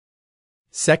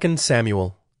2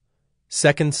 Samuel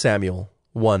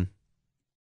 1.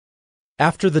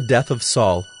 After the death of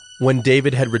Saul, when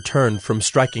David had returned from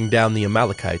striking down the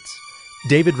Amalekites,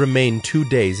 David remained 2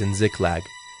 days in Ziklag.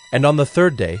 And on the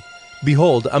 3rd day,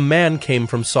 behold, a man came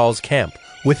from Saul's camp,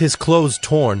 with his clothes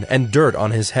torn and dirt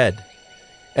on his head.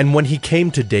 And when he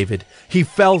came to David, he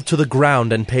fell to the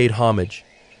ground and paid homage.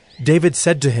 David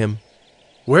said to him,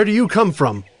 "Where do you come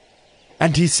from?"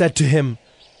 And he said to him,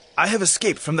 "I have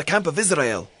escaped from the camp of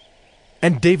Israel."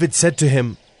 And David said to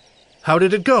him, "How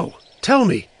did it go? Tell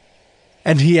me."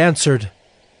 And he answered,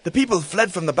 "The people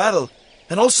fled from the battle,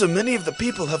 and also many of the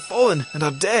people have fallen and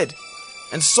are dead.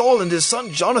 And Saul and his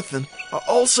son Jonathan are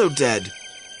also dead."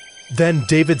 Then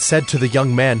David said to the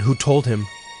young man who told him,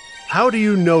 "How do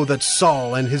you know that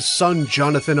Saul and his son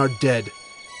Jonathan are dead?"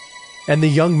 And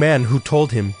the young man who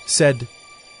told him said,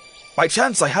 "By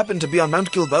chance I happened to be on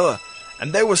Mount Gilboa,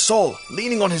 and there was Saul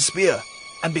leaning on his spear.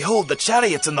 And behold, the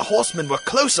chariots and the horsemen were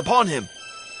close upon him.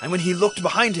 And when he looked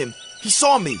behind him, he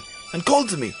saw me, and called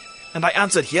to me. And I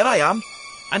answered, 'Here I am.'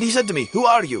 And he said to me, 'Who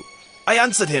are you?' I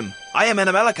answered him, 'I am an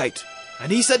Amalekite.'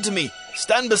 And he said to me,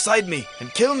 'Stand beside me,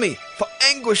 and kill me, for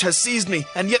anguish has seized me,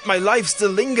 and yet my life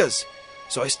still lingers.'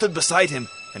 So I stood beside him,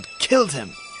 and killed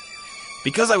him,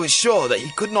 because I was sure that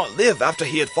he could not live after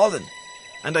he had fallen.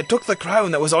 And I took the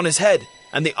crown that was on his head,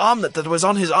 and the armlet that was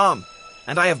on his arm,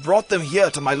 and I have brought them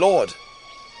here to my lord."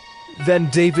 Then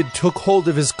David took hold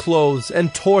of his clothes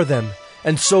and tore them,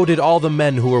 and so did all the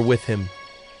men who were with him.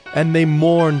 And they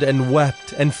mourned and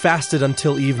wept and fasted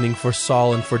until evening for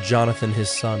Saul and for Jonathan his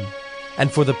son,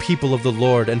 and for the people of the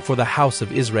Lord and for the house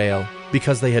of Israel,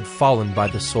 because they had fallen by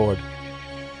the sword.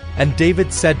 And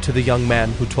David said to the young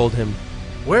man who told him,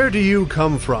 "Where do you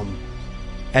come from?"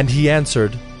 And he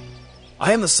answered,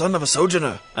 "I am the son of a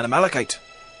sojourner, an Amalekite."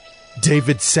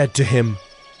 David said to him,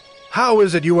 "How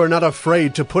is it you are not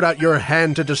afraid to put out your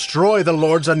hand to destroy the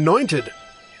Lord's anointed?"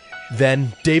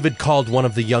 Then David called one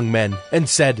of the young men and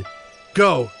said,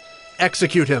 "Go,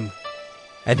 execute him."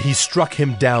 And he struck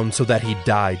him down so that he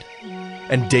died.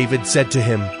 And David said to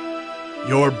him,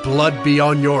 "Your blood be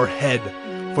on your head,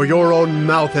 for your own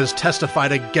mouth has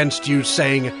testified against you,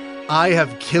 saying, 'I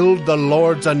have killed the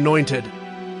Lord's anointed.'"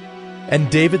 And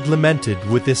David lamented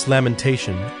with this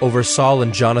lamentation over Saul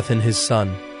and Jonathan his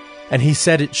son. And he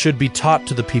said it should be taught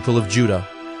to the people of Judah.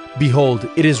 Behold,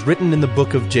 it is written in the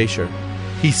book of Jasher.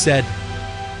 He said,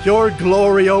 "Your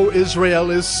glory, O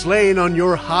Israel, is slain on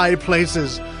your high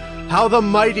places. How the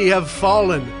mighty have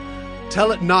fallen!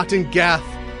 Tell it not in Gath,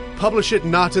 publish it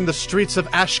not in the streets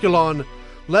of Ashkelon,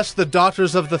 lest the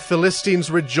daughters of the Philistines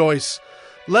rejoice,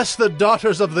 lest the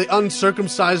daughters of the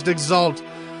uncircumcised exult.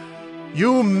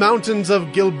 You mountains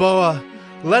of Gilboa,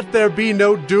 let there be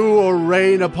no dew or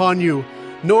rain upon you,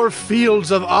 nor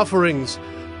fields of offerings.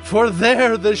 For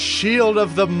there the shield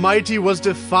of the mighty was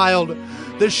defiled,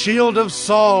 the shield of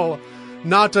Saul,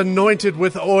 not anointed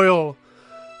with oil.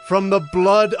 From the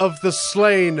blood of the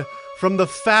slain, from the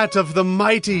fat of the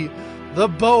mighty, the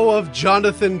bow of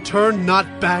Jonathan turned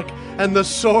not back, and the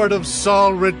sword of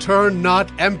Saul returned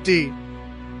not empty.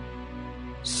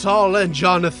 Saul and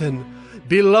Jonathan,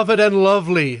 beloved and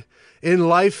lovely, in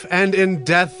life and in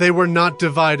death they were not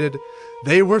divided.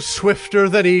 They were swifter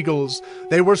than eagles,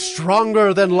 they were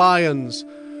stronger than lions.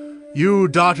 You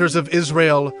daughters of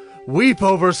Israel, weep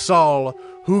over Saul,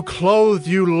 who clothed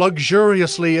you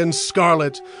luxuriously in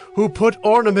scarlet, who put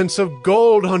ornaments of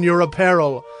gold on your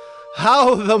apparel.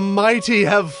 How the mighty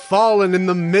have fallen in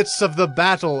the midst of the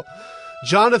battle!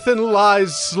 Jonathan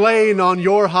lies slain on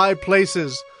your high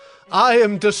places. I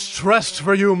am distressed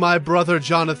for you, my brother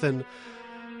Jonathan.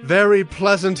 Very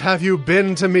pleasant have you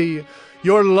been to me.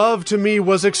 Your love to me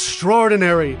was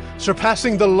extraordinary,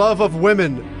 surpassing the love of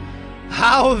women.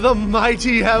 How the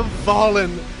mighty have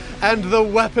fallen, and the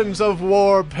weapons of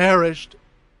war perished."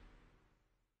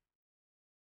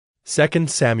 2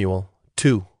 Samuel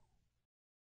 2.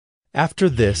 After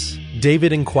this,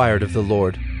 David inquired of the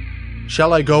Lord,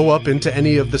 "Shall I go up into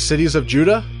any of the cities of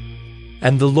Judah?"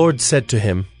 And the Lord said to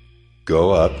him,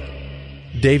 "Go up."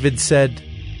 David said,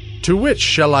 "To which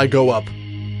shall I go up?"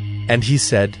 And he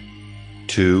said,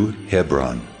 "To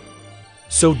Hebron."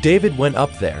 So David went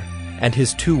up there, and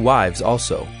his 2 wives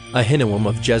also, Ahinoam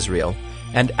of Jezreel,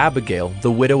 and Abigail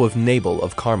the widow of Nabal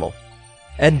of Carmel.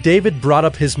 And David brought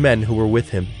up his men who were with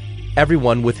him,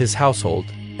 everyone with his household,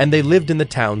 and they lived in the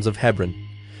towns of Hebron.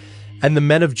 And the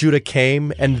men of Judah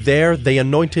came, and there they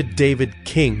anointed David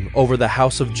king over the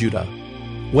house of Judah.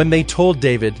 When they told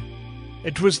David,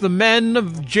 "It was the men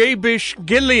of Jabesh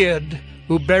Gilead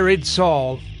who buried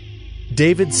Saul,"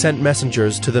 David sent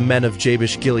messengers to the men of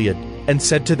Jabesh Gilead, and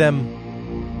said to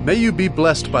them, May you be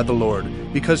blessed by the Lord,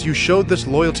 because you showed this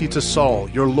loyalty to Saul,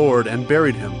 your Lord, and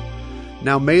buried him.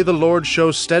 Now may the Lord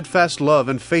show steadfast love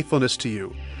and faithfulness to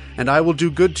you, and I will do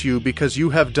good to you because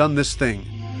you have done this thing.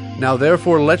 Now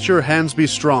therefore let your hands be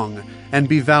strong, and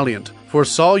be valiant, for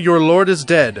Saul your Lord is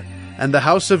dead, and the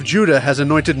house of Judah has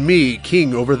anointed me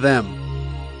king over them."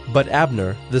 But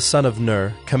Abner, the son of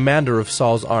Ner, commander of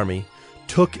Saul's army,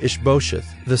 took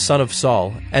Ishbosheth, the son of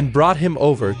Saul, and brought him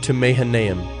over to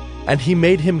Mahanaim. And he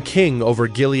made him king over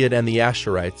Gilead and the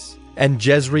Asherites, and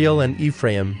Jezreel and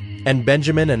Ephraim, and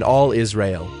Benjamin and all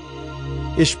Israel.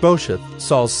 Ishbosheth,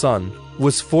 Saul's son,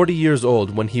 was 40 years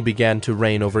old when he began to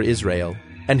reign over Israel,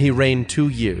 and he reigned 2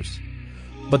 years.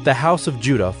 But the house of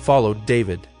Judah followed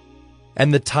David.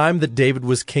 And the time that David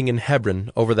was king in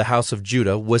Hebron over the house of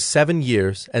Judah was 7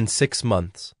 years and 6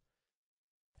 months.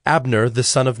 Abner, the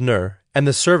son of Ner, and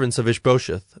the servants of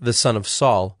Ishbosheth, the son of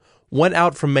Saul, went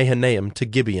out from Mahanaim to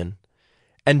Gibeon.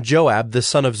 And Joab the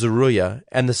son of Zeruiah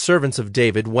and the servants of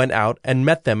David went out and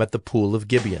met them at the pool of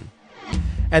Gibeon.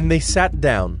 And they sat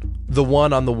down, the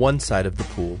one on the one side of the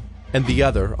pool, and the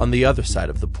other on the other side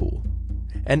of the pool.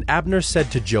 And Abner said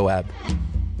to Joab,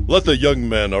 "Let the young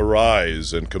men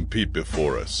arise and compete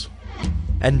before us."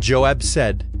 And Joab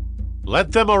said,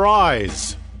 "Let them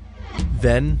arise."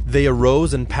 Then they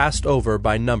arose and passed over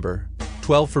by number,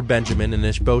 12 for Benjamin and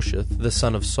Ishbosheth the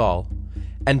son of Saul,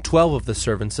 and 12 of the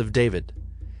servants of David.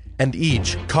 And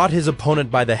each caught his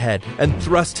opponent by the head, and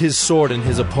thrust his sword in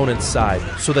his opponent's side,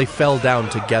 so they fell down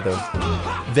together.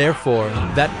 Therefore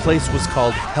that place was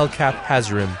called Helkath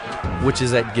Hazzurim, which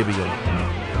is at Gibeon.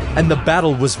 And the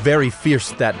battle was very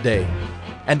fierce that day.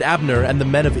 And Abner and the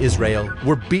men of Israel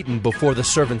were beaten before the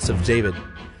servants of David.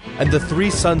 And the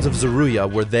 3 sons of Zeruiah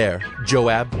were there,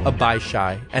 Joab,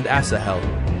 Abishai, and Asahel.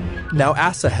 Now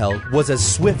Asahel was as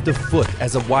swift of foot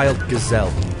as a wild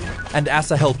gazelle. And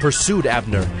Asahel pursued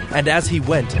Abner, and as he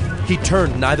went, he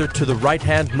turned neither to the right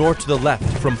hand nor to the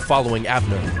left from following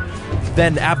Abner.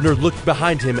 Then Abner looked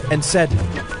behind him and said,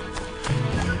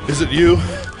 "Is it you,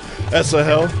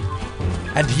 Asahel?"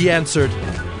 And he answered,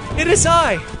 It is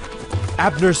I.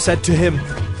 Abner said to him,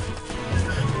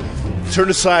 "Turn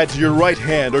aside to your right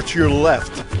hand or to your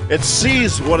left, and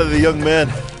seize one of the young men,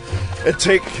 and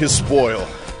take his spoil."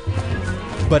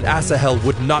 But Asahel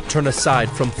would not turn aside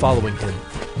from following him.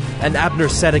 And Abner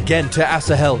said again to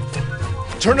Asahel,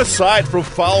 "Turn aside from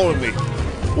following me.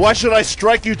 Why should I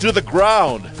strike you to the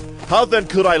ground? How then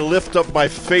could I lift up my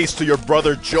face to your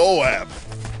brother Joab?"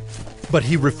 But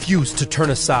he refused to turn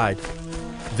aside.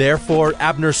 Therefore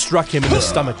Abner struck him in the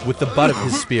stomach with the butt of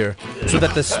his spear, so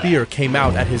that the spear came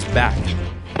out at his back.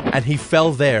 And he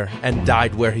fell there and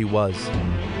died where he was.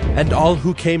 And all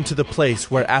who came to the place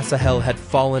where Asahel had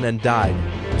fallen and died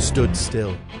stood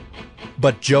still.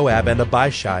 But Joab and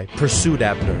Abishai pursued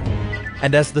Abner.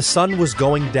 And as the sun was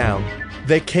going down,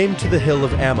 they came to the hill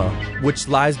of Ammah, which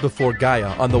lies before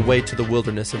Giah on the way to the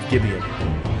wilderness of Gibeon.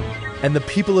 And the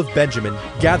people of Benjamin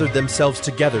gathered themselves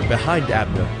together behind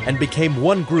Abner, and became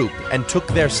one group, and took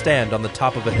their stand on the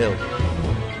top of a hill.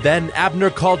 Then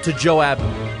Abner called to Joab,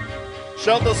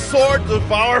 "Shall the sword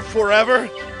devour forever?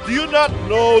 Do you not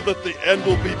know that the end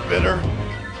will be bitter?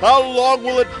 How long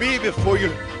will it be before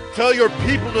you tell your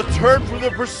people to turn from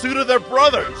the pursuit of their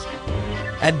brothers?"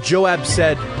 And Joab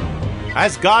said,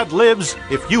 "As God lives,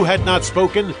 if you had not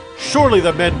spoken, surely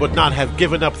the men would not have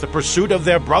given up the pursuit of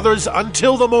their brothers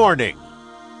until the morning."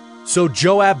 So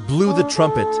Joab blew the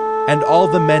trumpet, and all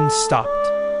the men stopped,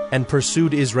 and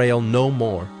pursued Israel no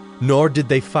more, nor did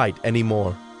they fight any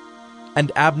more.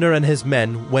 And Abner and his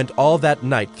men went all that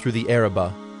night through the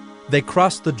Arabah. They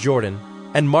crossed the Jordan,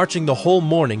 and marching the whole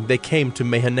morning they came to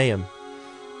Mahanaim.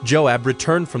 Joab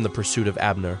returned from the pursuit of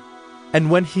Abner. And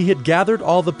when he had gathered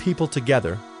all the people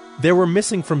together, there were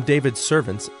missing from David's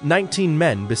servants 19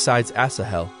 men besides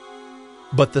Asahel.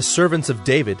 But the servants of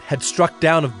David had struck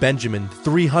down of Benjamin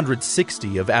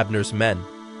 360 of Abner's men.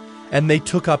 And they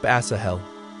took up Asahel,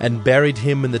 and buried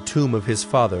him in the tomb of his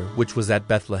father, which was at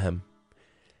Bethlehem.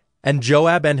 And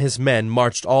Joab and his men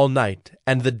marched all night,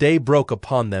 and the day broke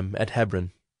upon them at Hebron.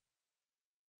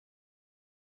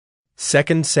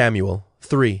 2 Samuel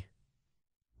 3.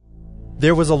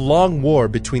 There was a long war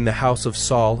between the house of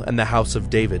Saul and the house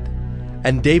of David.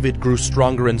 And David grew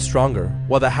stronger and stronger,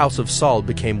 while the house of Saul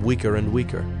became weaker and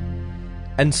weaker.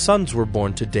 And sons were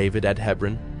born to David at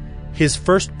Hebron. His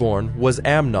firstborn was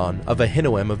Amnon of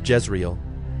Ahinoam of Jezreel,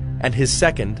 and his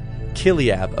second,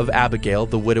 Chileab of Abigail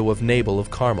the widow of Nabal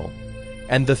of Carmel,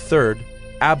 and the third,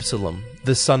 Absalom,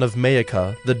 the son of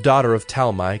Maacah, the daughter of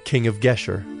Talmai, king of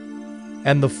Geshur,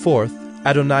 and the fourth,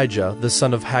 Adonijah, the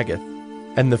son of Haggith,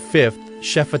 and the fifth,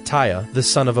 Shephatiah, the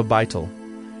son of Abital,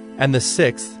 and the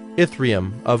 6th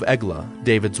Ithream of Eglah,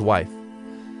 David's wife.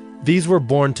 These were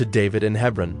born to David in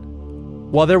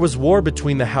Hebron. While there was war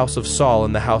between the house of Saul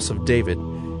and the house of David,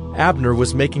 Abner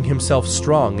was making himself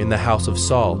strong in the house of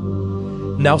Saul.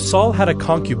 Now Saul had a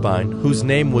concubine whose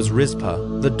name was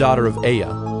Rizpah, the daughter of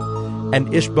Aiah.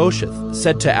 And Ishbosheth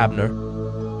said to Abner,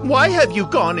 "Why have you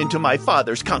gone into my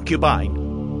father's concubine?"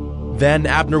 Then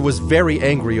Abner was very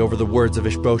angry over the words of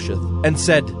Ishbosheth, and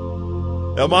said,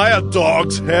 Am I a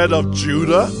dog's head of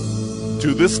Judah?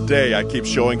 To this day I keep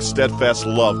showing steadfast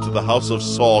love to the house of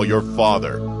Saul your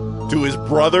father, to his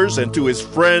brothers and to his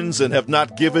friends, and have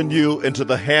not given you into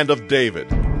the hand of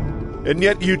David. And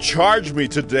yet you charge me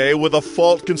today with a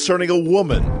fault concerning a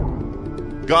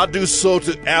woman. God do so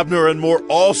to Abner and more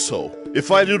also,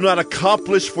 if I do not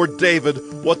accomplish for David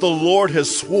what the Lord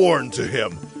has sworn to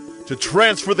him, to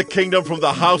transfer the kingdom from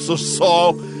the house of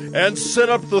Saul and set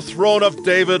up the throne of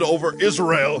David over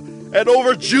Israel and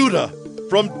over Judah,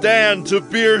 from Dan to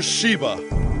Beersheba.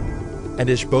 And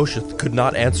Ishbosheth could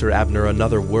not answer Abner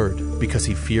another word, because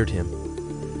he feared him.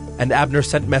 And Abner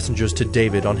sent messengers to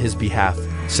David on his behalf,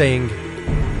 saying,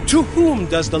 To whom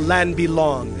does the land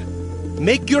belong?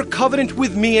 Make your covenant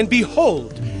with me, and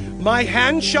behold, my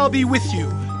hand shall be with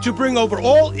you, to bring over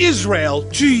all Israel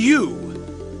to you.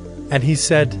 And he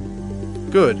said,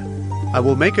 Good, I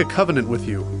will make a covenant with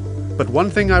you. But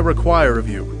one thing I require of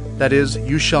you, that is,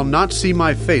 you shall not see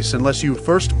my face unless you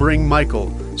first bring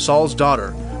Michal, Saul's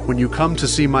daughter, when you come to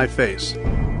see my face.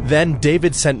 Then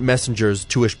David sent messengers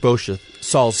to Ishbosheth,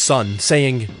 Saul's son,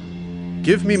 saying,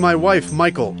 Give me my wife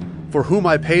Michal, for whom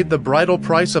I paid the bridal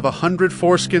price of 100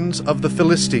 foreskins of the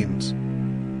Philistines.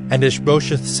 And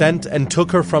Ishbosheth sent and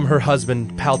took her from her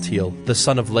husband Paltiel, the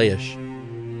son of Laish.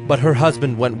 But her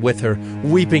husband went with her,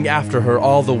 weeping after her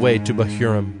all the way to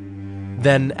Bahurim.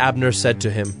 Then Abner said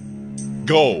to him,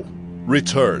 Go,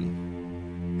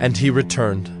 return. And he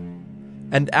returned.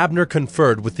 And Abner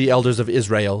conferred with the elders of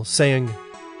Israel, saying,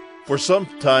 For some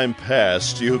time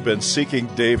past you have been seeking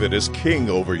David as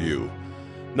king over you.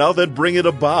 Now then bring it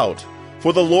about.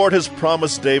 For the Lord has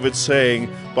promised David,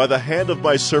 saying, By the hand of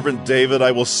my servant David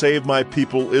I will save my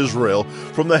people Israel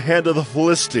from the hand of the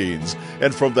Philistines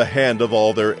and from the hand of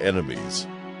all their enemies.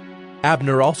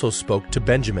 Abner also spoke to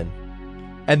Benjamin.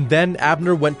 And then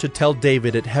Abner went to tell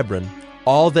David at Hebron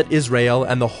all that Israel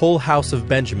and the whole house of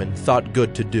Benjamin thought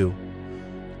good to do.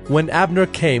 When Abner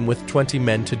came with 20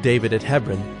 men to David at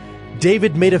Hebron,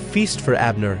 David made a feast for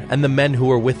Abner and the men who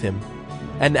were with him.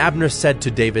 And Abner said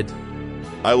to David,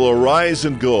 I will arise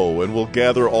and go, and will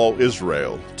gather all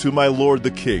Israel to my lord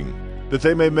the king, that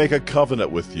they may make a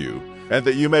covenant with you, and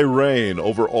that you may reign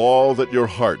over all that your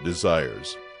heart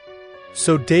desires.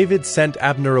 So David sent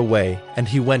Abner away, and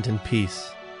he went in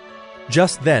peace.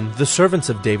 Just then the servants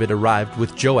of David arrived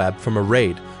with Joab from a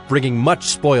raid, bringing much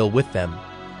spoil with them.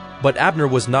 But Abner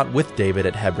was not with David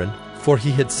at Hebron, for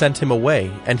he had sent him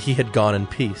away, and he had gone in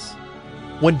peace.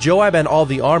 When Joab and all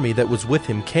the army that was with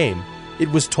him came, it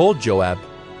was told Joab,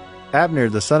 Abner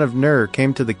the son of Ner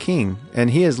came to the king, and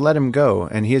he has let him go,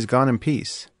 and he has gone in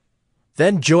peace.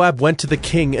 Then Joab went to the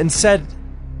king and said,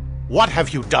 What have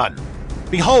you done?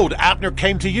 Behold, Abner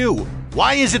came to you.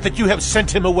 Why is it that you have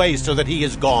sent him away so that he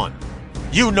is gone?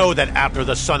 You know that Abner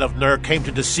the son of Ner came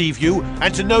to deceive you,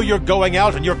 and to know you're going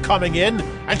out and you're coming in,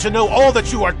 and to know all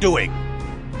that you are doing.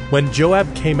 When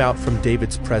Joab came out from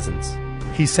David's presence,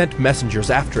 he sent messengers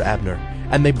after Abner,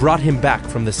 and they brought him back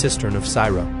from the cistern of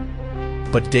Sirah.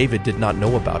 But David did not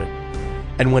know about it.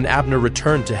 And when Abner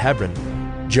returned to Hebron,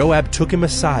 Joab took him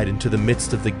aside into the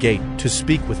midst of the gate to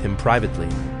speak with him privately.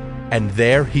 And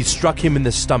there he struck him in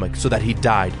the stomach so that he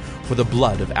died for the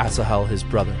blood of Asahel his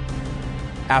brother.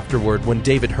 Afterward, when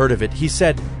David heard of it, he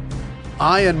said,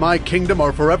 I and my kingdom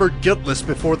are forever guiltless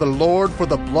before the Lord for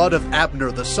the blood of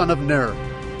Abner the son of Ner.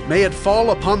 May it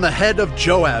fall upon the head of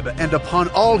Joab and upon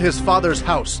all his father's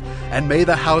house, and may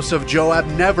the house of Joab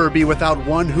never be without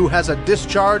one who has a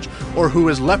discharge, or who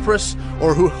is leprous,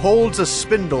 or who holds a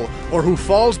spindle, or who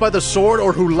falls by the sword,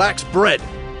 or who lacks bread.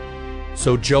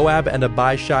 So Joab and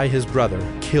Abishai his brother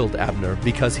killed Abner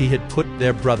because he had put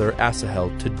their brother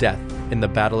Asahel to death in the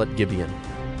battle at Gibeon.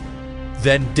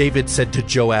 Then David said to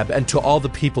Joab and to all the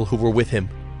people who were with him,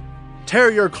 Tear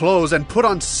your clothes and put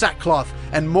on sackcloth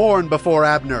and mourn before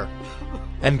Abner.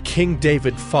 And King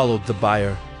David followed the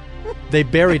bier. They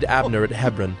buried Abner at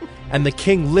Hebron, and the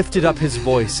king lifted up his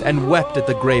voice and wept at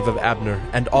the grave of Abner,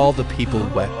 and all the people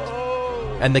wept.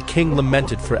 And the king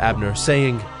lamented for Abner,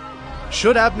 saying,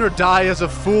 Should Abner die as a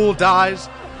fool dies?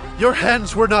 Your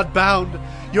hands were not bound,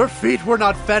 your feet were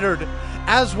not fettered.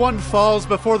 As one falls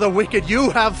before the wicked, you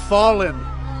have fallen.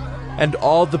 And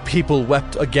all the people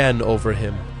wept again over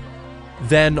him.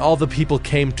 Then all the people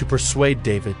came to persuade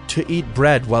David to eat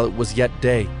bread while it was yet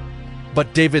day.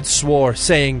 But David swore,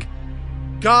 saying,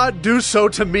 God do so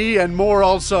to me and more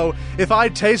also, if I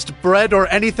taste bread or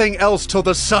anything else till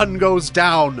the sun goes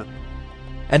down.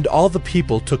 And all the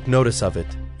people took notice of it,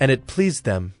 and it pleased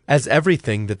them, as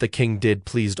everything that the king did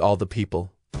pleased all the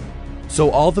people.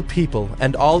 So all the people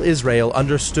and all Israel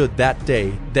understood that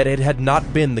day that it had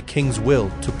not been the king's will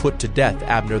to put to death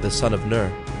Abner the son of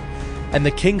Ner. And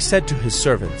the king said to his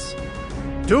servants,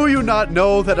 Do you not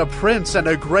know that a prince and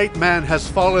a great man has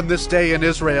fallen this day in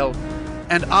Israel?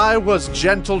 And I was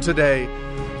gentle today,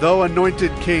 though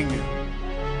anointed king.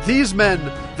 These men,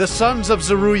 the sons of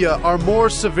Zeruiah, are more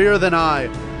severe than I.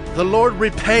 The Lord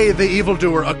repay the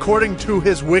evildoer according to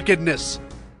his wickedness.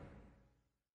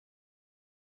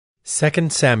 2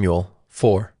 Samuel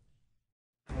 4.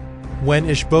 When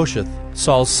Ishbosheth,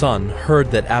 Saul's son,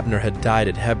 heard that Abner had died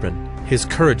at Hebron, his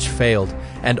courage failed,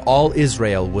 and all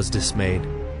Israel was dismayed.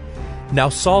 Now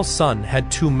Saul's son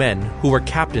had 2 men who were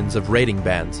captains of raiding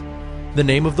bands. The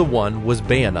name of the one was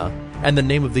Baanah, and the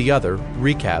name of the other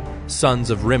Rechab, sons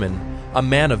of Rimmon, a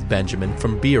man of Benjamin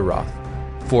from Beeroth,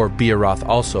 for Beeroth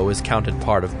also is counted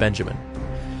part of Benjamin.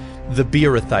 The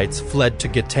Beerothites fled to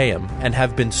Gittaim and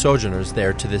have been sojourners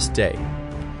there to this day.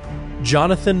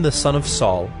 Jonathan the son of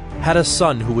Saul had a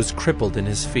son who was crippled in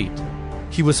his feet.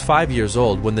 He was 5 years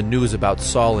old when the news about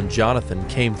Saul and Jonathan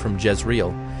came from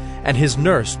Jezreel, and his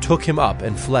nurse took him up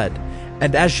and fled.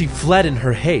 And as she fled in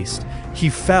her haste, he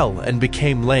fell and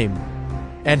became lame,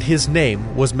 and his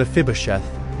name was Mephibosheth.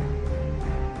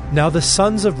 Now the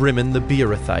sons of Rimmon the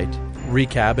Beerothite,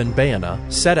 Rechab and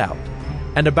Baanah, set out,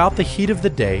 and about the heat of the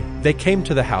day they came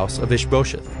to the house of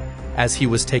Ishbosheth, as he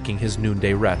was taking his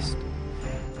noonday rest.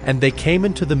 And they came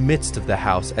into the midst of the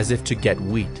house as if to get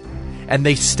wheat, and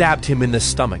they stabbed him in the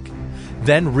stomach.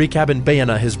 Then Rechab and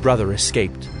Baanah his brother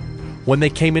escaped. When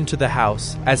they came into the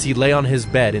house, as he lay on his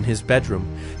bed in his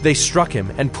bedroom, they struck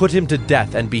him and put him to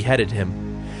death and beheaded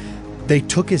him. They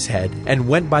took his head and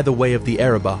went by the way of the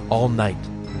Arabah all night,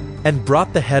 and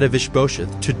brought the head of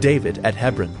Ishbosheth to David at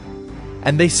Hebron.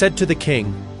 And they said to the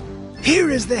king,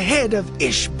 Here is the head of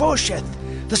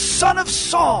Ishbosheth, the son of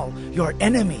Saul, your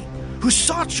enemy, who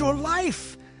sought your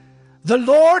life. The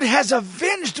Lord has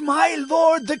avenged my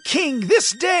lord the king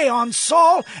this day on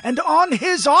Saul and on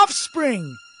his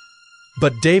offspring.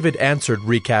 But David answered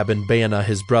Rechab and Baanah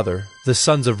his brother, the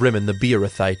sons of Rimmon the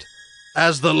Beerothite,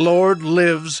 As the Lord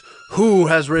lives, who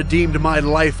has redeemed my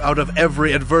life out of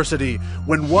every adversity,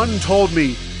 when one told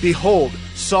me, Behold,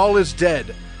 Saul is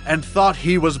dead, and thought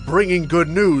he was bringing good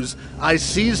news, I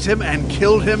seized him and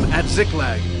killed him at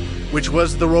Ziklag, which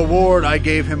was the reward I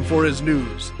gave him for his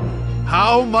news.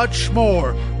 How much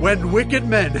more, when wicked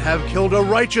men have killed a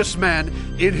righteous man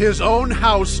in his own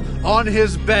house on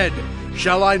his bed,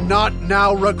 shall I not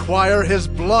now require his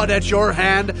blood at your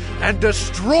hand and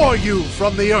destroy you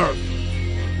from the earth?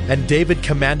 And David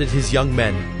commanded his young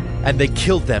men, and they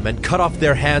killed them and cut off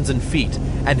their hands and feet,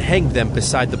 and hanged them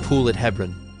beside the pool at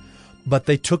Hebron. But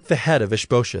they took the head of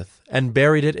Ishbosheth, and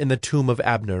buried it in the tomb of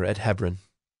Abner at Hebron.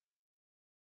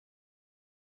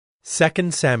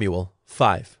 2 Samuel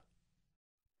 5.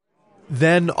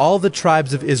 Then all the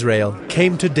tribes of Israel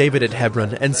came to David at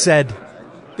Hebron, and said,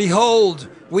 Behold,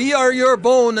 we are your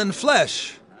bone and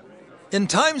flesh. In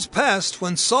times past,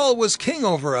 when Saul was king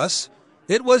over us,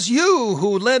 it was you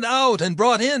who led out and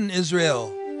brought in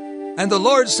Israel. And the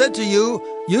Lord said to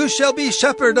you, You shall be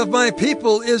shepherd of my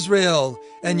people Israel,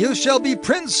 and you shall be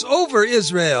prince over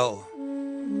Israel.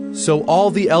 So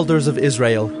all the elders of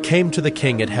Israel came to the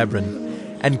king at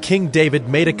Hebron, and King David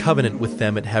made a covenant with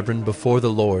them at Hebron before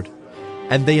the Lord,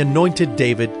 and they anointed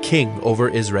David king over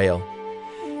Israel.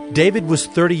 David was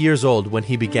 30 years old when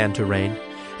he began to reign,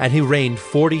 and he reigned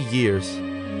 40 years.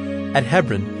 At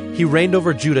Hebron he reigned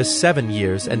over Judah 7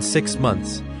 years and 6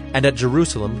 months, and at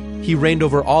Jerusalem he reigned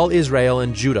over all Israel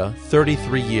and Judah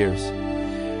 33 years.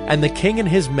 And the king and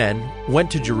his men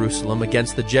went to Jerusalem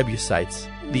against the Jebusites,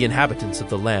 the inhabitants of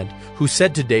the land, who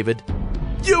said to David,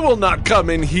 You will not come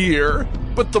in here,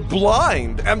 but the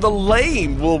blind and the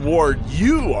lame will ward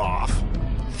you off.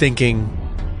 Thinking,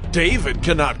 David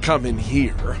cannot come in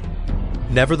here.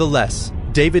 Nevertheless,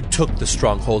 David took the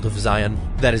stronghold of Zion,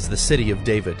 that is the city of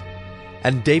David.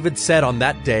 And David said on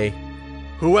that day,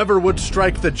 Whoever would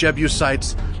strike the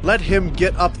Jebusites, let him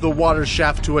get up the water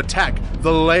shaft to attack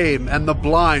the lame and the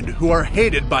blind, who are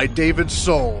hated by David's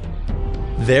soul.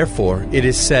 Therefore it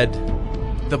is said,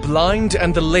 The blind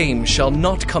and the lame shall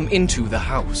not come into the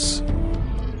house.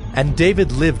 And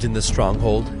David lived in the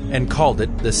stronghold, and called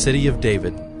it the city of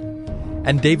David.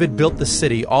 And David built the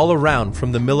city all around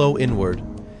from the Millo inward.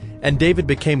 And David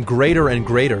became greater and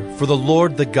greater, for the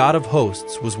Lord, the God of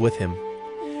hosts, was with him.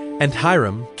 And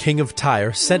Hiram, king of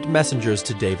Tyre, sent messengers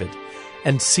to David,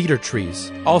 and cedar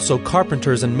trees, also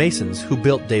carpenters and masons, who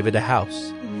built David a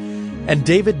house. And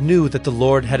David knew that the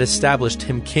Lord had established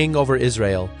him king over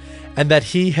Israel, and that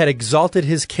he had exalted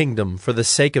his kingdom for the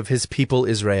sake of his people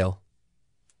Israel.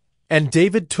 And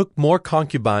David took more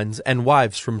concubines and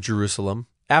wives from Jerusalem,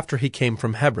 after he came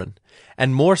from Hebron,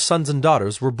 and more sons and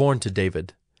daughters were born to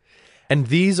David. And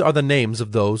these are the names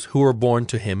of those who were born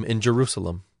to him in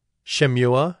Jerusalem: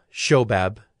 Shemuah,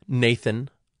 Shobab, Nathan,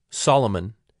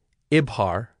 Solomon,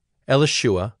 Ibhar,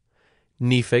 Elishua,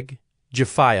 Nepheg,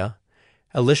 Japhiah,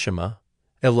 Elishama,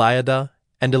 Eliada,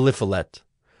 and Eliphalet.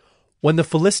 When the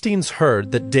Philistines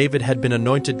heard that David had been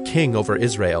anointed king over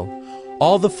Israel,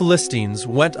 all the Philistines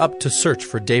went up to search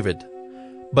for David.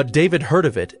 But David heard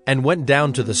of it and went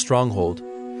down to the stronghold.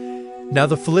 Now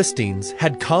the Philistines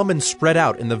had come and spread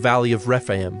out in the valley of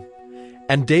Rephaim.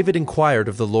 And David inquired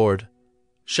of the Lord,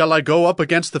 "Shall I go up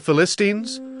against the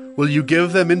Philistines? Will you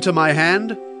give them into my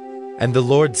hand?" And the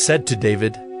Lord said to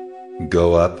David,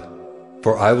 "Go up,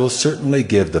 for I will certainly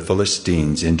give the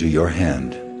Philistines into your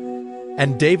hand."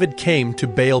 And David came to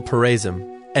Baal-perazim,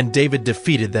 and David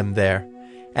defeated them there.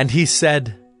 And he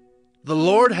said, "The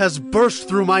Lord has burst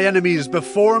through my enemies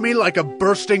before me like a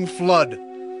bursting flood."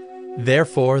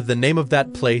 Therefore the name of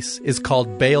that place is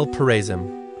called Baal-perazim.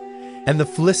 And the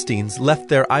Philistines left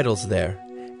their idols there,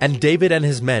 and David and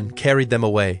his men carried them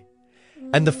away.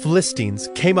 And the Philistines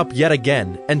came up yet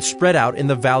again and spread out in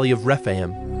the valley of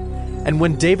Rephaim. And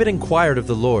when David inquired of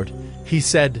the Lord, he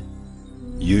said,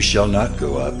 "You shall not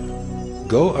go up.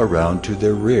 Go around to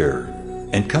their rear,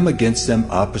 and come against them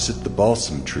opposite the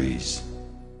balsam trees.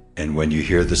 And when you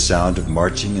hear the sound of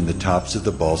marching in the tops of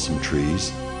the balsam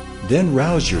trees, then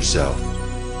rouse yourself,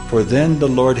 for then the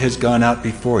Lord has gone out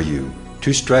before you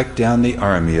to strike down the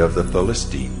army of the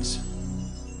Philistines."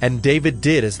 And David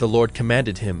did as the Lord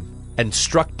commanded him, and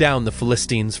struck down the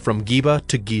Philistines from Geba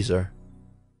to Gezer.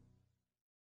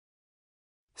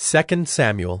 2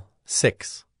 Samuel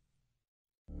 6.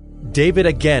 David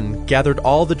again gathered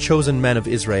all the chosen men of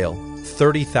Israel,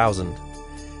 30,000.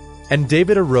 And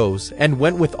David arose and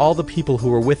went with all the people who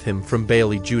were with him from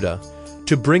Baale-Judah,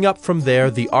 to bring up from there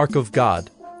the ark of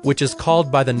God, which is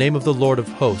called by the name of the Lord of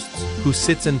hosts, who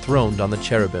sits enthroned on the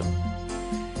cherubim.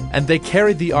 And they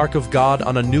carried the ark of God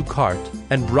on a new cart,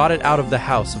 and brought it out of the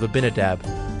house of Abinadab,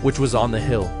 which was on the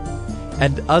hill.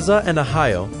 And Uzzah and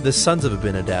Ahio, the sons of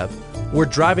Abinadab, were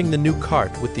driving the new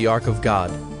cart with the ark of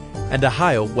God, and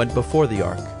Ahio went before the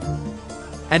ark.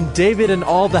 And David and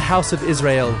all the house of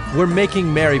Israel were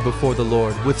making merry before the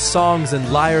Lord, with songs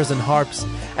and lyres and harps,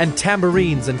 and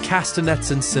tambourines and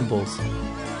castanets and cymbals.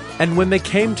 And when they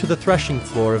came to the threshing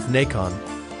floor of Nacon,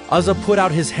 Uzzah put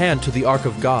out his hand to the ark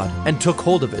of God, and took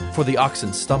hold of it, for the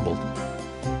oxen stumbled.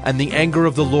 And the anger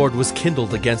of the Lord was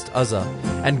kindled against Uzzah,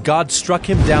 and God struck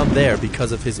him down there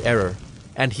because of his error,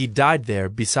 and he died there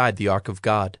beside the ark of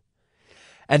God.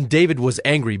 And David was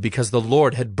angry because the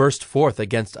Lord had burst forth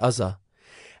against Uzzah.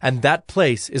 And that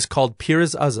place is called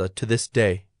Perez Uzzah to this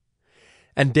day.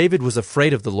 And David was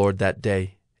afraid of the Lord that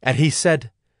day, and he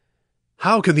said,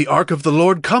 "How can the ark of the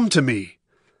Lord come to me?"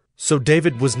 So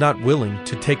David was not willing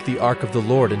to take the ark of the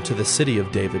Lord into the city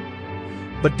of David.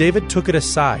 But David took it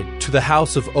aside to the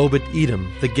house of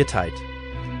Obed-Edom the Gittite.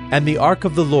 And the ark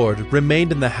of the Lord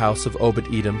remained in the house of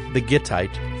Obed-Edom the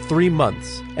Gittite 3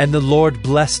 months. And the Lord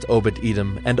blessed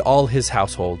Obed-Edom and all his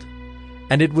household.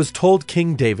 And it was told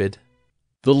King David,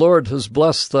 "The Lord has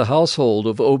blessed the household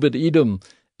of Obed-Edom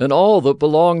and all that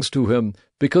belongs to him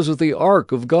because of the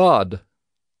ark of God."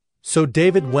 So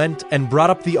David went and brought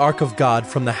up the ark of God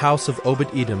from the house of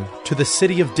Obed-Edom to the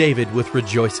city of David with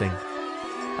rejoicing.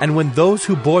 And when those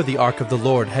who bore the ark of the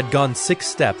Lord had gone 6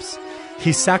 steps,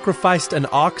 he sacrificed an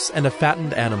ox and a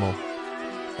fattened animal.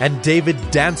 And David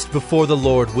danced before the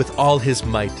Lord with all his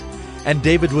might, and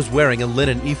David was wearing a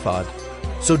linen ephod.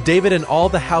 So David and all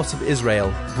the house of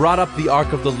Israel brought up the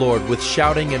ark of the Lord with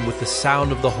shouting and with the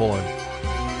sound of the horn.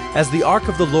 As the ark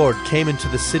of the Lord came into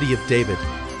the city of David,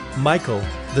 Michal,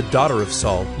 the daughter of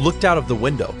Saul, looked out of the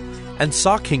window and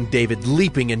saw King David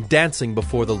leaping and dancing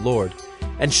before the Lord,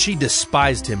 and she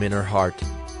despised him in her heart.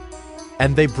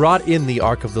 And they brought in the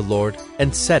ark of the Lord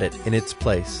and set it in its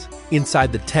place,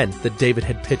 inside the tent that David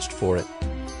had pitched for it.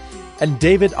 And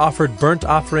David offered burnt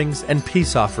offerings and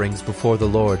peace offerings before the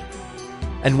Lord.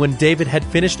 And when David had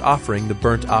finished offering the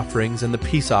burnt offerings and the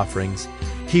peace offerings,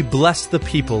 he blessed the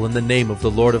people in the name of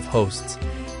the Lord of hosts,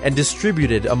 and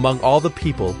distributed among all the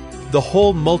people, the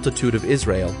whole multitude of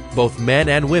Israel, both men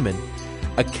and women,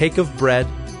 a cake of bread,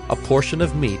 a portion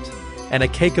of meat, and a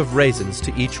cake of raisins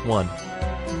to each one.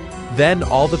 Then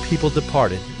all the people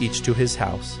departed, each to his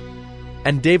house.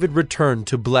 And David returned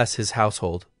to bless his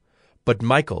household. But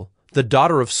Michal, the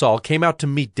daughter of Saul, came out to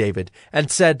meet David, and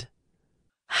said,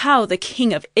 "How the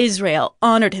king of Israel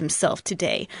honored himself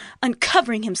today,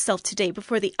 uncovering himself today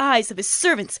before the eyes of his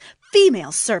servants,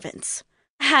 female servants,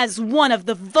 as one of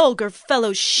the vulgar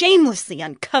fellows shamelessly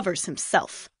uncovers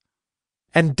himself."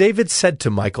 And David said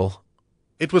to Michal,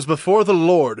 "It was before the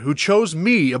Lord who chose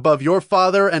me above your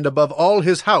father and above all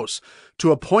his house,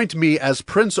 to appoint me as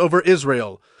prince over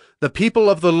Israel, the people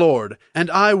of the Lord, and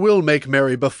I will make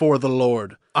merry before the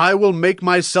Lord. I will make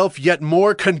myself yet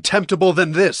more contemptible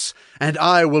than this, and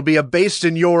I will be abased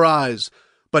in your eyes.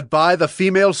 But by the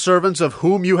female servants of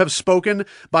whom you have spoken,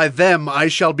 by them I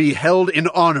shall be held in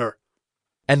honor."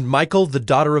 And Michal, the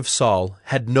daughter of Saul,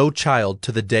 had no child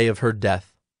to the day of her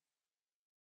death.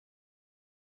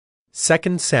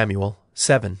 2 Samuel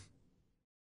 7.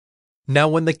 Now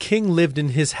when the king lived in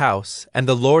his house, and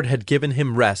the Lord had given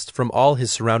him rest from all his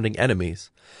surrounding enemies,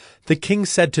 the king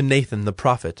said to Nathan the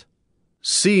prophet,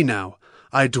 "See now,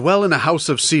 I dwell in a house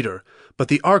of cedar, but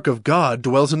the ark of God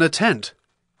dwells in a tent."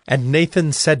 And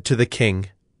Nathan said to the king,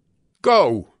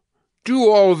 "Go, do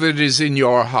all that is in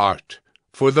your heart,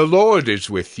 for the Lord is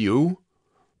with you."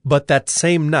 But that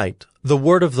same night the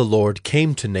word of the Lord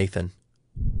came to Nathan.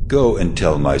 "Go and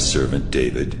tell my servant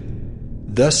David,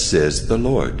 thus says the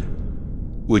Lord,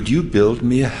 would you build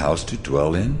me a house to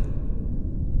dwell in?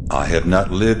 I have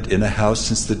not lived in a house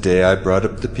since the day I brought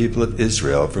up the people of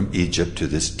Israel from Egypt to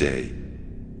this day,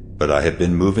 but I have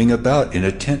been moving about in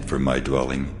a tent for my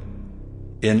dwelling.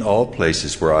 In all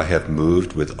places where I have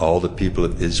moved with all the people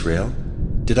of Israel,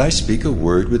 did I speak a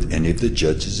word with any of the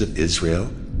judges of Israel,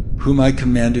 whom I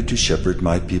commanded to shepherd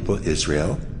my people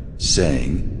Israel,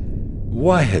 saying,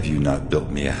 Why have you not built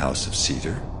me a house of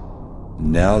cedar?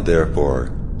 Now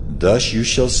therefore, thus you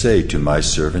shall say to my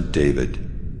servant David,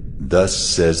 Thus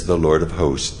says the Lord of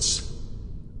hosts,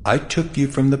 I took you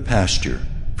from the pasture,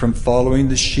 from following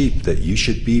the sheep, that you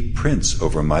should be prince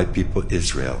over my people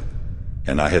Israel.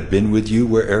 And I have been with you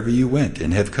wherever you went,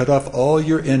 and have cut off all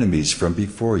your enemies from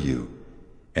before you.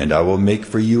 And I will make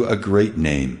for you a great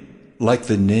name, like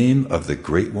the name of the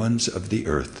great ones of the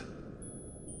earth.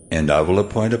 And I will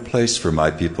appoint a place for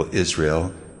my people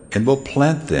Israel, and will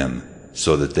plant them,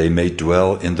 so that they may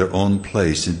dwell in their own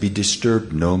place and be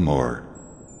disturbed no more.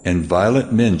 And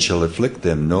violent men shall afflict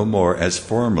them no more as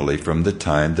formerly from the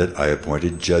time that I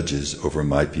appointed judges over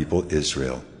my people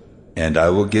Israel. And I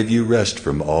will give you rest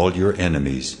from all your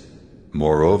enemies.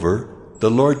 Moreover, the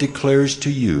Lord declares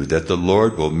to you that the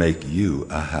Lord will make you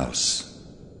a house.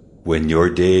 When your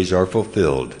days are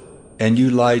fulfilled, and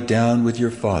you lie down with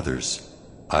your fathers,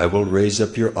 I will raise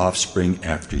up your offspring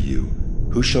after you,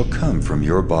 who shall come from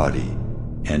your body,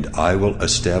 and I will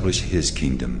establish his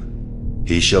kingdom.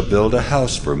 He shall build a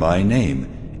house for my name,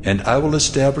 and I will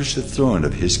establish the throne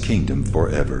of his kingdom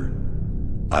forever.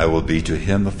 I will be to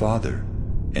him a father,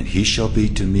 and he shall be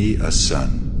to me a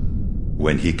son.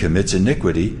 When he commits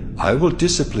iniquity, I will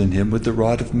discipline him with the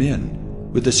rod of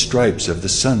men, with the stripes of the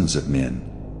sons of men.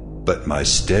 But my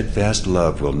steadfast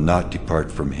love will not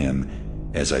depart from him,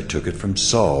 as I took it from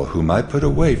Saul, whom I put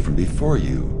away from before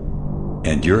you.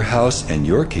 And your house and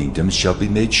your kingdom shall be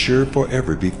made sure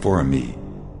forever before me.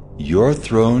 Your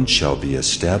throne shall be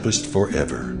established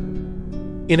forever.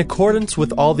 In accordance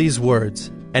with all these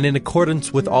words, and in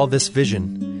accordance with all this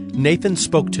vision, Nathan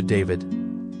spoke to David.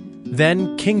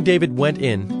 Then King David went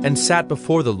in and sat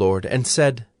before the Lord and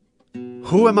said,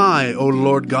 Who am I, O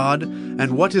Lord God,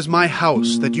 and what is my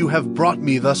house that you have brought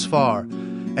me thus far?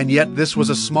 And yet this was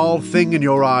a small thing in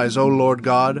your eyes, O Lord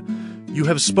God. You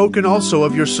have spoken also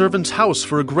of your servant's house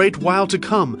for a great while to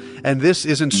come, and this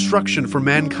is instruction for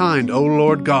mankind, O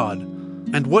Lord God.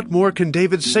 And what more can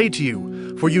David say to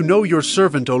you? For you know your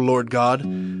servant, O Lord God.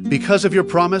 Because of your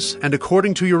promise, and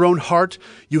according to your own heart,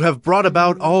 you have brought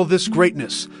about all this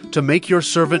greatness, to make your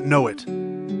servant know it.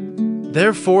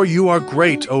 Therefore you are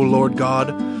great, O Lord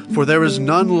God, for there is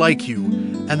none like you,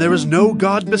 and there is no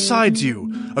God besides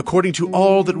you, according to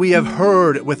all that we have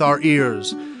heard with our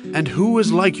ears. And who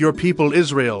is like your people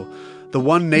Israel, the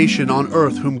one nation on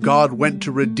earth whom God went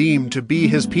to redeem to be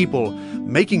his people,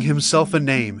 making himself a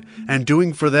name, and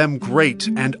doing for them great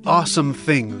and awesome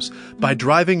things, by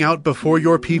driving out before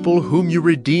your people whom you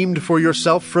redeemed for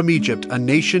yourself from Egypt, a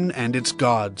nation and its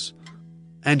gods.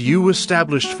 And you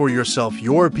established for yourself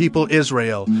your people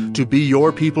Israel, to be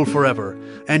your people forever.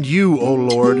 And you, O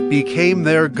Lord, became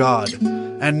their God.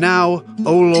 And now,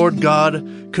 O Lord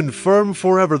God, confirm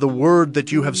forever the word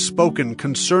that you have spoken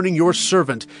concerning your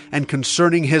servant and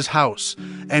concerning his house,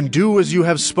 and do as you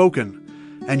have spoken.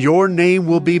 and your name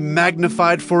will be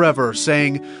magnified forever,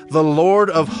 saying, The Lord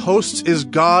of hosts is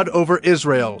God over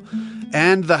Israel,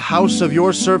 and the house of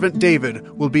your servant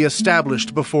David will be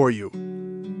established before you.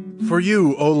 For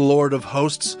you, O Lord of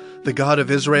hosts, the God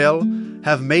of Israel,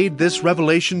 have made this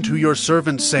revelation to your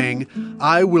servant, saying,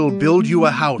 I will build you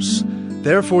a house.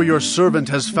 Therefore your servant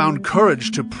has found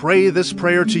courage to pray this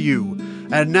prayer to you.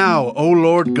 And now, O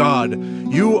Lord God,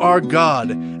 you are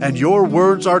God, and your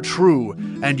words are true,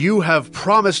 and you have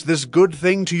promised this good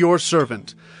thing to your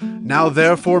servant. Now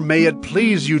therefore may it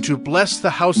please you to bless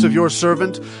the house of your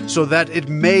servant, so that it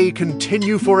may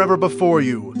continue forever before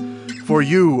you. For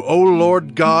you, O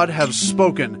Lord God, have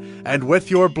spoken, and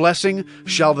with your blessing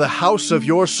shall the house of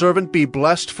your servant be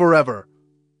blessed forever.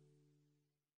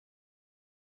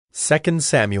 2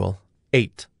 Samuel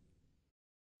 8.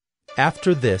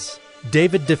 After this,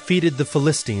 David defeated the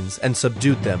Philistines and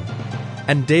subdued them.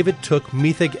 And David took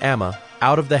Metheg-Ammah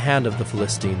out of the hand of the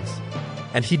Philistines.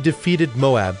 And he defeated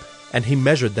Moab, and he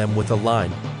measured them with a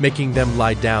line, making them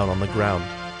lie down on the ground.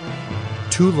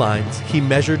 2 lines he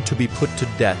measured to be put to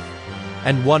death,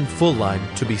 and 1 full line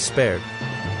to be spared.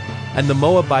 And the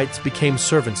Moabites became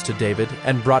servants to David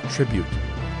and brought tribute.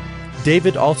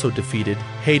 David also defeated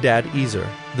Hadad-Ezer,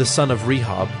 the son of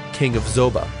Rehob, king of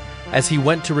Zobah, as he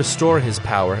went to restore his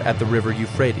power at the river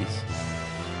Euphrates.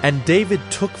 And David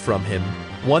took from him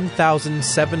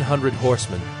 1,700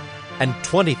 horsemen and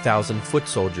 20,000 foot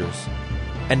soldiers.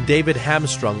 And David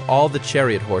hamstrung all the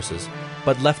chariot horses,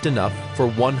 but left enough for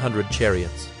 100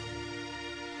 chariots.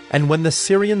 And when the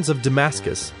Syrians of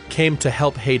Damascus came to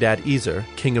help Hadad-Ezer,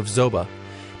 king of Zobah,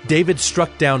 David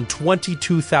struck down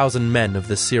 22,000 men of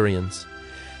the Syrians.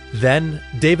 Then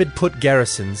David put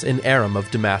garrisons in Aram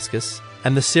of Damascus,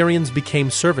 and the Syrians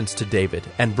became servants to David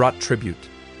and brought tribute.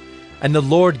 And the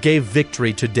Lord gave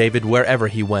victory to David wherever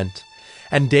he went.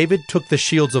 And David took the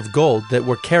shields of gold that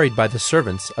were carried by the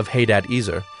servants of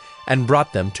Hadad-Ezer, and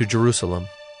brought them to Jerusalem.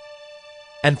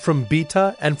 And from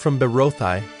Betah and from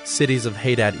Berothai, cities of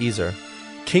Hadad-Ezer,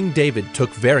 King David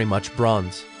took very much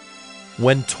bronze.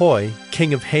 When Toi,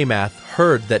 king of Hamath,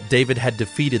 heard that David had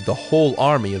defeated the whole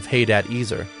army of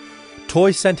Hadad-Ezer,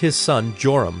 Toi sent his son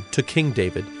Joram to King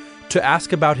David to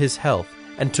ask about his health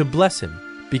and to bless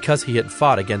him, because he had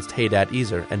fought against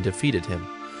Hadad-Ezer and defeated him.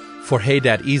 For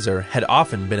Hadad-Ezer had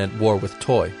often been at war with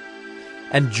Toi.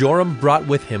 And Joram brought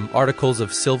with him articles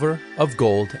of silver, of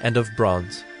gold, and of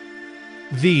bronze.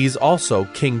 These also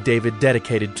King David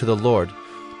dedicated to the Lord,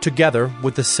 together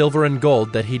with the silver and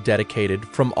gold that he dedicated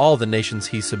from all the nations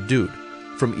he subdued,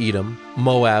 from Edom,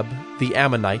 Moab, the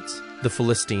Ammonites, the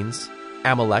Philistines,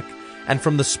 Amalek, and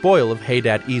from the spoil of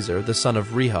Hadad-Ezer, the son of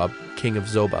Rehob, king of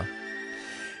Zobah.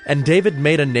 And David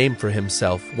made a name for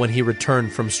himself when he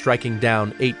returned from striking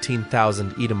down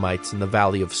 18,000 Edomites in the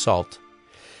valley of Salt.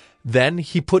 Then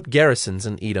he put garrisons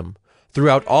in Edom.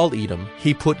 Throughout all Edom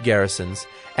he put garrisons,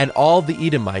 and all the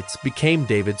Edomites became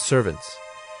David's servants.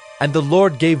 And the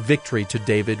Lord gave victory to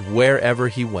David wherever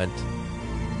he went.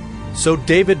 So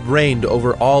David reigned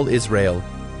over all Israel,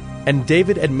 and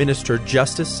David administered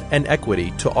justice and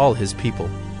equity to all his people.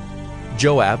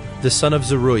 Joab, the son of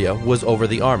Zeruiah, was over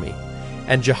the army,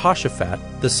 and Jehoshaphat,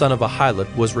 the son of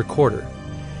Ahilud, was recorder.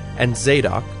 And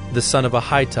Zadok, the son of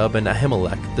Ahitub, and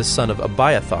Ahimelech, the son of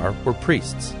Abiathar, were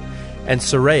priests. And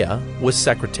Seraiah was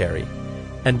secretary.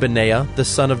 And Benaiah, the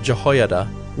son of Jehoiada,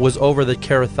 was over the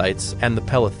Kerethites and the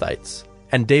Pelethites.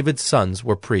 And David's sons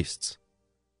were priests.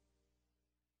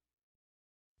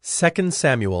 2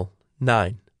 Samuel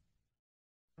 9.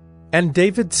 And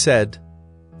David said,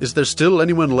 Is there still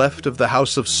anyone left of the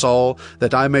house of Saul,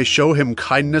 that I may show him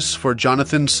kindness for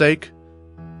Jonathan's sake?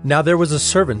 Now there was a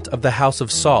servant of the house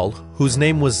of Saul, whose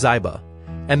name was Ziba,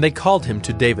 and they called him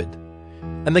to David.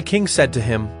 And the king said to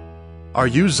him, Are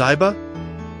you Ziba?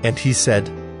 And he said,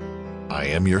 I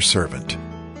am your servant.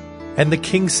 And the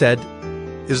king said,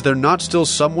 Is there not still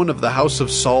someone of the house of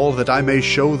Saul, that I may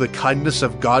show the kindness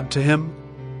of God to him?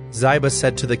 Ziba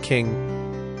said to the king,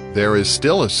 There is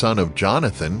still a son of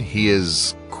Jonathan. He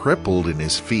is crippled in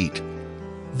his feet.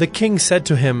 The king said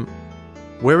to him,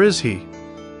 Where is he?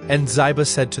 And Ziba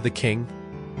said to the king,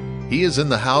 He is in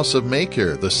the house of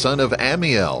Machir, the son of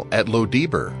Ammiel, at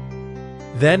Lo-debar.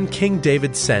 Then King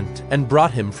David sent and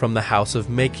brought him from the house of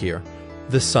Machir,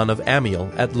 the son of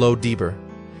Ammiel, at Lo-debar.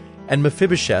 And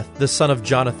Mephibosheth, the son of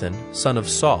Jonathan, son of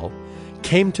Saul,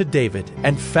 came to David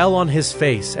and fell on his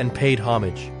face and paid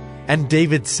homage. And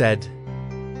David said,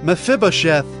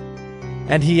 Mephibosheth.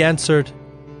 And he answered,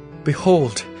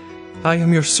 Behold, I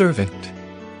am your servant.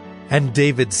 And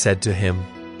David said to him,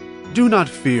 Do not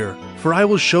fear, for I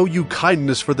will show you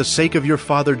kindness for the sake of your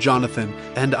father Jonathan,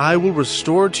 and I will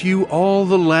restore to you all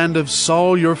the land of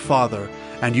Saul your father,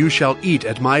 and you shall eat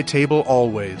at my table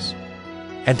always.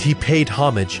 And he paid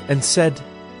homage and said,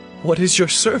 What is your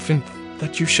servant,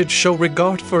 that you should show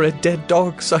regard for a dead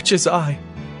dog such as I?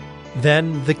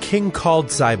 Then the king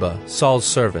called Ziba, Saul's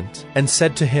servant, and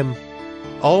said to him,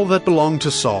 All that belonged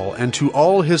to Saul and to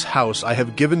all his house I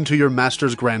have given to your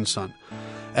master's grandson.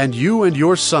 And you and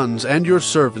your sons and your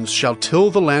servants shall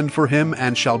till the land for him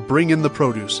and shall bring in the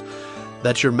produce,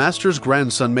 that your master's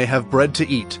grandson may have bread to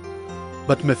eat.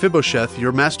 But Mephibosheth,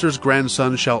 your master's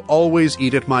grandson, shall always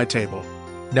eat at my table.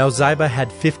 Now Ziba had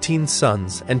 15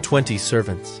 sons and 20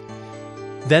 servants.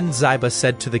 Then Ziba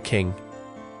said to the king,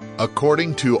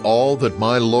 According to all that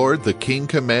my lord the king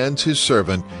commands his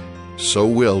servant, so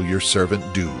will your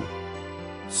servant do.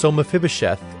 So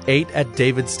Mephibosheth ate at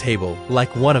David's table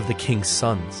like one of the king's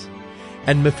sons.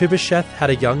 And Mephibosheth had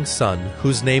a young son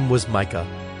whose name was Micah.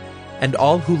 And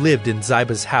all who lived in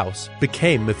Ziba's house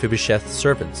became Mephibosheth's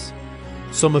servants.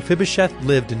 So Mephibosheth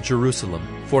lived in Jerusalem,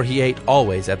 for he ate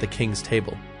always at the king's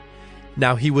table.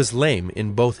 Now he was lame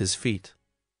in both his feet.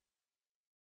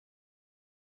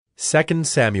 2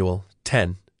 Samuel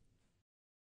 10.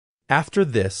 After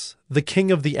this, the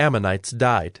king of the Ammonites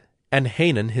died, and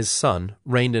Hanun his son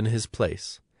reigned in his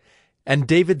place. And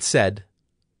David said,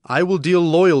 I will deal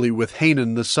loyally with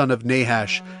Hanun the son of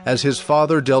Nahash, as his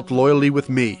father dealt loyally with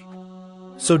me.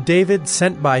 So David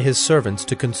sent by his servants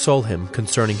to console him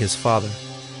concerning his father.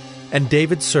 And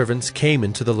David's servants came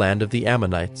into the land of the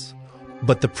Ammonites.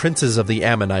 But the princes of the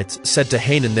Ammonites said to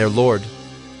Hanun their lord,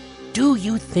 Do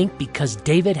you think because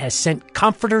David has sent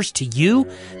comforters to you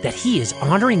that he is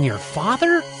honoring your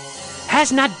father?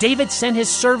 Has not David sent his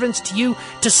servants to you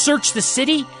to search the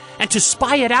city and to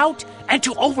spy it out and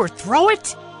to overthrow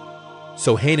it?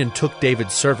 So Hanun took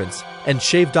David's servants and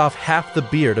shaved off half the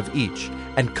beard of each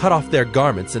and cut off their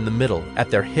garments in the middle at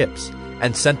their hips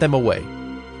and sent them away.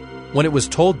 When it was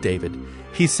told David,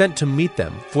 he sent to meet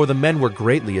them, for the men were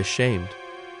greatly ashamed.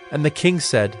 And the king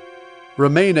said,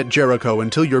 Remain at Jericho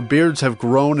until your beards have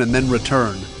grown, and then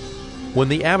return. When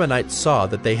the Ammonites saw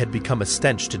that they had become a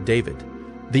stench to David,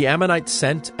 the Ammonites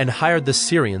sent and hired the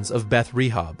Syrians of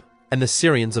Beth-rehob, and the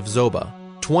Syrians of Zobah,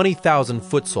 20,000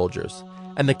 foot soldiers,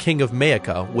 and the king of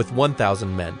Maacah with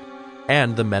 1,000 men,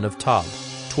 and the men of Tob,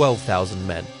 12,000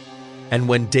 men. And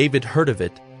when David heard of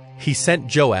it, he sent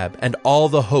Joab and all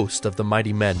the host of the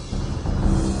mighty men.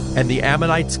 And the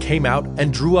Ammonites came out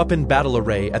and drew up in battle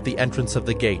array at the entrance of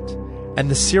the gate. And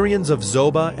the Syrians of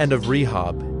Zobah and of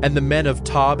Rehob, and the men of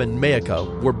Tob and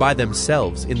Maacah were by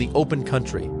themselves in the open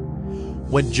country.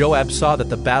 When Joab saw that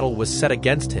the battle was set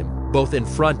against him, both in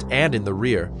front and in the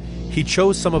rear, he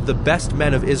chose some of the best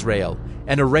men of Israel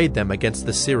and arrayed them against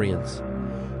the Syrians.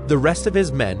 The rest of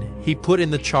his men he put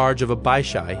in the charge of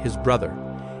Abishai his brother,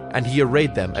 and he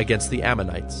arrayed them against the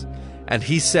Ammonites. And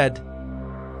he said,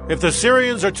 If the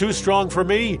Syrians are too strong for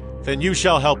me, then you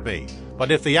shall help me.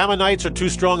 But if the Ammonites are too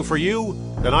strong for you,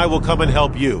 then I will come and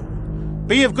help you.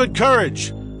 Be of good courage,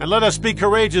 and let us be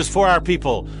courageous for our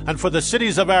people, and for the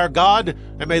cities of our God,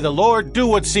 and may the Lord do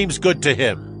what seems good to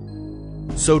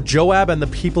him. So Joab and the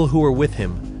people who were with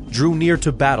him drew near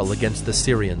to battle against the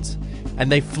Syrians,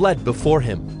 and they fled before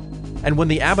him. And when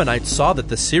the Ammonites saw that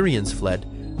the Syrians fled,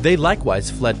 they likewise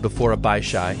fled before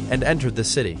Abishai and entered the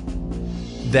city.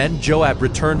 Then Joab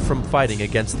returned from fighting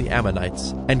against the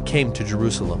Ammonites and came to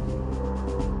Jerusalem.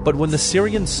 But when the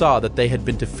Syrians saw that they had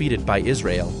been defeated by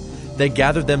Israel, they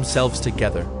gathered themselves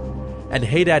together. And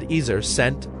Hadad-ezer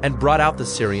sent and brought out the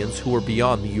Syrians who were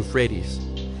beyond the Euphrates.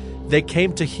 They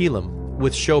came to Helam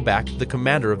with Shobach, the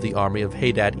commander of the army of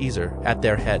Hadad-ezer, at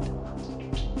their head.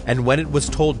 And when it was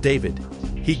told David,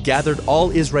 he gathered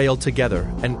all Israel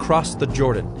together and crossed the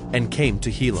Jordan and came to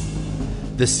Helam.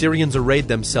 The Syrians arrayed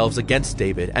themselves against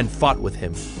David and fought with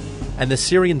him. And the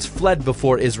Syrians fled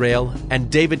before Israel,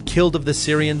 and David killed of the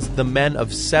Syrians the men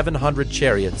of 700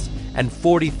 chariots and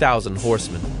 40,000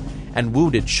 horsemen, and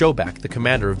wounded Shobach the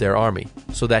commander of their army,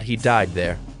 so that he died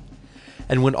there.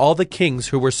 And when all the kings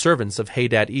who were servants of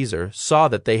Hadad-ezer saw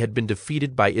that they had been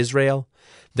defeated by Israel,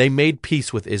 they made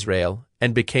peace with Israel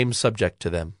and became subject to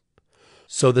them.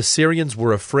 So the Syrians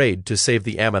were afraid to save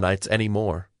the Ammonites any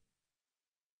more.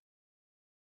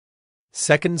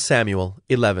 2 Samuel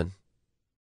 11.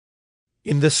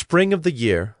 In the spring of the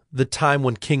year, the time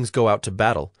when kings go out to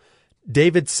battle,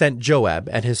 David sent Joab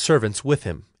and his servants with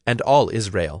him, and all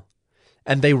Israel.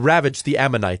 And they ravaged the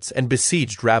Ammonites and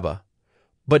besieged Rabbah.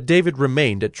 But David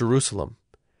remained at Jerusalem.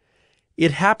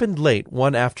 It happened late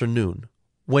one afternoon,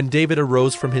 when David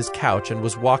arose from his couch and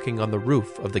was walking on the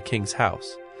roof of the king's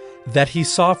house, that he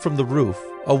saw from the roof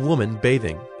a woman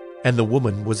bathing, and the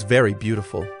woman was very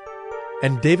beautiful.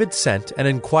 And David sent and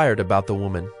inquired about the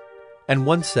woman. And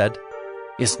one said,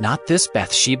 Is not this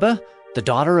Bathsheba, the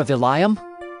daughter of Eliam,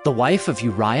 the wife of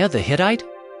Uriah the Hittite?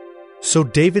 So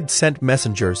David sent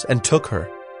messengers and took her,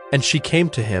 and she came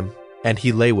to him, and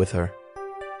he lay with her.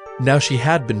 Now she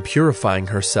had been purifying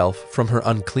herself from her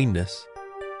uncleanness.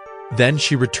 Then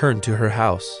she returned to her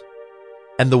house.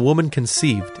 And the woman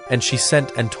conceived, and she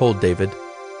sent and told David,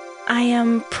 I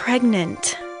am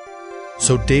pregnant.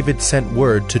 So David sent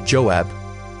word to Joab,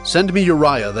 Send me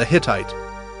Uriah the Hittite.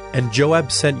 And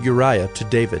Joab sent Uriah to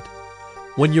David.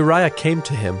 When Uriah came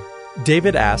to him,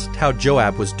 David asked how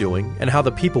Joab was doing, and how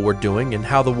the people were doing, and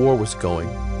how the war was going.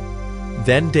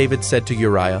 Then David said to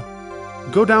Uriah,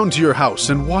 Go down to your house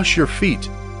and wash your feet.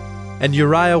 And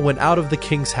Uriah went out of the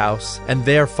king's house, and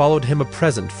there followed him a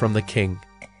present from the king.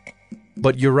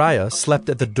 But Uriah slept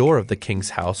at the door of the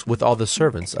king's house with all the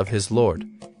servants of his lord,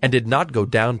 and did not go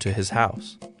down to his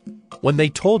house. When they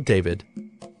told David,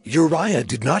 Uriah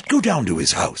did not go down to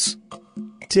his house,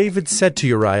 David said to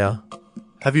Uriah,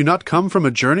 Have you not come from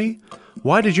a journey?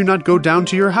 Why did you not go down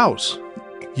to your house?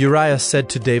 Uriah said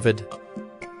to David,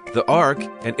 The ark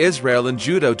and Israel and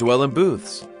Judah dwell in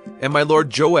booths, and my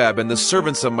lord Joab and the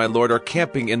servants of my lord are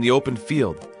camping in the open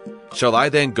field. Shall I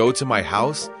then go to my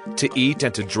house, to eat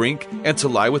and to drink, and to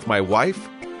lie with my wife?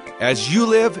 As you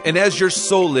live, and as your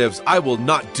soul lives, I will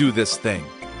not do this thing.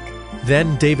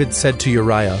 Then David said to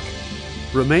Uriah,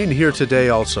 Remain here today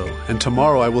also, and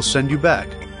tomorrow I will send you back.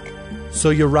 So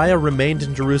Uriah remained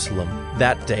in Jerusalem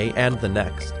that day and the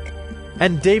next.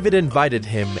 And David invited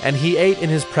him, and he ate in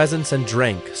his presence and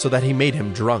drank, so that he made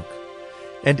him drunk.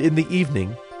 And in the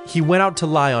evening he went out to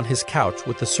lie on his couch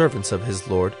with the servants of his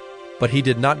lord, but he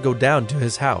did not go down to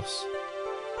his house.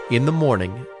 In the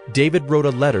morning David wrote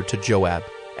a letter to Joab,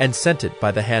 and sent it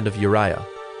by the hand of Uriah.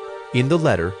 In the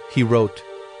letter he wrote,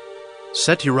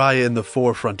 Set Uriah in the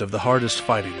forefront of the hardest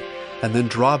fighting, and then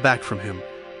draw back from him,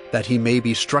 that he may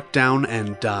be struck down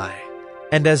and die.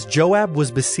 And as Joab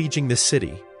was besieging the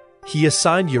city, he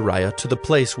assigned Uriah to the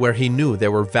place where he knew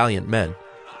there were valiant men.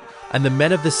 And the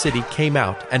men of the city came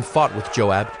out and fought with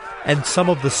Joab, and some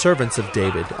of the servants of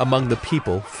David among the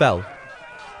people fell.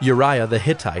 Uriah the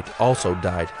Hittite also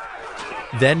died.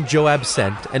 Then Joab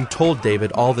sent and told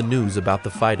David all the news about the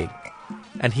fighting.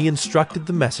 And he instructed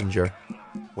the messenger,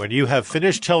 When you have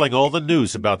finished telling all the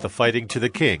news about the fighting to the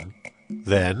king,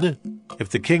 then, if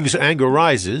the king's anger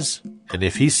rises, and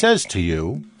if he says to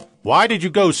you, Why did you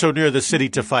go so near the city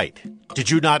to fight? Did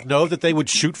you not know that they would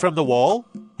shoot from the wall?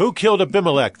 Who killed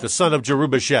Abimelech, the son of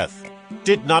Jerubasheth?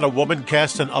 Did not a woman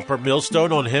cast an upper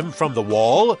millstone on him from the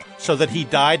wall, so that he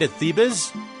died at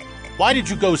Thebez? Why did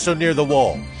you go so near the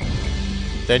wall?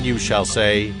 Then you shall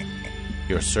say,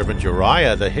 Your servant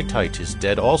Uriah the Hittite is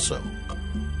dead also.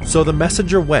 So the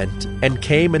messenger went and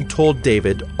came and told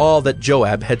David all that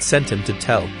Joab had sent him to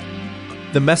tell.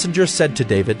 The messenger said to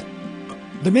David,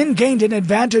 The men gained an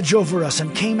advantage over us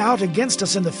and came out against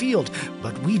us in the field,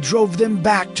 but we drove them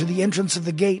back to the entrance of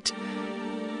the gate.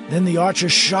 Then the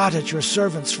archers shot at your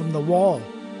servants from the wall.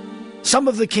 Some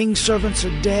of the king's servants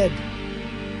are dead,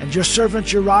 and your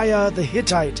servant Uriah the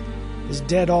Hittite is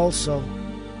dead also.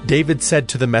 David said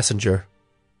to the messenger,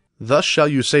 Thus shall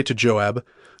you say to Joab,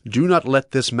 Do not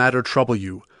let this matter trouble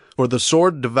you, for the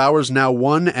sword devours now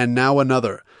one and now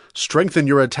another. Strengthen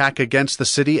your attack against the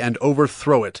city and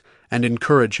overthrow it, and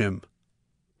encourage him.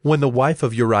 When the wife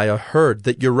of Uriah heard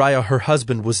that Uriah her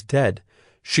husband was dead,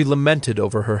 she lamented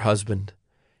over her husband.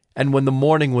 And when the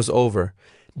mourning was over,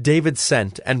 David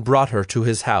sent and brought her to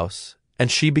his house,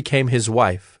 and she became his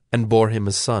wife, and bore him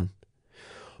a son.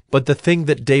 But the thing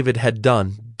that David had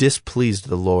done displeased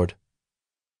the Lord.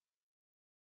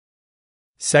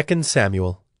 2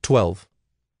 Samuel 12.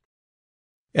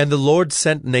 And the Lord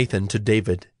sent Nathan to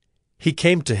David. He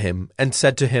came to him and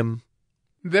said to him,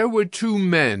 There were 2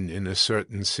 men in a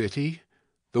certain city,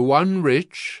 the one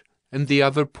rich and the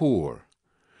other poor.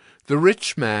 The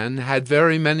rich man had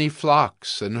very many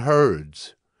flocks and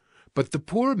herds, but the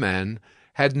poor man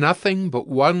had nothing but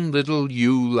one little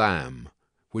ewe lamb,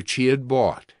 which he had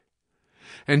bought.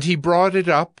 And he brought it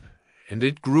up, and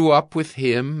it grew up with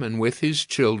him and with his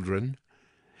children.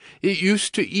 It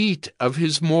used to eat of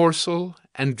his morsel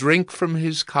and drink from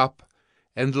his cup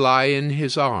and lie in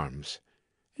his arms,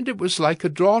 and it was like a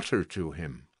daughter to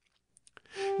him.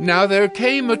 Now there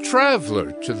came a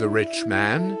traveler to the rich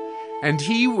man, and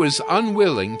he was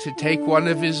unwilling to take one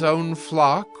of his own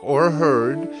flock or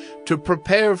herd to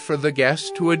prepare for the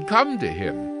guest who had come to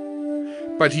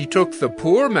him. But he took the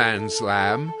poor man's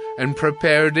lamb and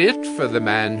prepared it for the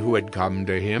man who had come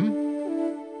to him.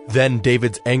 Then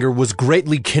David's anger was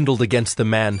greatly kindled against the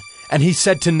man, and he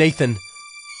said to Nathan,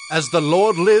 As the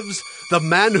Lord lives, the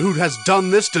man who has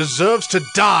done this deserves to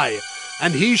die,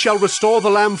 and he shall restore the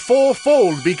lamb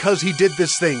fourfold because he did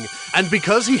this thing, and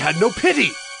because he had no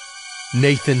pity.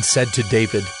 Nathan said to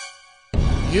David,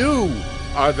 You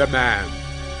are the man.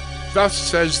 Thus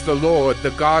says the Lord,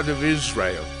 the God of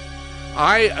Israel,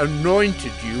 I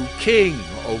anointed you king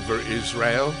over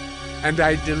Israel, and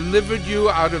I delivered you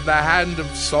out of the hand of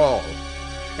Saul.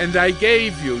 And I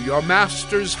gave you your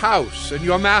master's house and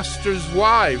your master's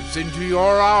wives into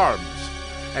your arms,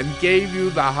 and gave you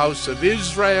the house of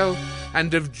Israel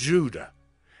and of Judah.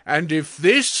 And if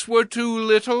this were too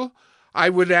little, I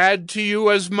would add to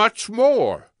you as much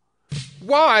more.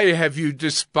 Why have you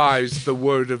despised the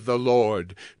word of the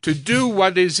Lord, to do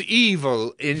what is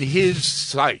evil in his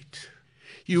sight?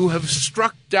 You have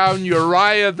struck down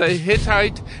Uriah the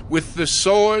Hittite with the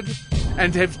sword,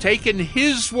 and have taken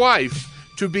his wife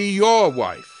to be your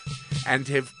wife, and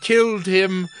have killed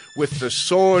him with the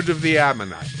sword of the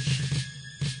Ammonites.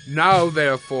 Now,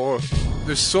 therefore,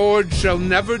 the sword shall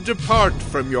never depart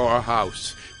from your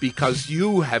house, because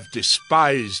you have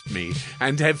despised me,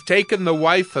 and have taken the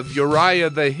wife of Uriah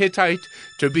the Hittite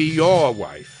to be your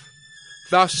wife.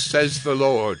 Thus says the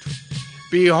Lord,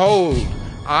 Behold,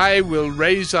 I will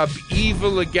raise up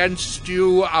evil against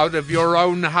you out of your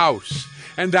own house,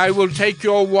 and I will take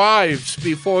your wives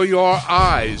before your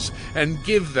eyes, and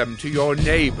give them to your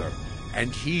neighbor,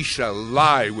 and he shall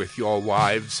lie with your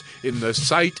wives in the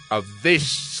sight of this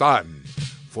sun,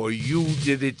 for you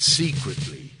did it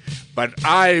secretly. But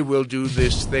I will do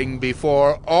this thing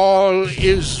before all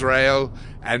Israel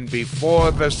and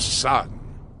before the sun.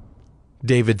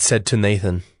 David said to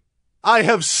Nathan, I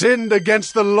have sinned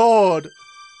against the Lord.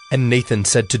 And Nathan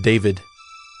said to David,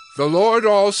 The Lord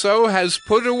also has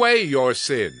put away your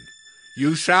sin.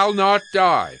 You shall not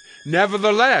die.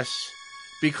 Nevertheless,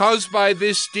 because by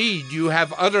this deed you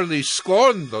have utterly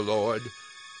scorned the Lord,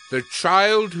 the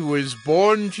child who is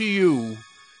born to you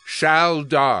shall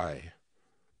die.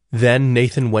 Then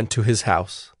Nathan went to his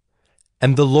house.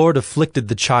 And the Lord afflicted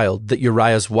the child that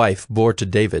Uriah's wife bore to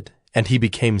David, and he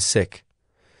became sick.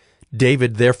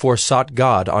 David therefore sought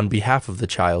God on behalf of the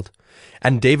child.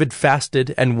 And David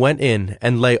fasted and went in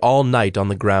and lay all night on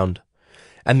the ground.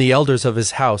 And the elders of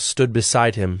his house stood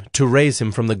beside him to raise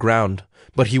him from the ground,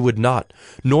 but he would not,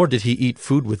 nor did he eat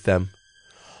food with them.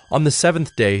 On the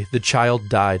 7th day the child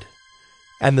died.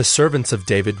 And the servants of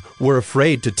David were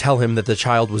afraid to tell him that the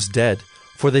child was dead,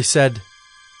 for they said,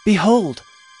 Behold,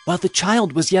 while the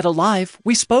child was yet alive,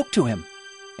 we spoke to him,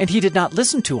 and he did not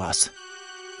listen to us.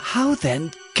 How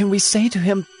then can we say to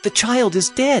him, The child is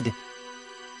dead?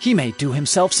 He may do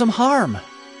himself some harm.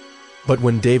 But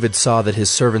when David saw that his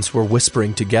servants were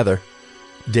whispering together,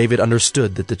 David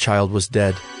understood that the child was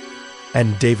dead.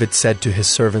 And David said to his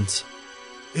servants,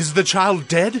 Is the child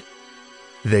dead?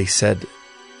 They said,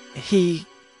 He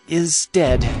is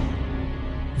dead.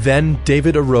 Then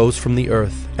David arose from the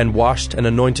earth, and washed and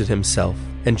anointed himself,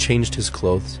 and changed his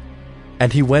clothes.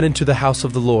 And he went into the house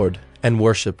of the Lord, and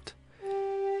worshipped.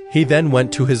 He then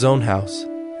went to his own house,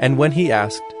 and when he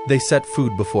asked, they set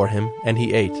food before him, and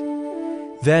he ate.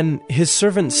 Then his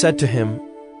servant said to him,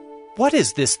 What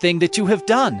is this thing that you have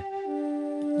done?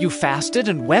 You fasted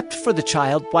and wept for the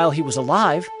child while he was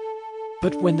alive,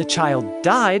 but when the child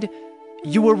died,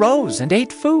 you arose and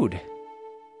ate food.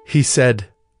 He said,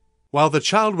 While the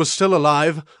child was still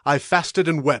alive, I fasted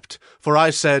and wept, for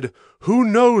I said, Who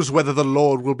knows whether the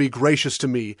Lord will be gracious to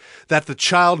me, that the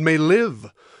child may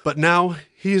live? But now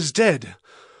he is dead.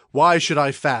 Why should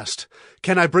I fast?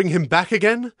 Can I bring him back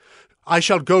again? I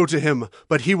shall go to him,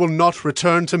 but he will not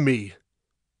return to me.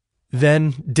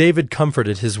 Then David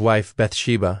comforted his wife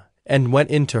Bathsheba, and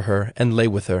went in to her, and lay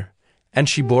with her. And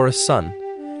she bore a son,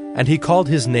 and he called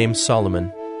his name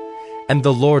Solomon. And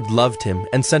the Lord loved him,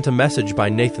 and sent a message by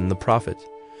Nathan the prophet.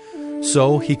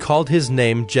 So he called his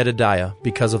name Jedidiah,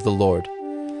 because of the Lord.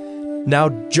 Now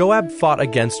Joab fought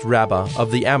against Rabbah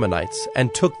of the Ammonites,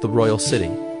 and took the royal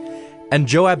city. And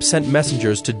Joab sent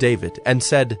messengers to David, and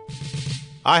said,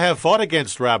 I have fought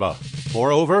against Rabbah.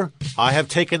 Moreover, I have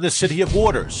taken the city of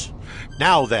waters.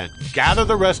 Now then, gather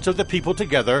the rest of the people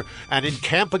together, and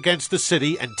encamp against the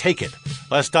city, and take it,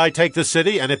 lest I take the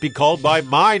city, and it be called by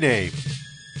my name.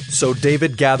 So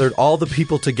David gathered all the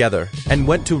people together, and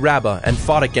went to Rabbah, and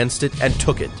fought against it, and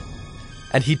took it.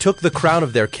 And he took the crown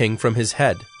of their king from his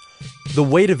head. The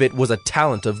weight of it was a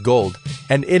talent of gold,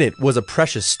 and in it was a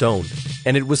precious stone,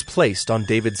 and it was placed on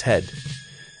David's head.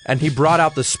 And he brought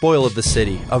out the spoil of the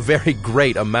city, a very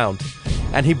great amount,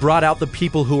 And he brought out the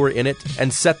people who were in it,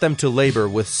 and set them to labor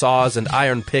with saws and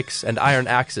iron picks and iron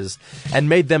axes, and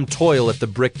made them toil at the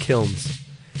brick kilns.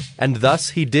 And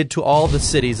thus he did to all the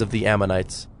cities of the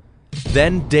Ammonites.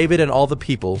 Then David and all the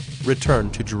people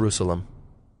returned to Jerusalem.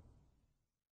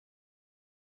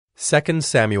 2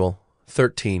 Samuel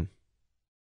 13.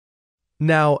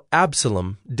 Now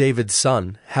Absalom, David's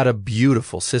son, had a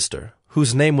beautiful sister,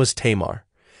 whose name was Tamar.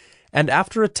 And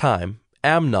after a time,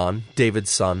 Amnon,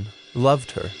 David's son,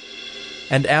 loved her.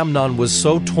 And Amnon was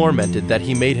so tormented that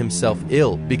he made himself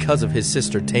ill because of his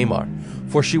sister Tamar,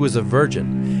 for she was a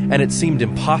virgin, and it seemed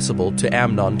impossible to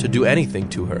Amnon to do anything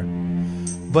to her.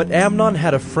 But Amnon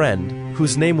had a friend,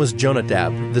 whose name was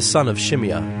Jonadab, the son of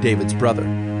Shimeah, David's brother.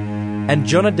 And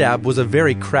Jonadab was a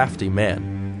very crafty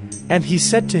man. And he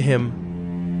said to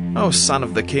him, "O son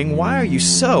of the king, why are you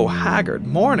so haggard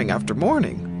morning after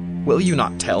morning? Will you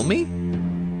not tell me?"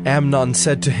 Amnon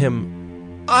said to him,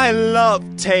 "I love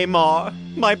Tamar,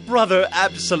 my brother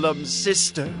Absalom's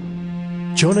sister."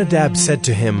 Jonadab said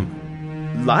to him,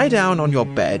 "Lie down on your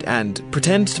bed and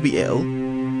pretend to be ill,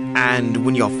 and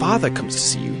when your father comes to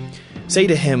see you, say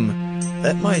to him,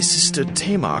 'Let my sister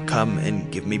Tamar come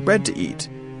and give me bread to eat,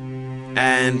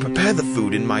 and prepare the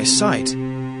food in my sight,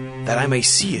 that I may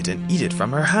see it and eat it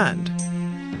from her hand.'"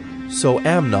 So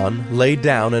Amnon lay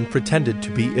down and pretended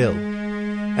to be ill.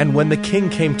 And when the king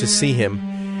came to see him,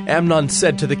 Amnon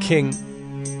said to the king,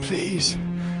 "Please,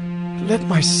 let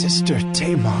my sister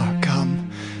Tamar come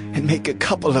and make a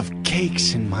couple of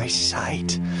cakes in my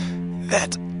sight,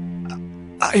 that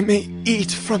I may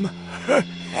eat from her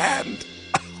hand."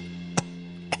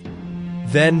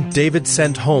 Then David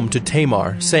sent home to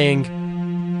Tamar,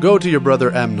 saying, "Go to your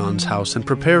brother Amnon's house and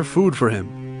prepare food for him."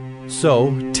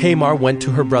 So Tamar went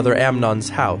to her brother Amnon's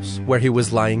house, where he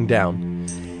was lying down.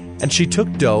 And she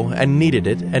took dough and kneaded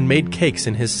it, and made cakes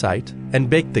in his sight,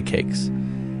 and baked the cakes.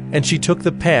 And she took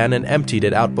the pan and emptied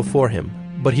it out before him,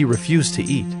 but he refused to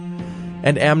eat.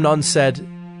 And Amnon said,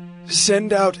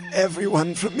 "Send out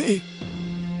everyone from me."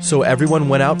 So everyone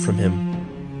went out from him.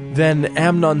 Then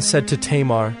Amnon said to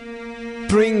Tamar,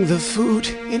 "Bring the food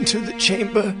into the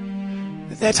chamber,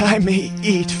 that I may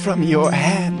eat from your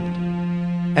hand."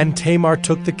 And Tamar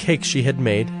took the cakes she had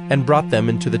made, and brought them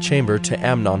into the chamber to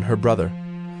Amnon her brother.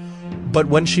 But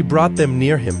when she brought them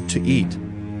near him to eat,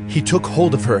 he took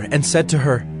hold of her and said to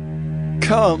her,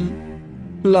 "Come,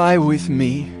 lie with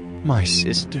me, my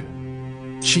sister."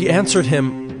 She answered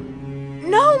him,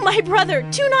 "No, my brother,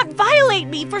 do not violate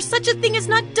me, for such a thing is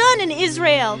not done in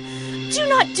Israel. Do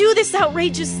not do this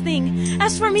outrageous thing.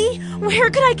 As for me, where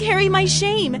could I carry my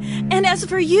shame? And as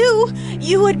for you,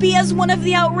 you would be as one of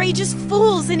the outrageous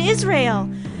fools in Israel.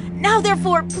 Now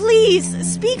therefore, please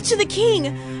speak to the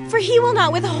king, for he will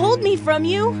not withhold me from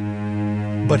you."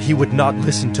 But he would not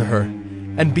listen to her,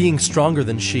 and being stronger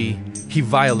than she, he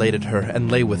violated her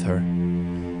and lay with her.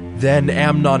 Then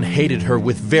Amnon hated her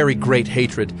with very great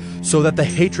hatred, so that the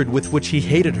hatred with which he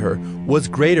hated her was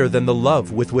greater than the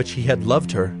love with which he had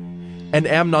loved her. And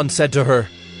Amnon said to her,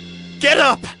 "Get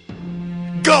up!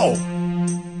 Go!"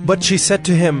 But she said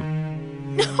to him,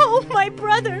 "No, my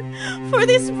brother, for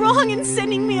this wrong in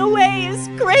sending me away is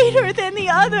greater than the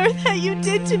other that you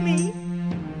did to me."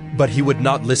 But he would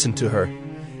not listen to her.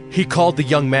 He called the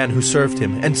young man who served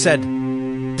him and said,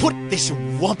 "Put this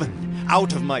woman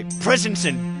out of my presence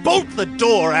and bolt the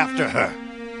door after her."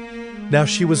 Now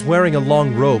she was wearing a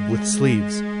long robe with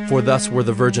sleeves, for thus were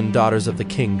the virgin daughters of the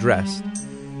king dressed.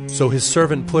 So his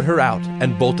servant put her out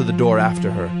and bolted the door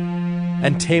after her.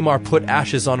 And Tamar put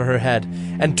ashes on her head,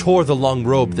 and tore the long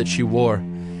robe that she wore.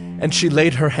 And she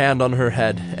laid her hand on her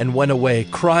head, and went away,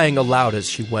 crying aloud as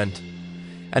she went.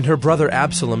 And her brother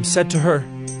Absalom said to her,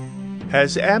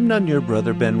 "Has Amnon your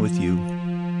brother been with you?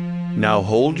 Now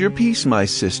hold your peace, my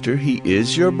sister. He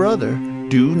is your brother.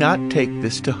 Do not take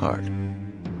this to heart."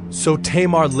 So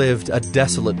Tamar lived a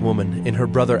desolate woman in her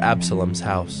brother Absalom's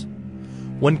house.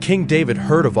 When King David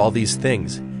heard of all these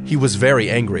things, he was very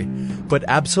angry. But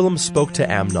Absalom spoke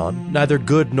to Amnon, neither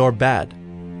good nor bad.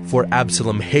 For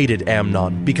Absalom hated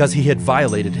Amnon, because he had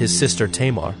violated his sister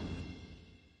Tamar.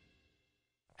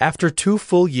 After 2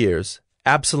 full years,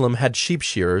 Absalom had sheep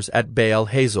shearers at Baal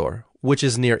Hazor, which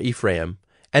is near Ephraim.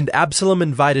 And Absalom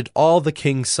invited all the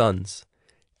king's sons.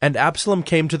 And Absalom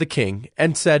came to the king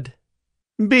and said,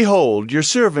 "Behold, your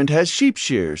servant has sheep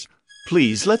shears.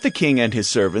 Please let the king and his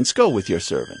servants go with your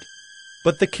servant."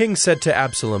 But the king said to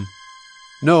Absalom,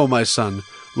 "No, my son,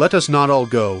 let us not all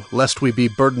go, lest we be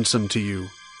burdensome to you."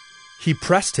 He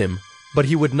pressed him, but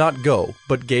he would not go,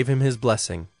 but gave him his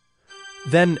blessing.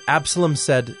 Then Absalom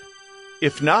said,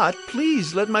 "If not,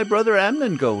 please let my brother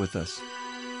Amnon go with us."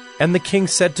 And the king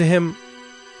said to him,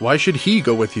 Why should he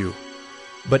go with you?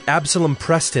 But Absalom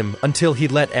pressed him until he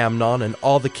let Amnon and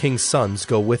all the king's sons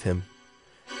go with him.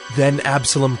 Then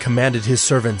Absalom commanded his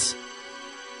servants,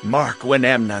 Mark when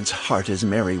Amnon's heart is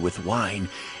merry with wine,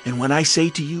 and when I say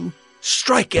to you,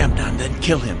 strike Amnon, then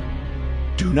kill him.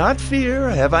 Do not fear,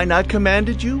 have I not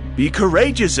commanded you? Be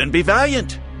courageous and be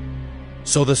valiant.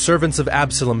 So the servants of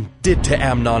Absalom did to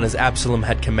Amnon as Absalom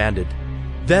had commanded.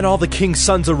 Then all the king's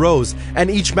sons arose, and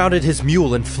each mounted his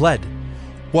mule and fled.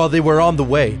 While they were on the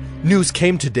way, news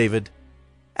came to David.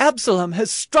 Absalom has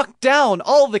struck down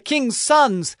all the king's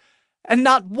sons, and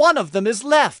not one of them is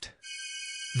left.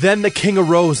 Then the king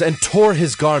arose and tore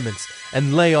his garments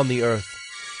and lay on the earth.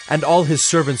 And all his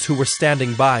servants who were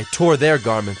standing by tore their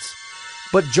garments.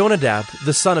 But Jonadab,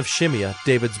 the son of Shimeah,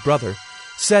 David's brother,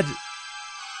 said,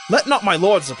 Let not my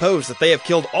lord suppose that they have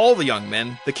killed all the young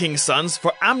men, the king's sons,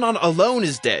 for Amnon alone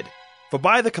is dead. For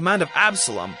by the command of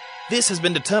Absalom, this has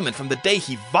been determined from the day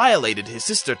he violated his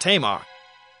sister Tamar.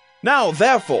 Now,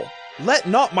 therefore, let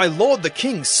not my lord the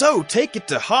king so take it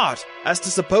to heart as to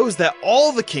suppose that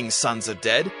all the king's sons are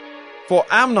dead, for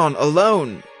Amnon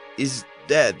alone is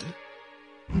dead.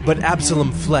 But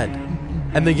Absalom fled,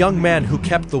 and the young man who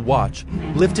kept the watch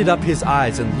lifted up his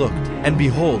eyes and looked, and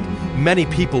behold, many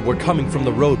people were coming from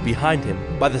the road behind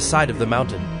him by the side of the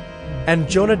mountain. And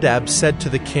Jonadab said to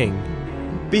the king,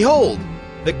 Behold,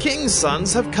 the king's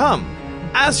sons have come.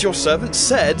 As your servant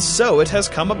said, so it has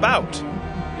come about.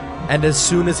 And as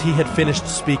soon as he had finished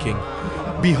speaking,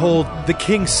 behold, the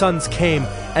king's sons came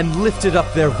and lifted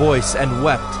up their voice and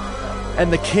wept.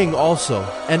 And the king also,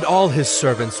 and all his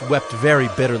servants wept very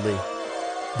bitterly.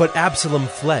 But Absalom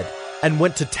fled, and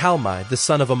went to Talmai, the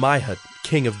son of Ammihud,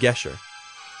 king of Geshur.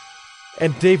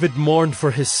 And David mourned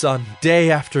for his son day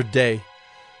after day.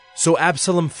 So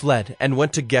Absalom fled, and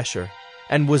went to Geshur,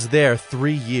 and was there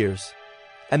 3 years.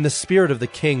 And the spirit of the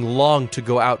king longed to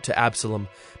go out to Absalom,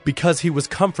 because he was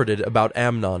comforted about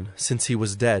Amnon, since he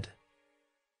was dead.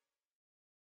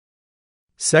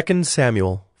 2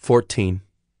 Samuel 14.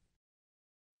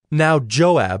 Now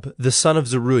Joab, the son of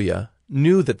Zeruiah,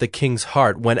 knew that the king's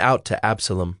heart went out to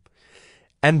Absalom.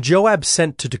 And Joab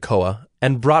sent to Tekoa,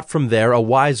 and brought from there a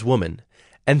wise woman,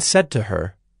 and said to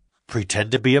her,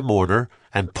 Pretend to be a mourner,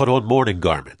 and put on mourning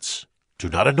garments. Do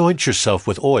not anoint yourself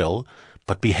with oil,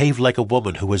 but behave like a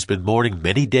woman who has been mourning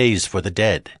many days for the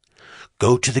dead.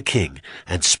 Go to the king,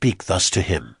 and speak thus to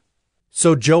him.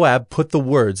 So Joab put the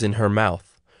words in her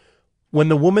mouth. When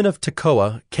the woman of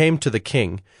Tekoa came to the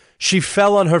king, she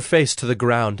fell on her face to the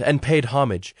ground, and paid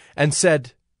homage, and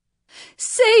said,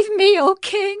 Save me, O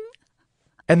king!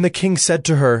 And the king said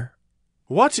to her,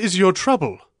 What is your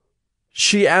trouble?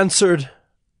 She answered,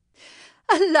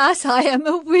 Alas, I am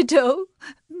a widow.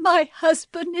 My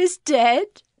husband is dead.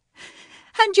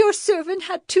 And your servant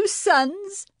had 2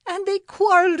 sons, and they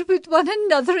quarreled with one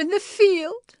another in the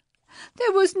field.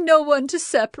 There was no one to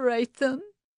separate them.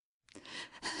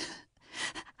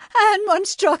 And one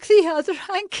struck the other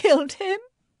and killed him.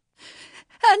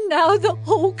 And now the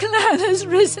whole clan has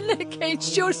risen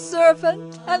against your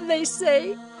servant, and they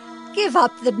say, Give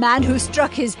up the man who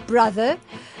struck his brother,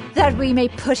 that we may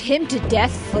put him to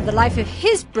death for the life of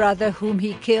his brother whom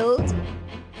he killed.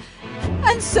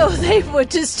 And so they would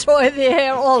destroy the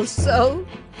heir also.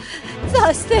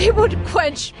 Thus they would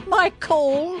quench my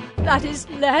coal that is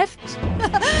left,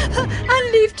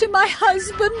 and leave to my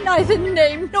husband neither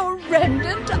name nor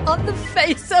remnant on the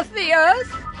face of the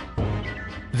earth.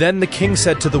 Then the king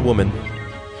said to the woman,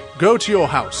 Go to your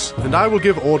house, and I will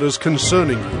give orders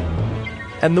concerning you.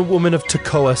 And the woman of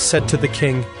Tekoa said to the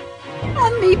king,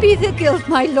 On me be the guilt,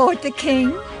 my lord the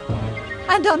king,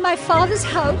 and on my father's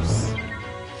house.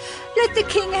 Let the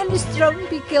king and his throne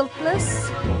be guiltless.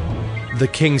 The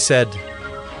king said,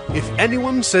 If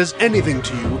anyone says anything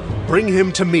to you, bring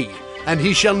him to me, and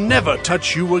he shall never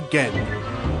touch you again.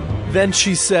 Then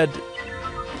she said,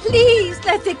 Please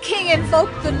let the king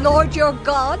invoke the Lord your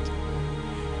God.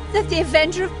 Let the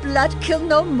avenger of blood kill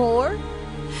no more,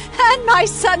 and my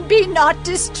son be not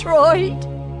destroyed.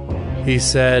 He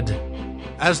said,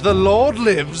 As the Lord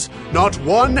lives, not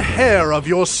one hair of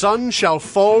your son shall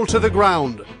fall to the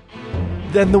ground.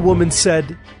 Then the woman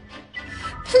said,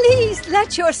 Please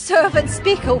let your servant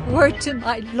speak a word to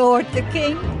my lord the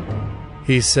king.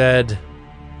 He said,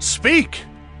 Speak.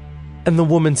 And the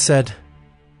woman said,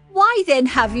 Why then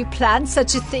have you planned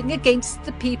such a thing against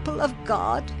the people of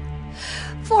God?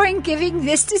 For in giving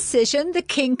this decision the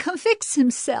king convicts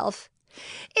himself,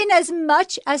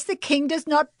 inasmuch as the king does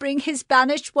not bring his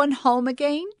banished one home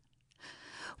again.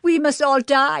 We must all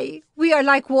die. We are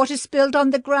like water spilled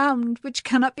on the ground, which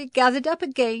cannot be gathered up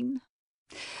again.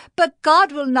 But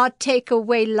God will not take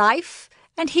away life,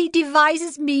 and he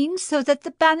devises means so that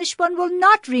the banished one will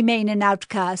not remain an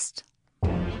outcast.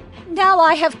 Now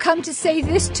I have come to say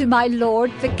this to my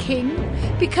lord the king,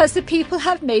 because the people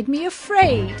have made me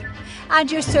afraid.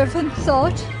 And your servant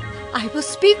thought, I will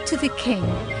speak to the king.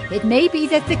 It may be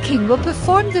that the king will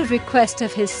perform the request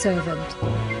of his servant.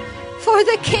 For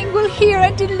the king will hear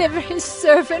and deliver his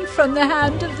servant from the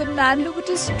hand of the man who would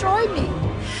destroy me,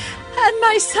 and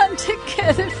my son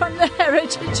together from the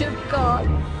heritage of God.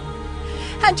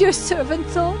 And your servant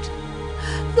thought,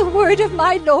 the word of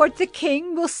my lord the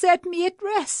king will set me at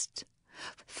rest.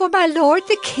 For my lord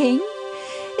the king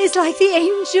is like the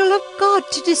angel of God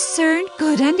to discern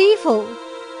good and evil.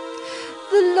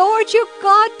 The Lord your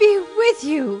God be with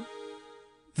you.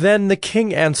 Then the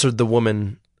king answered the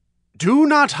woman, Do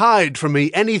not hide from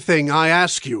me anything I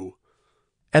ask you.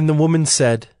 And the woman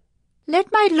said,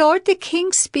 Let my lord the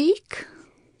king speak.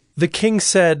 The king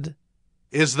said,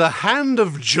 Is the hand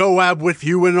of Joab with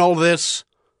you in all this?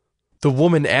 The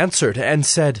woman answered and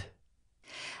said,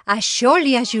 As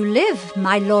surely as you live,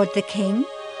 my lord the king,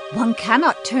 one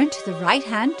cannot turn to the right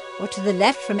hand or to the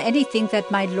left from anything that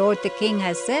my lord the king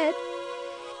has said.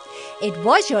 It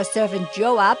was your servant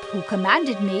Joab who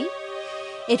commanded me.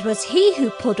 It was he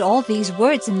who put all these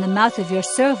words in the mouth of your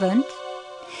servant.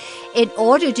 In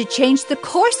order to change the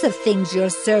course of things,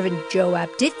 your servant Joab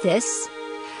did this.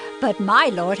 But my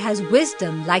lord has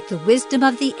wisdom like the wisdom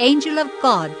of the angel of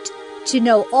God, to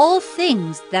know all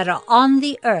things that are on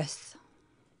the earth.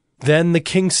 Then the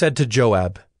king said to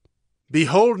Joab,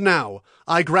 Behold now,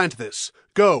 I grant this.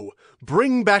 Go,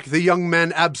 bring back the young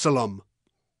man Absalom.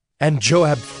 And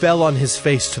Joab fell on his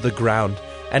face to the ground,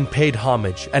 and paid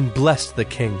homage, and blessed the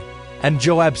king. And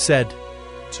Joab said,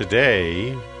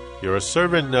 Today your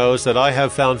servant knows that I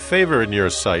have found favor in your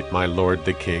sight, my lord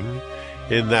the king,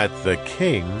 in that the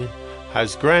king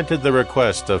has granted the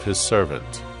request of his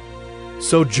servant.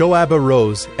 So Joab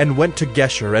arose and went to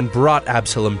Geshur and brought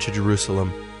Absalom to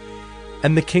Jerusalem.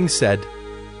 And the king said,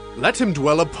 Let him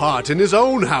dwell apart in his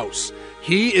own house.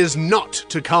 He is not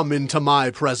to come into my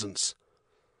presence.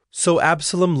 So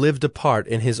Absalom lived apart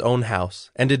in his own house,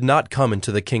 and did not come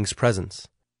into the king's presence.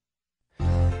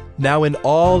 Now in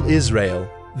all Israel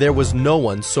there was no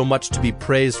one so much to be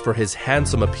praised for his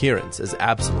handsome appearance as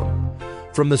Absalom.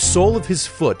 From the sole of his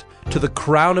foot to the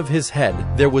crown of his head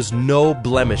there was no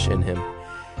blemish in him.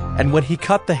 And when he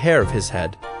cut the hair of his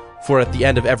head, for at the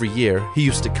end of every year he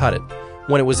used to cut it,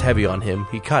 when it was heavy on him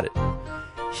he cut it,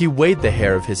 he weighed the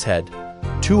hair of his head,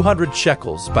 200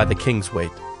 shekels by the king's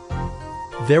weight.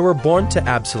 There were born to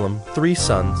Absalom 3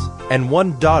 sons, and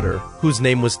 1 daughter, whose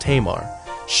name was Tamar.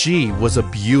 She was a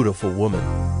beautiful woman.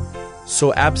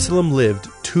 So Absalom lived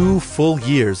 2 full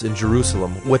years in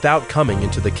Jerusalem without coming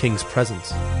into the king's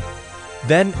presence.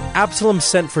 Then Absalom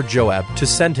sent for Joab to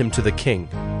send him to the king,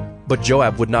 but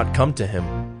Joab would not come to him.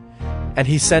 And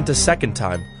he sent a second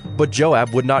time, but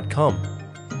Joab would not come.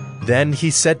 Then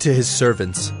he said to his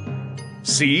servants,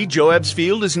 See, Joab's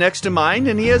field is next to mine,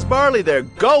 and he has barley there.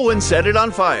 Go and set it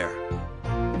on fire.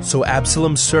 So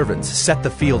Absalom's servants set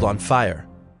the field on fire.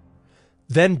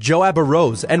 Then Joab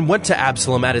arose and went to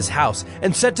Absalom at his house,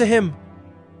 and said to him,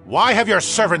 Why have your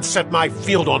servants set my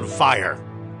field on fire?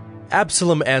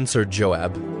 Absalom answered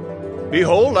Joab,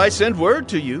 Behold, I send word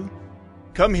to you.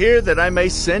 Come here that I may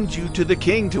send you to the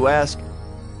king to ask,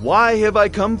 Why have I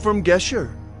come from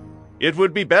Geshur? It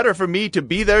would be better for me to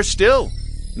be there still.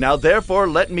 Now therefore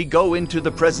let me go into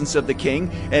the presence of the king,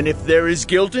 and if there is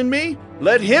guilt in me,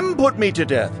 let him put me to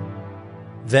death.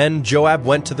 Then Joab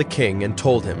went to the king and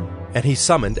told him, and he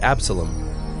summoned Absalom.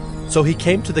 So he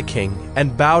came to the king,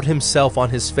 and bowed himself on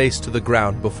his face to the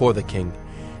ground before the king,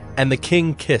 and the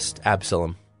king kissed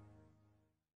Absalom.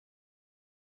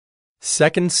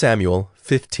 2 Samuel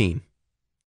 15.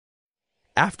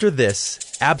 After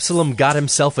this, Absalom got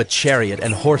himself a chariot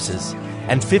and horses,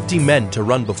 and 50 men to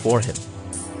run before him.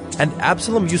 And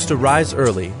Absalom used to rise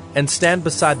early and stand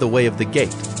beside the way of the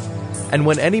gate. And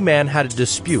when any man had a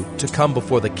dispute to come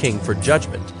before the king for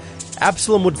judgment,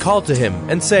 Absalom would call to him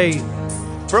and say,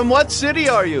 From what city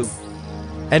are you?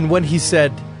 And when he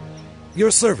said, Your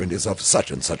servant is of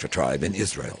such and such a tribe in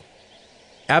Israel,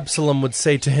 Absalom would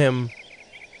say to him,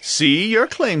 See, your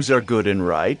claims are good and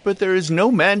right, but there is no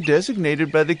man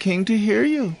designated by the king to hear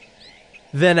you.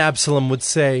 Then Absalom would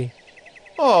say,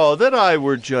 Oh, that I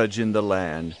were judge in the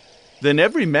land. Then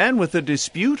every man with a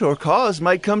dispute or cause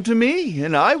might come to me,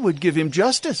 and I would give him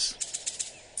justice.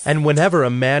 And whenever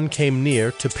a man came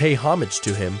near to pay homage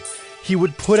to him, he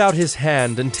would put out his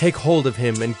hand and take hold of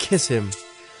him and kiss him.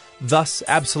 Thus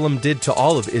Absalom did to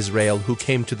all of Israel who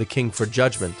came to the king for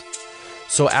judgment.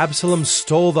 So Absalom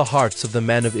stole the hearts of the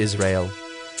men of Israel.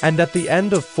 And at the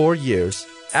end of 4 years,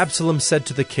 Absalom said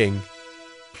to the king,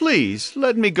 Please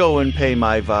let me go and pay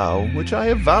my vow, which I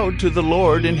have vowed to the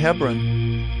Lord in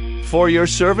Hebron. For your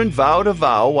servant vowed a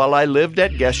vow while I lived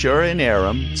at Geshur in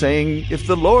Aram, saying, If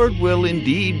the Lord will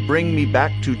indeed bring me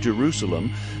back to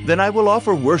Jerusalem, then I will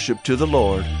offer worship to the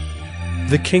Lord.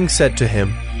 The king said to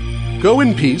him, Go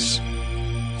in peace.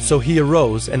 So he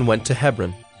arose and went to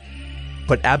Hebron.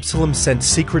 But Absalom sent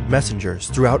secret messengers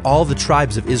throughout all the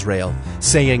tribes of Israel,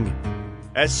 saying,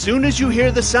 As soon as you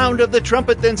hear the sound of the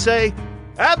trumpet, then say,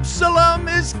 Absalom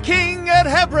is king at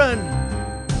Hebron.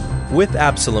 With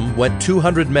Absalom went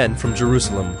 200 men from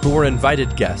Jerusalem who were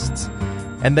invited guests,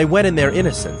 and they went in their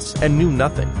innocence and knew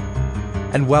nothing.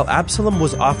 And while Absalom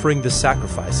was offering the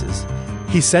sacrifices,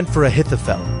 he sent for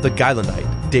Ahithophel, the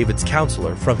Gilonite, David's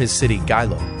counselor, from his city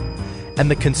Gilo. And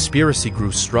the conspiracy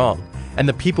grew strong, and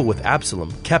the people with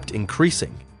Absalom kept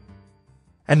increasing.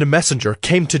 And a messenger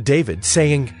came to David,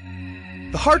 saying,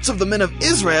 The hearts of the men of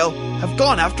Israel have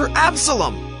gone after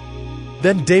Absalom.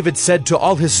 Then David said to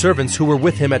all his servants who were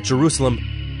with him at Jerusalem,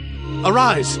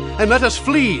 Arise, and let us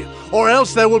flee, or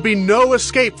else there will be no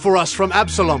escape for us from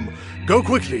Absalom. Go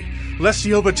quickly, lest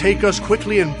he overtake us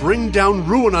quickly and bring down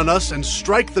ruin on us and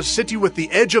strike the city with the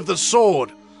edge of the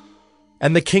sword.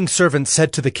 And the king's servant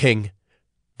said to the king,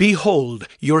 Behold,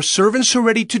 your servants are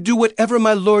ready to do whatever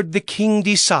my lord the king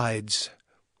decides.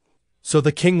 So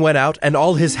the king went out and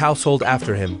all his household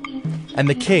after him. And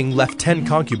the king left 10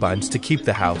 concubines to keep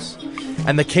the house.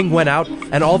 And the king went out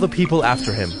and all the people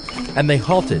after him, and they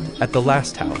halted at the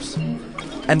last house.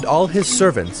 And all his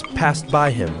servants passed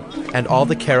by him, and all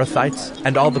the Kerethites,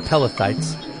 and all the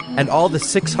Pelethites, and all the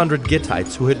 600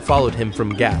 Gittites who had followed him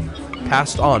from Gath,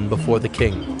 passed on before the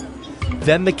king.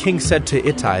 Then the king said to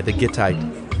Ittai the Gittite,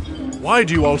 Why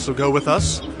do you also go with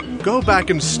us? Go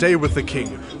back and stay with the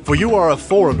king, for you are a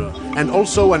foreigner, and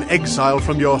also an exile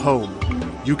from your home.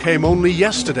 You came only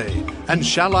yesterday, and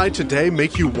shall I today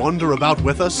make you wander about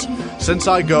with us? Since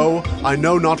I go, I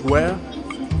know not where.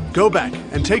 Go back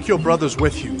and take your brothers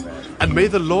with you, and may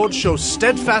the Lord show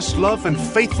steadfast love and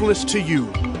faithfulness to you.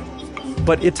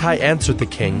 But Ittai answered the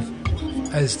king,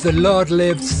 As the Lord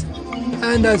lives,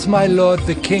 and as my lord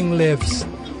the king lives,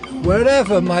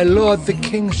 wherever my lord the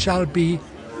king shall be,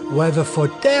 whether for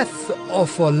death or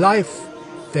for life,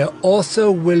 there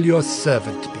also will your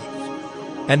servant be.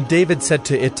 And David said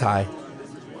to Ittai,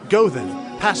 Go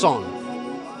then, pass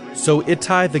on. So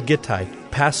Ittai the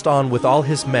Gittite passed on with all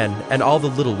his men and all the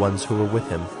little ones who were with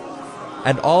him.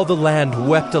 And all the land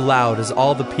wept aloud as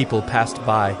all the people passed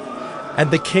by.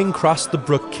 And the king crossed the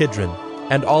brook Kidron,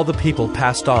 and all the people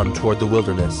passed on toward the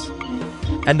wilderness.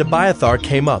 And Abiathar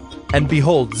came up, and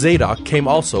behold, Zadok came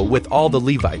also with all the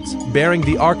Levites, bearing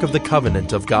the ark of the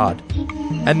covenant of God.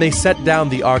 And they set down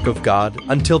the ark of God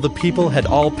until the people had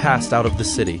all passed out of the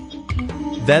city.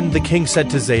 Then the king said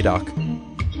to Zadok,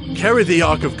 Carry the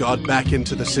ark of God back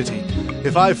into the city.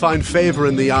 If I find favor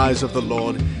in the eyes of the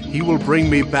Lord, he will bring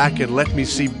me back and let me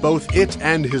see both it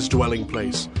and his dwelling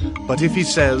place. But if he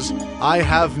says, I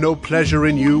have no pleasure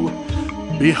in you,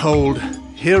 behold,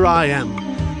 here I am.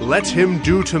 Let him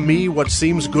do to me what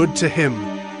seems good to him.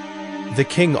 The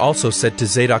king also said to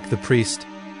Zadok the priest,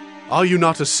 Are you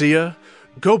not a seer?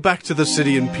 Go back to the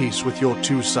city in peace with your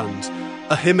 2 sons,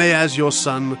 Ahimaaz your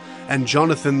son, and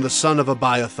Jonathan the son of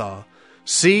Abiathar.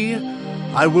 See,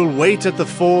 I will wait at the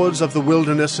fords of the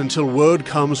wilderness until word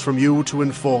comes from you to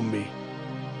inform me.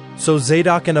 So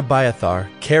Zadok and Abiathar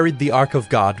carried the ark of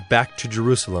God back to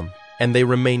Jerusalem, and they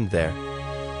remained there.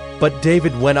 But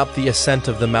David went up the ascent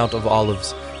of the Mount of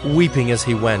Olives, weeping as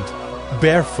he went,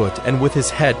 barefoot and with his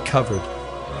head covered.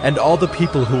 And all the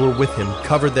people who were with him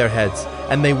covered their heads,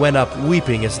 and they went up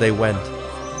weeping as they went.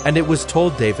 And it was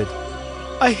told David,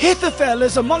 Ahithophel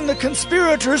is among the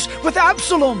conspirators with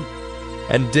Absalom.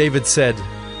 And David said,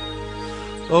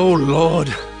 O Lord,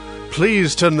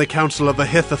 please turn the counsel of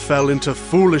Ahithophel into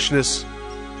foolishness.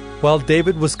 While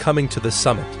David was coming to the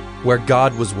summit, where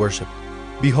God was worshipped,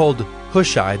 behold,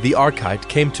 Hushai the Archite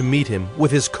came to meet him,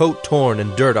 with his coat torn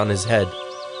and dirt on his head.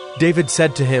 David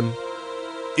said to him,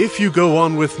 If you go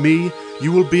on with me,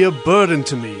 you will be a burden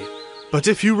to me. But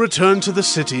if you return to the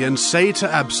city and say to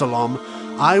Absalom,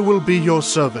 I will be your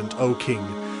servant, O king,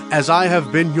 as I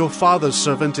have been your father's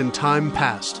servant in time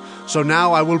past, so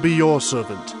now I will be your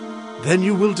servant. Then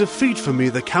you will defeat for me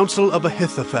the counsel of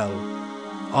Ahithophel.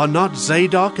 Are not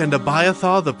Zadok and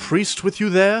Abiathar the priests with you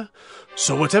there?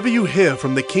 So whatever you hear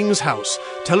from the king's house,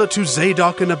 tell it to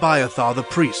Zadok and Abiathar the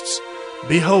priests.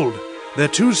 Behold, their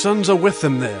 2 sons are with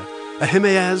them there,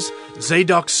 Ahimaaz,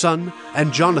 Zadok's son,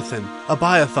 and Jonathan,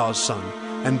 Abiathar's son,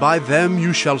 and by them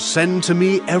you shall send to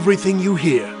me everything you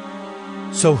hear.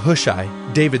 So Hushai,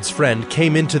 David's friend,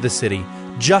 came into the city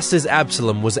just as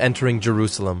Absalom was entering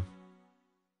Jerusalem.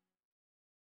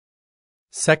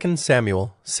 2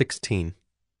 Samuel 16.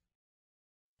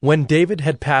 When David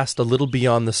had passed a little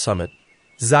beyond the summit,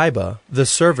 Ziba, the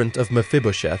servant of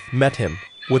Mephibosheth, met him,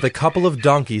 with a couple of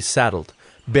donkeys saddled,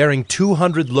 bearing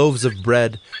 200 loaves of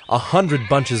bread, 100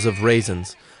 bunches of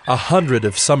raisins, 100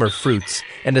 of summer fruits,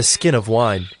 and a skin of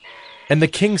wine. And the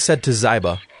king said to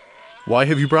Ziba, "Why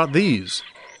have you brought these?"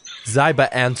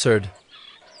 Ziba answered,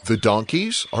 "The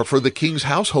donkeys are for the king's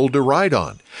household to ride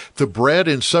on, the bread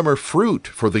and summer fruit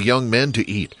for the young men to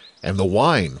eat, and the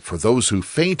wine for those who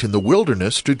faint in the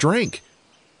wilderness to drink."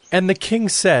 And the king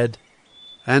said,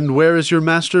 "And where is your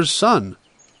master's son?"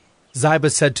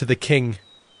 Ziba said to the king,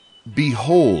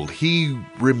 "Behold, he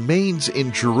remains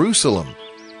in Jerusalem,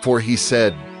 for he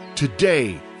said,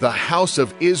 'Today the house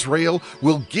of Israel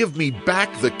will give me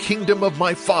back the kingdom of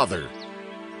my father.'"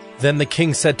 Then the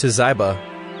king said to Ziba,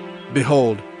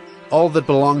 "Behold, all that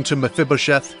belonged to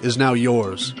Mephibosheth is now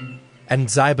yours." And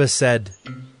Ziba said,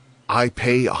 "I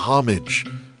pay homage.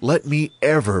 Let me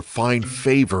ever find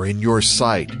favor in your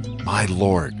sight, my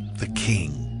lord, the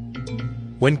king."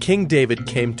 When King David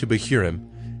came to Bahurim,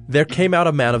 there came out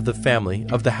a man of the family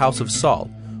of the house of Saul,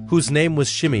 whose name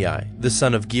was Shimei, the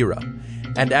son of Gera.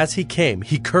 And as he came,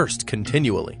 he cursed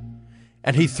continually.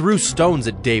 And he threw stones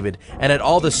at David, and at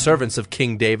all the servants of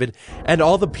King David, and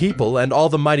all the people and all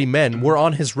the mighty men were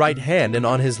on his right hand and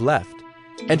on his left.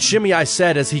 And Shimei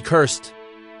said as he cursed,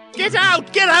 Get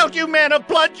out, you man of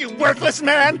blood, you worthless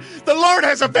man! The Lord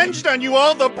has avenged on you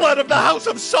all the blood of the house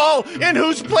of Saul, in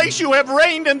whose place you have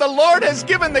reigned, and the Lord has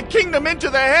given the kingdom into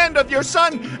the hand of your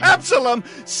son Absalom.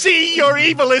 See, your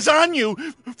evil is on you,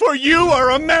 for you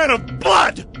are a man of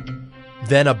blood!"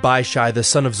 Then Abishai the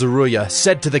son of Zeruiah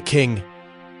said to the king,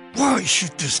 "Why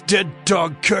should this dead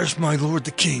dog curse my lord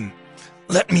the king?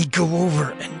 Let me go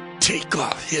over and take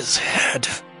off his head."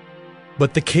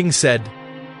 But the king said,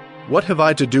 "What have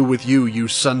I to do with you, you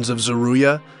sons of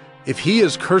Zeruiah? If he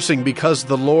is cursing because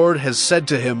the Lord has said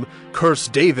to him, 'Curse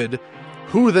David,'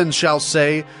 who then shall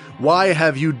say, 'Why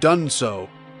have you done so?'"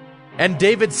 And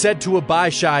David said to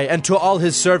Abishai and to all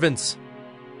his servants,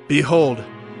 "Behold,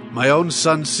 my own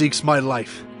son seeks my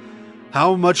life.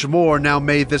 How much more now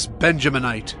may this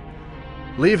Benjaminite?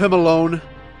 Leave him alone,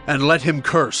 and let him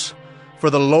curse, for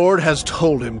the Lord has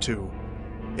told him to.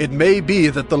 It may be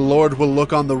that the Lord will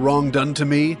look on the wrong done to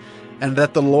me, and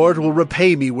that the Lord will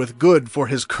repay me with good for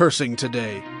his cursing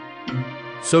today."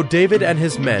 So David and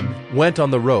his men went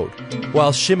on the road,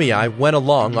 while Shimei went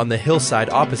along on the hillside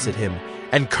opposite him,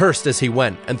 and cursed as he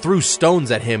went, and threw stones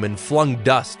at him and flung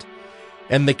dust.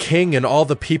 And the king and all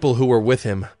the people who were with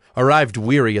him arrived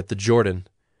weary at the Jordan,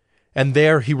 and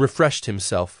there he refreshed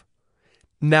himself.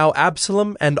 Now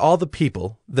Absalom and all the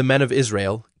people, the men of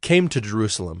Israel, came to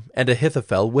Jerusalem, and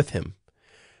Ahithophel with him.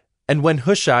 And when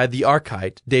Hushai the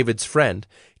Archite, David's friend,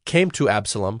 came to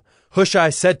Absalom, Hushai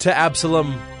said to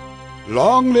Absalom,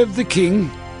 "Long live the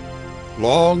king!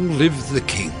 Long live the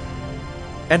king!"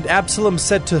 And Absalom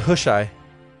said to Hushai,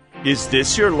 "Is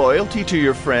this your loyalty to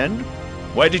your friend?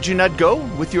 Why did you not go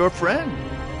with your friend?"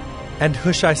 And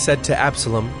Hushai said to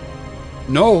Absalom,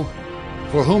 "No,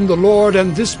 for whom the Lord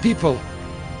and this people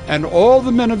and all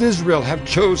the men of Israel have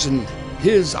chosen,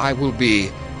 his I will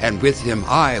be, and with him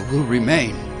I will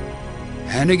remain.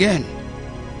 And again,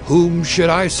 whom should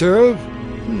I serve?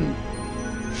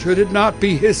 Should it not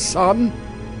be his son?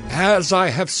 As I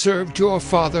have served your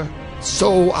father,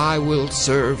 so I will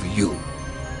serve you."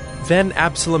 Then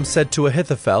Absalom said to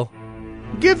Ahithophel,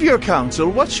 "Give your counsel,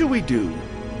 what shall we do?"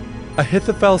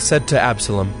 Ahithophel said to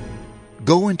Absalom,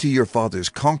 "Go into your father's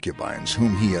concubines,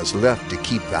 whom he has left to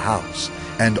keep the house,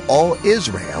 and all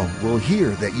Israel will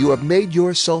hear that you have made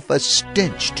yourself a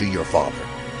stench to your father,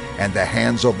 and the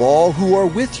hands of all who are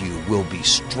with you will be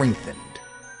strengthened."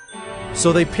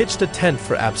 So they pitched a tent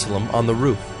for Absalom on the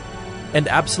roof, and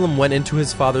Absalom went into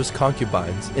his father's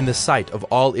concubines in the sight of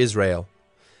all Israel.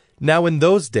 Now in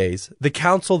those days the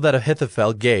counsel that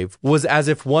Ahithophel gave was as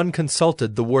if one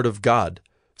consulted the word of God.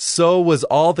 So was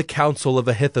all the counsel of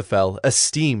Ahithophel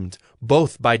esteemed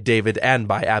both by David and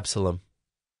by Absalom.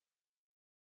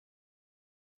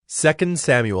 2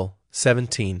 Samuel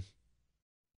 17.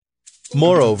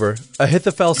 Moreover,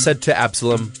 Ahithophel said to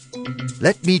Absalom,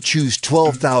 "Let me choose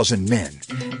 12,000 men,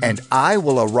 and I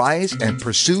will arise and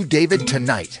pursue David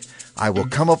tonight. I will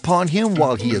come upon him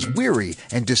while he is weary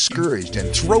and discouraged,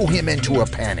 and throw him into a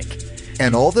panic.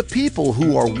 And all the people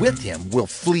who are with him will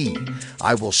flee.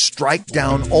 I will strike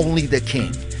down only the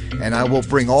king, and I will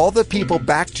bring all the people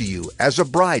back to you as a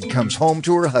bride comes home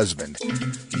to her husband.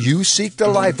 You seek the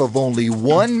life of only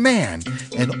one man,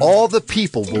 and all the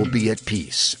people will be at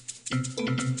peace."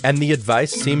 And the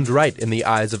advice seemed right in the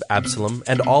eyes of Absalom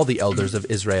and all the elders of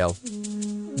Israel.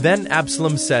 Then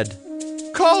Absalom said,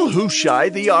 "Call Hushai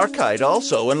the Archite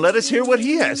also, and let us hear what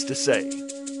he has to say."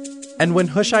 And when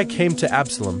Hushai came to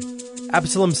Absalom,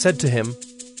 Absalom said to him,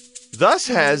 "Thus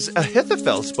has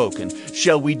Ahithophel spoken.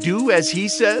 Shall we do as he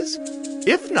says?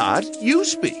 If not, you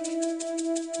speak."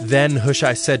 Then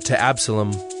Hushai said to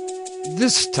Absalom,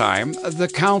 "This time the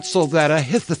counsel that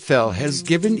Ahithophel has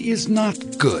given is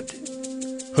not good."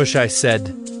 Hushai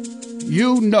said,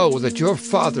 "You know that your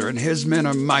father and his men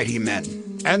are mighty men,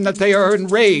 and that they are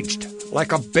enraged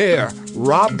like a bear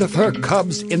robbed of her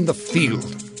cubs in the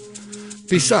field.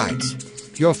 Besides,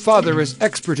 your father is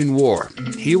expert in war.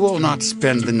 He will not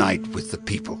spend the night with the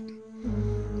people.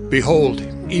 Behold,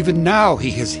 even now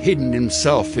he has hidden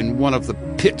himself in one of the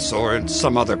pits or in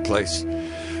some other place.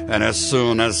 And as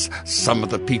soon as some of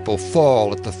the people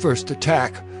fall at the first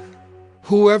attack,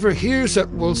 whoever hears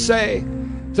it will say,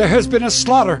 'There has been a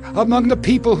slaughter among the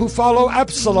people who follow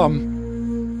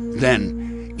Absalom.' Then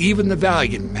even the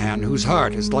valiant man whose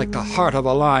heart is like the heart of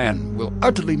a lion will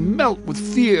utterly melt with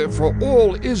fear, for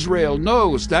all Israel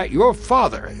knows that your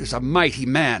father is a mighty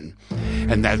man,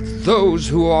 and that those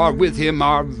who are with him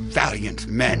are valiant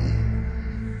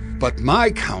men. But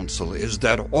my counsel is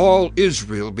that all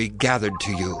Israel be gathered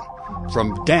to you,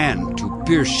 from Dan to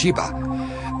Beersheba,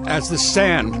 as the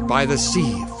sand by the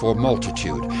sea for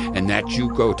multitude, and that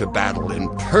you go to battle in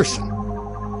person.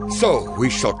 So we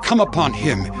shall come upon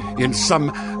him in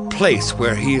some place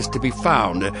where he is to be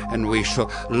found, and we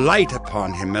shall light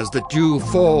upon him as the dew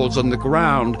falls on the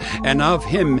ground, and of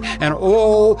him and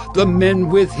all the men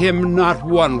with him not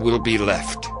one will be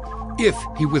left. If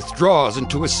he withdraws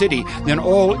into a city, then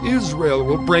all Israel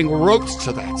will bring ropes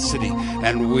to that city,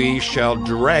 and we shall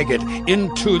drag it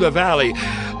into the valley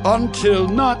until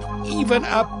not even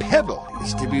a pebble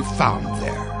is to be found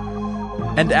there."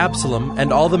 And Absalom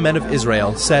and all the men of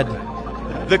Israel said,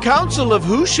 "The counsel of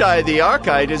Hushai the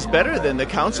Archite is better than the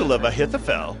counsel of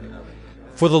Ahithophel."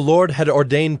 For the Lord had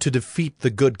ordained to defeat the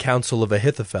good counsel of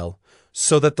Ahithophel,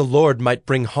 so that the Lord might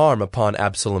bring harm upon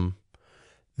Absalom.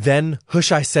 Then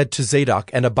Hushai said to Zadok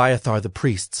and Abiathar the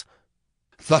priests,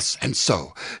 "Thus and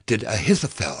so did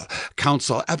Ahithophel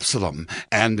counsel Absalom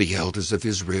and the elders of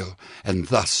Israel, and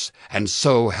thus and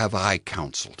so have I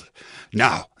counseled.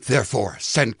 Now, therefore,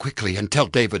 send quickly and tell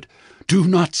David, 'Do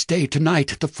not stay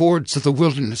tonight at the fords of the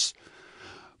wilderness,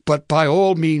 but by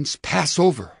all means pass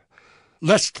over,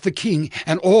 lest the king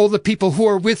and all the people who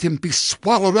are with him be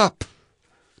swallowed up.'"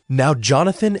 Now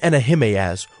Jonathan and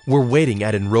Ahimaaz were waiting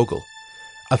at Enrogel.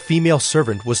 A female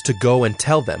servant was to go and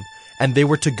tell them, and they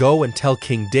were to go and tell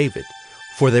King David,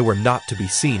 for they were not to be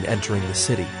seen entering the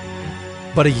city.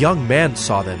 But a young man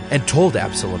saw them and told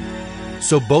Absalom.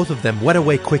 So both of them went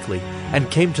away quickly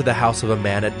and came to the house of a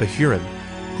man at Bahurim,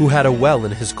 who had a well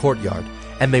in his courtyard,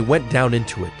 and they went down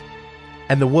into it.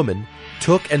 And the woman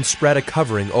took and spread a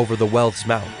covering over the well's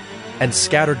mouth, and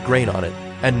scattered grain on it,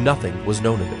 and nothing was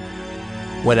known of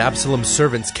it. When Absalom's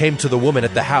servants came to the woman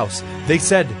at the house, they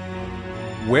said,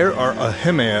 "Where are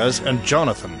Ahimaaz and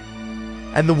Jonathan?"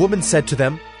 And the woman said to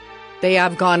them, "They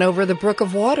have gone over the brook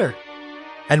of water."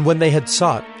 And when they had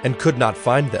sought and could not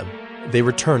find them, they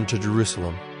returned to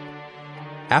Jerusalem.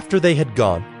 After they had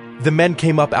gone, the men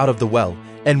came up out of the well,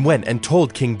 and went and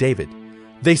told King David.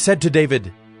 They said to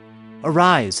David,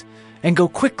 "Arise, and go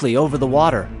quickly over the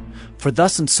water, for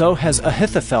thus and so has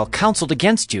Ahithophel counseled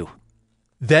against you."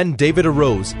 Then David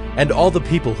arose, and all the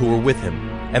people who were with him,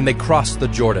 and they crossed the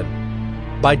Jordan.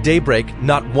 By daybreak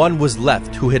not one was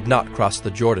left who had not crossed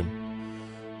the Jordan.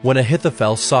 When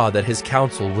Ahithophel saw that his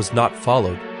counsel was not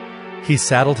followed, he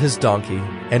saddled his donkey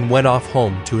and went off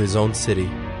home to his own city.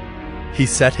 He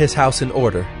set his house in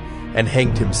order and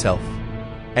hanged himself,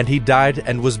 and he died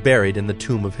and was buried in the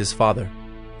tomb of his father.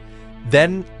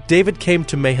 Then David came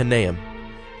to Mahanaim,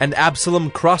 and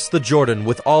Absalom crossed the Jordan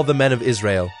with all the men of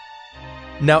Israel.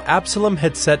 Now Absalom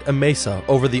had set Amasa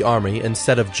over the army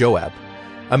instead of Joab.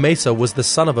 Amasa was the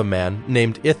son of a man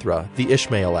named Ithra the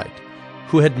Ishmaelite,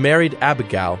 who had married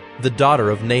Abigail, the daughter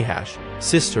of Nahash,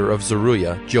 sister of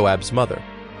Zeruiah, Joab's mother.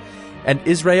 And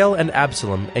Israel and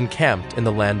Absalom encamped in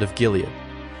the land of Gilead.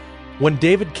 When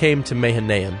David came to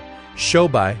Mahanaim,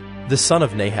 Shobai, the son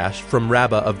of Nahash from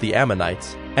Rabbah of the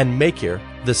Ammonites, and Machir,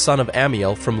 the son of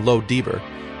Amiel from Lo-Debar,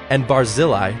 and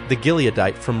Barzillai, the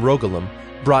Gileadite from Rogelim,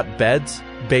 brought beds,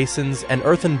 basins, and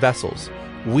earthen vessels,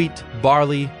 wheat,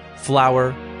 barley,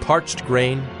 flour, parched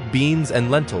grain, beans,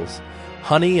 and lentils,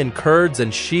 honey and curds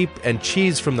and sheep and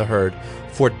cheese from the herd,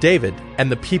 for David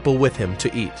and the people with him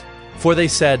to eat. For they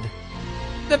said,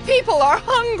 "The people are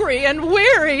hungry and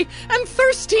weary and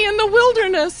thirsty in the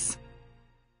wilderness."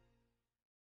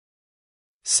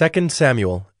 2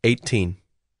 Samuel 18.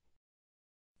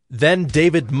 Then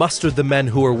David mustered the men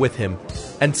who were with him,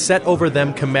 and set over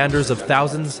them commanders of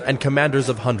thousands and commanders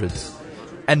of hundreds.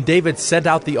 And David sent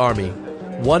out the army,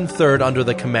 1/3 under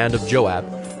the command of Joab,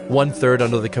 1/3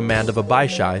 under the command of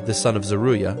Abishai the son of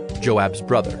Zeruiah, Joab's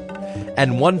brother,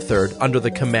 and 1/3 under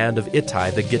the command of Ittai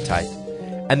the Gittite.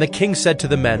 And the king said to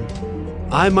the men,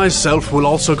 "I myself will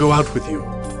also go out with you."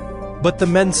 But the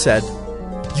men said,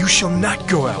 "You shall not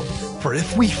go out, for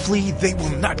if we flee, they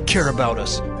will not care about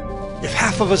us. If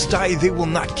half of us die, they will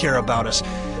not care about us.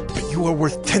 But you are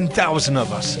worth 10,000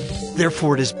 of us.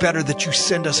 Therefore it is better that you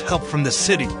send us help from the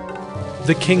city."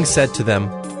 The king said to them,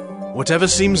 "Whatever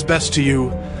seems best to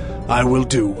you, I will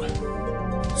do."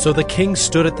 So the king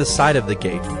stood at the side of the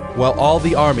gate, while all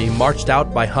the army marched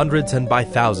out by hundreds and by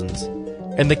thousands.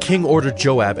 And the king ordered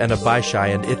Joab and Abishai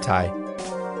and Ittai,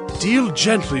 "Deal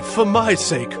gently, for my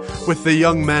sake, with the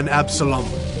young man Absalom."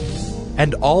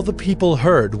 And all the people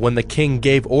heard when the king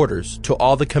gave orders to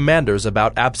all the commanders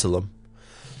about Absalom.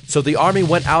 So the army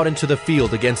went out into the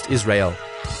field against Israel,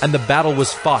 and the battle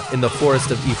was fought in the forest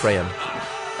of Ephraim.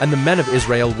 And the men of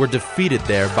Israel were defeated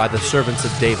there by the servants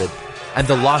of David, and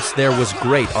the loss there was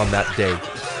great on that day,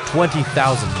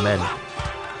 20,000 men.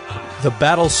 The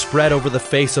battle spread over the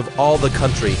face of all the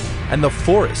country, and the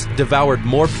forest devoured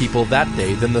more people that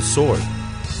day than the sword.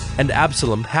 And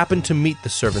Absalom happened to meet the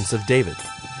servants of David.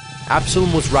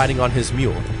 Absalom was riding on his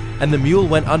mule, and the mule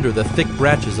went under the thick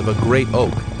branches of a great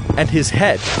oak, and his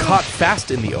head caught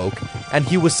fast in the oak, and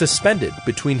he was suspended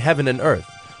between heaven and earth,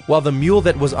 while the mule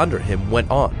that was under him went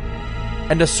on.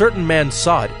 And a certain man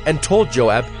saw it, and told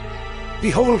Joab,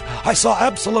 "Behold, I saw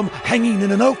Absalom hanging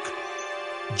in an oak."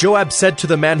 Joab said to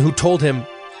the man who told him,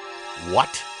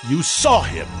 "What? You saw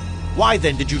him? Why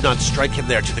then did you not strike him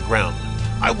there to the ground?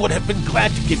 I would have been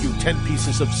glad to give you 10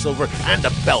 pieces of silver and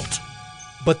a belt."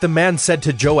 But the man said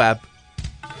to Joab,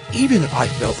 "Even if I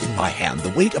felt in my hand the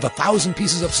weight of 1,000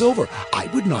 pieces of silver, I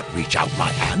would not reach out my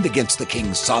hand against the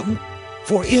king's son.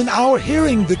 For in our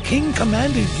hearing the king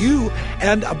commanded you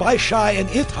and Abishai and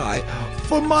Ittai,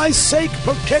 for my sake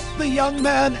protect the young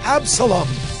man Absalom.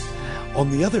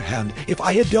 On the other hand, if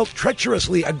I had dealt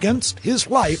treacherously against his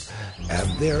life, and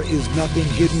there is nothing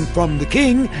hidden from the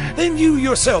king, then you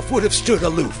yourself would have stood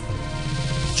aloof."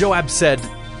 Joab said,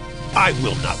 "I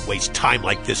will not waste time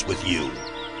like this with you."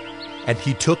 And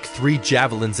he took 3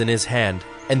 javelins in his hand,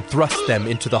 and thrust them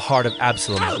into the heart of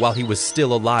Absalom while he was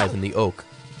still alive in the oak.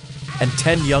 And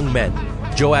 10 young men,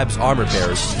 Joab's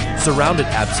armor-bearers, surrounded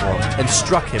Absalom and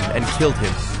struck him and killed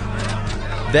him.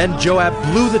 Then Joab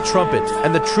blew the trumpet,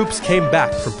 and the troops came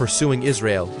back from pursuing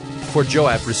Israel, for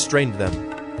Joab restrained them.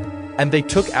 And they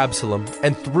took Absalom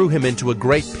and threw him into a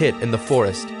great pit in the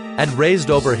forest, and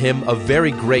raised over him a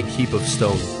very great heap of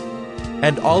stones.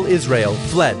 And all Israel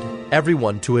fled,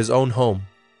 everyone to his own home.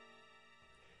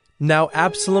 Now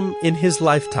Absalom in his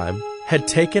lifetime had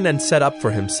taken and set up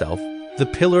for himself the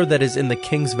pillar that is in the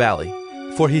king's valley,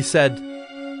 for he said,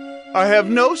 "I have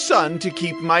no son to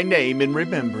keep my name in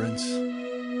remembrance."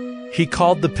 He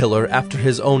called the pillar after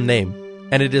his own name,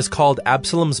 and it is called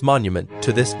Absalom's monument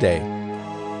to this day.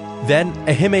 Then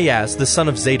Ahimaaz the son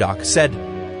of Zadok said,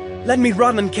 "Let me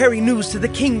run and carry news to the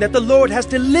king that the Lord has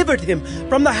delivered him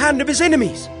from the hand of his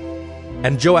enemies."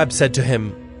 And Joab said to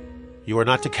him, "You are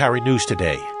not to carry news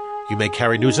today. You may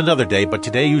carry news another day, but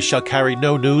today you shall carry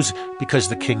no news, because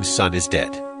the king's son is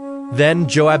dead." Then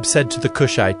Joab said to the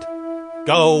Cushite,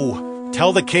 "Go,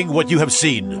 tell the king what you have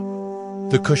seen."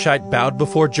 The Cushite bowed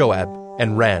before Joab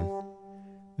and ran.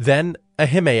 Then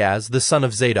Ahimaaz the son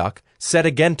of Zadok said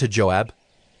again to Joab,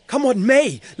 "Come what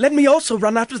may, let me also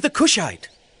run after the Cushite."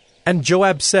 And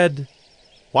Joab said,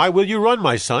 "Why will you run,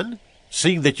 my son,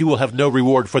 seeing that you will have no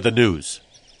reward for the news?"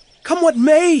 "Come what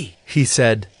may," he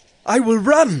said, "I will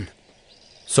run."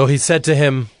 So he said to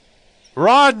him,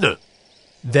 "Run!"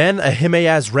 Then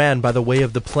Ahimaaz ran by the way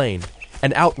of the plain,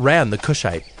 and outran the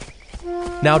Cushite.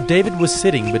 Now David was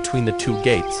sitting between the 2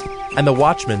 gates, and the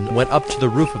watchman went up to the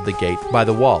roof of the gate by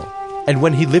the wall. And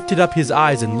when he lifted up his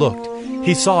eyes and looked,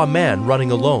 he saw a man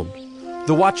running alone.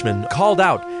 The watchman called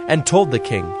out and told the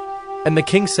king. And the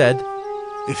king said,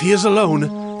 "If he is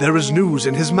alone, there is news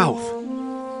in his mouth."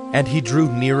 And he drew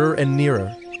nearer and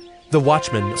nearer. The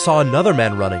watchman saw another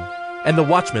man running, and the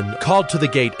watchman called to the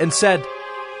gate and said,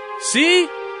 "See,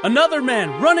 another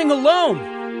man running alone."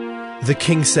 The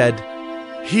king said,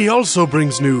 "He also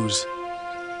brings news."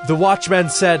 The watchman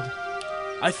said,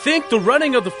 I think the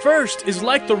running of the first is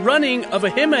like the running of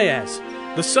Ahimaaz,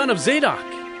 the son of Zadok.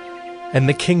 And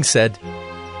the king said,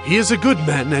 He is a good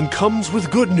man and comes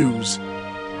with good news.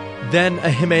 Then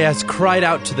Ahimaaz cried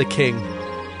out to the king,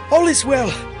 All is well.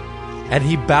 And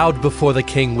he bowed before the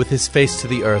king with his face to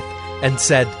the earth, and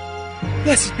said,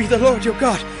 Blessed be the Lord your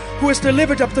God, who has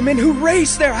delivered up the men who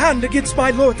raised their hand against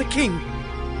my lord the king.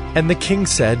 And the king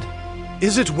said,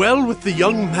 Is it well with the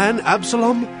young man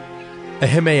Absalom?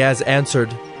 Ahimaaz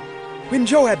answered, When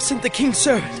Joab sent the king's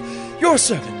servant, your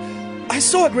servant, I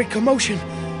saw a great commotion,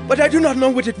 but I do not know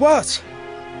what it was.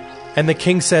 And the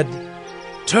king said,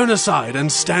 Turn aside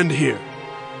and stand here.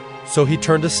 So he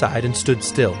turned aside and stood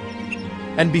still.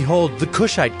 And behold, the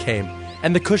Cushite came,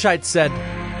 and the Cushite said,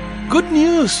 Good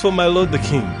news for my lord the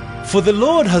king, for the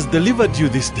Lord has delivered you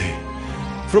this day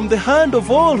from the hand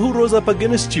of all who rose up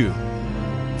against you.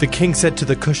 The king said to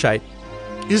the Cushite,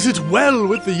 Is it well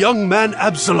with the young man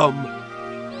Absalom?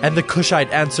 And the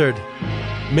Cushite answered,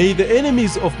 May the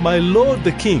enemies of my lord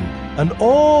the king and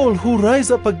all who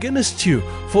rise up against you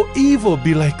for evil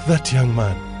be like that young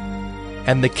man.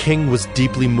 And the king was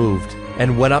deeply moved,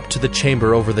 and went up to the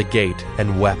chamber over the gate,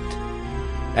 and wept.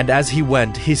 And as he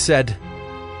went, he said,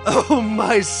 Oh,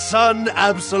 my son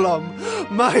Absalom,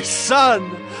 my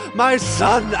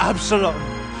son Absalom.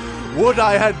 Would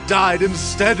I had died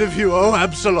instead of you, O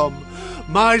Absalom,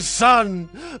 my son,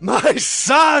 my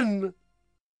son!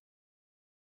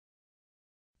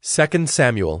 2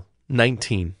 Samuel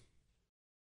 19.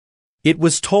 It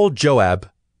was told Joab,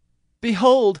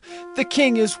 Behold, the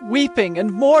king is weeping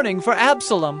and mourning for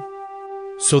Absalom.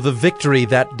 So the victory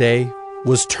that day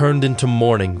was turned into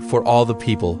mourning for all the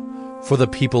people, for the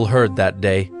people heard that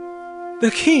day, The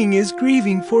king is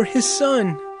grieving for his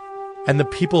son. And the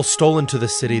people stole into the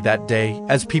city that day,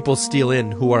 as people steal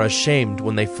in who are ashamed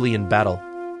when they flee in battle.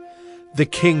 The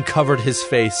king covered his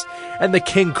face, and the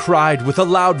king cried with a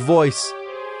loud voice,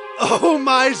 Oh,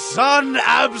 my son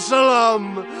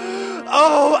Absalom!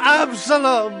 Oh,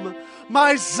 Absalom!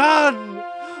 My son!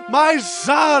 My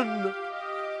son!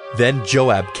 Then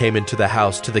Joab came into the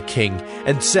house to the king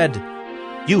and said,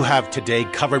 You have today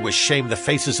covered with shame the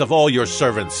faces of all your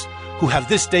servants, who have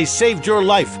this day saved your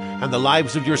life, and the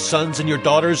lives of your sons and your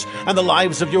daughters, and the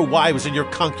lives of your wives and your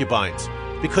concubines,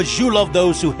 because you love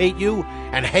those who hate you,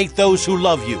 and hate those who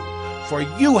love you. For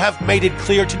you have made it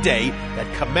clear today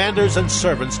that commanders and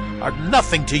servants are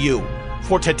nothing to you.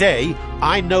 For today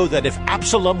I know that if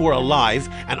Absalom were alive,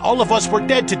 and all of us were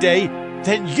dead today,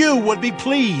 then you would be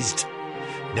pleased.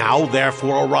 Now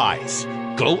therefore arise,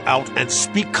 go out and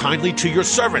speak kindly to your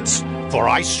servants, for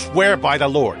I swear by the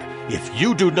Lord, if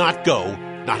you do not go,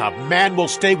 not a man will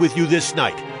stay with you this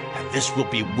night, and this will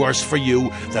be worse for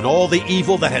you than all the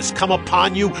evil that has come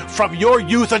upon you from your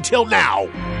youth until now.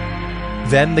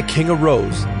 Then the king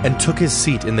arose and took his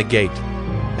seat in the gate,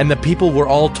 and the people were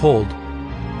all told,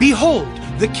 Behold,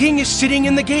 the king is sitting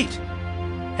in the gate.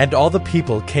 And all the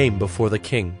people came before the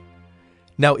king.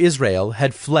 Now Israel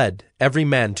had fled, every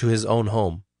man to his own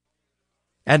home.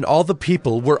 And all the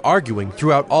people were arguing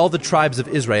throughout all the tribes of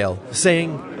Israel,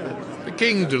 saying, The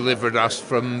king delivered us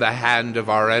from the hand of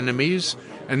our enemies,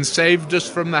 and saved us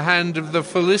from the hand of the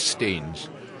Philistines.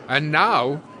 And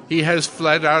now he has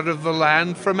fled out of the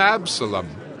land from Absalom.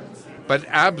 But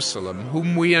Absalom,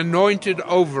 whom we anointed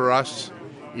over us,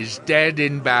 is dead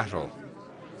in battle.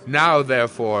 Now,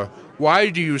 therefore, why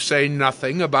do you say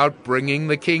nothing about bringing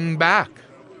the king back?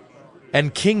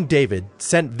 And King David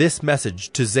sent this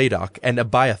message to Zadok and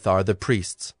Abiathar the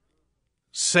priests.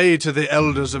 Say to the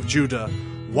elders of Judah,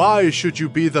 Why should you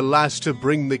be the last to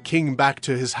bring the king back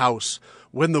to his house,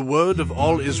 when the word of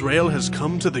all Israel has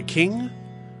come to the king?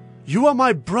 You are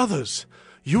my brothers,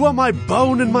 you are my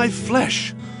bone and my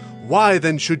flesh. Why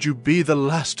then should you be the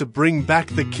last to bring back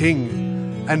the king?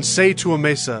 And say to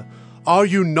Amasa, Are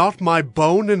you not my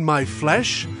bone and my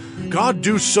flesh? God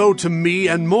do so to me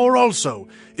and more also,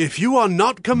 if you are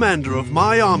not commander of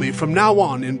my army from now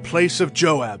on in place of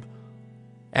Joab.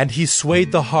 And he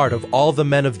swayed the heart of all the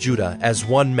men of Judah as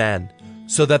one man,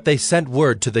 so that they sent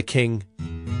word to the king,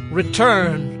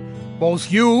 Return,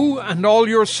 both you and all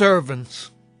your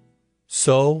servants.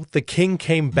 So the king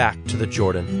came back to the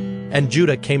Jordan, and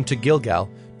Judah came to Gilgal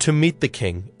to meet the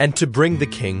king and to bring the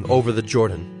king over the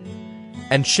Jordan.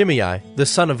 And Shimei, the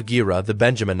son of Gera the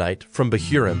Benjaminite from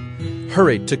Bahurim,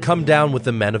 hurried to come down with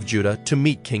the men of Judah to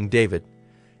meet King David.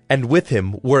 And with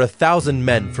him were 1,000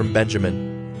 men from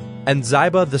Benjamin. And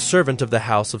Ziba the servant of the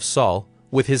house of Saul,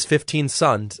 with his 15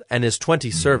 sons and his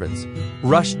 20 servants,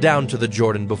 rushed down to the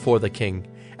Jordan before the king,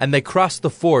 and they crossed the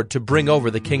ford to bring over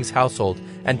the king's household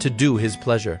and to do his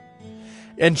pleasure.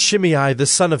 And Shimei the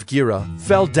son of Gera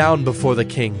fell down before the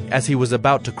king as he was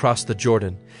about to cross the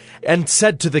Jordan, and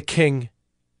said to the king,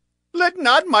 Let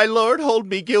not my lord hold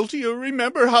me guilty, or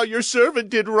remember how your servant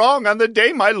did wrong on the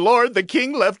day my lord the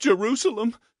king left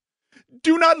Jerusalem.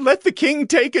 Do not let the king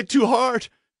take it to heart,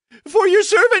 for your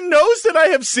servant knows that I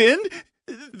have sinned.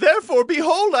 Therefore,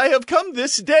 behold, I have come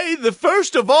this day, the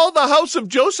first of all the house of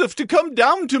Joseph, to come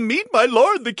down to meet my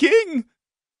lord the king.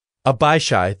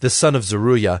 Abishai the son of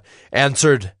Zeruiah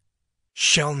answered,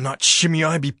 Shall not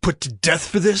Shimei be put to death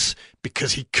for this,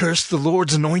 because he cursed the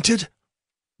Lord's anointed?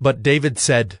 But David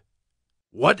said,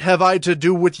 What have I to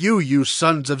do with you, you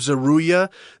sons of Zeruiah,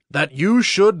 that you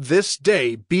should this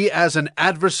day be as an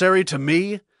adversary to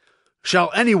me?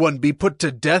 Shall anyone be put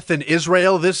to death in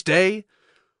Israel this day?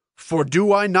 For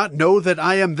do I not know that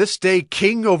I am this day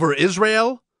king over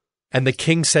Israel? And the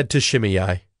king said to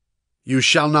Shimei, You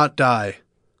shall not die.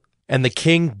 And the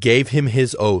king gave him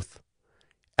his oath.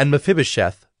 And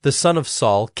Mephibosheth, the son of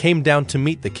Saul, came down to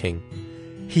meet the king.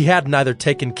 He had neither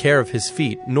taken care of his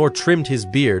feet, nor trimmed his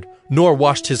beard, nor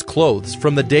washed his clothes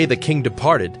from the day the king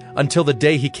departed until the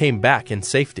day he came back in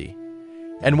safety.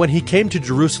 And when he came to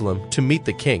Jerusalem to meet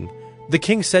the king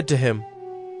said to him,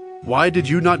 Why did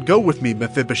you not go with me,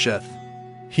 Mephibosheth?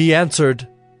 He answered,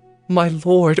 My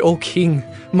lord, O king,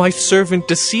 my servant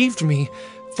deceived me.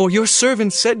 For your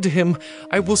servant said to him,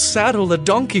 I will saddle a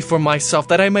donkey for myself,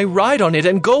 that I may ride on it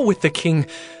and go with the king.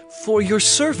 For your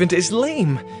servant is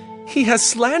lame. He has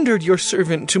slandered your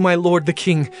servant to my lord the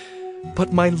king.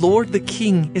 But my lord the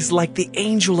king is like the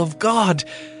angel of God.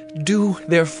 Do,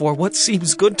 therefore, what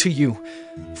seems good to you.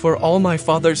 For all my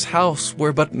father's house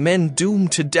were but men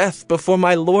doomed to death before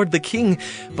my lord the king.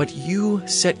 But you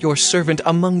set your servant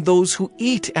among those who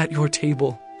eat at your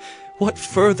table. What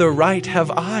further right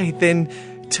have I than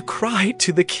to cry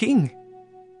to the king?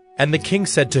 And the king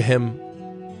said to him,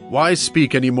 Why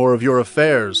speak any more of your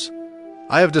affairs?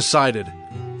 I have decided.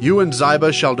 You and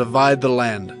Ziba shall divide the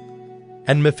land.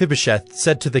 And Mephibosheth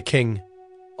said to the king,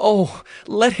 Oh,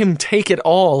 let him take it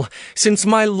all, since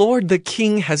my lord the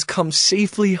king has come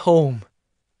safely home.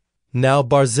 Now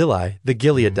Barzillai the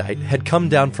Gileadite had come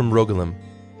down from Rogelim,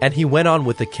 and he went on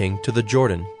with the king to the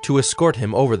Jordan to escort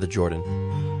him over the Jordan.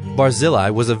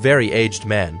 Barzillai was a very aged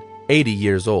man, 80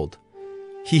 years old.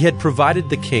 He had provided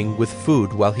the king with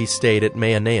food while he stayed at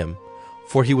Mahanaim,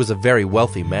 for he was a very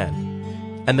wealthy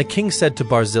man. And the king said to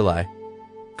Barzillai,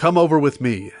 Come over with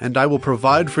me, and I will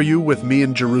provide for you with me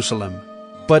in Jerusalem.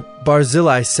 But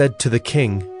Barzillai said to the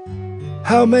king,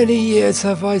 How many years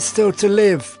have I still to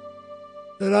live,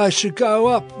 that I should go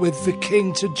up with the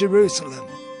king to Jerusalem?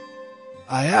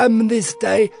 I am this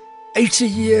day 80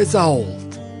 years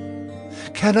old.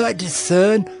 Can I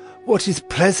discern what is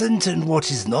pleasant and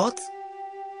what is not?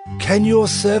 Can your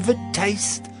servant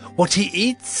taste what he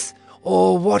eats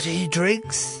or what he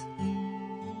drinks?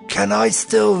 Can I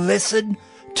still listen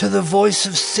to the voice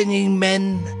of singing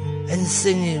men and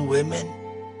singing women?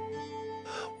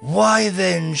 Why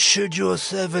then should your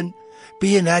servant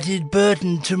be an added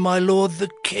burden to my lord the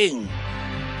king?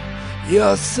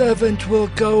 Your servant will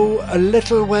go a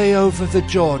little way over the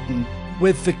Jordan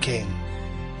with the king.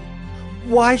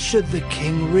 Why should the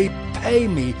king repay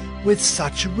me with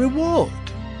such a reward?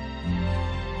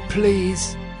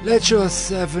 Please let your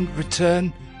servant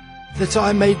return, that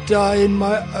I may die in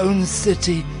my own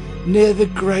city, near the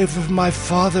grave of my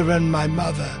father and my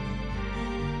mother.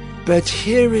 But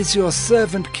here is your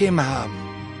servant Kimham.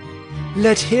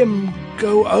 Let him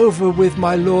go over with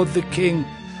my lord the king,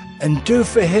 and do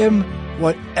for him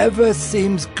whatever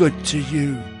seems good to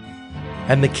you.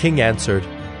 And the king answered,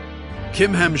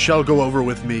 Kimham shall go over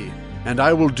with me, and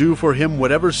I will do for him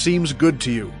whatever seems good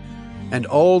to you. And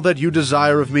all that you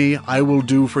desire of me I will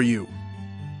do for you.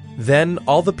 Then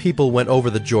all the people went over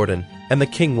the Jordan, and the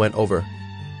king went over.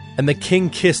 And the king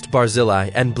kissed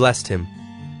Barzillai and blessed him,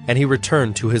 and he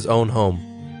returned to his own home.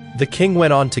 The king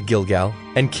went on to Gilgal,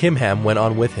 and Kimham went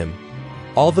on with him.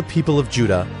 All the people of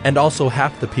Judah, and also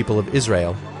half the people of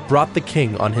Israel, brought the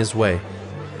king on his way.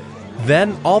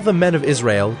 Then all the men of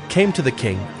Israel came to the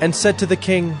king, and said to the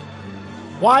king,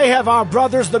 Why have our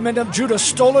brothers the men of Judah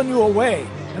stolen you away,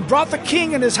 and brought the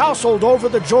king and his household over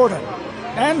the Jordan,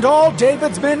 and all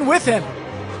David's men with him?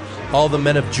 All the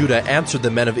men of Judah answered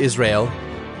the men of Israel,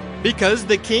 Because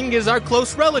the king is our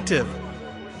close relative.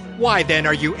 Why then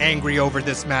are you angry over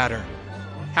this matter?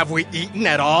 Have we eaten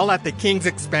at all at the king's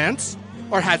expense?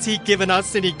 Or has he given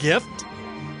us any gift?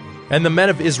 And the men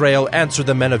of Israel answered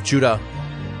the men of Judah,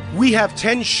 We have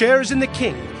 10 shares in the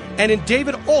king, and in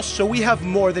David also we have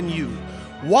more than you.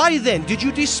 Why then did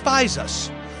you despise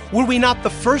us? Were we not the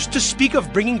first to speak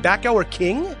of bringing back our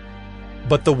king?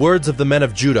 But the words of the men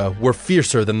of Judah were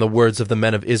fiercer than the words of the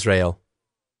men of Israel.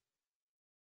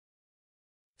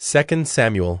 2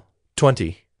 Samuel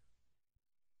 20.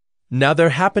 Now there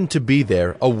happened to be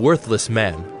there a worthless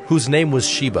man, whose name was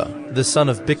Sheba, the son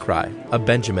of Bichri, a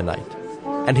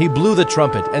Benjaminite. And he blew the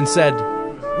trumpet and said,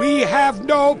 We have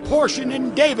no portion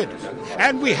in David,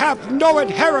 and we have no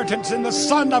inheritance in the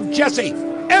son of Jesse.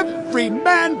 Every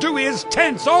man to his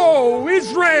tents, O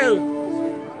Israel!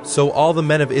 So all the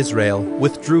men of Israel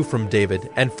withdrew from David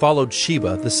and followed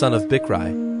Sheba, the son of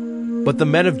Bichri. But the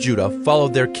men of Judah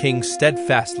followed their king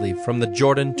steadfastly from the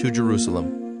Jordan to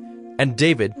Jerusalem. And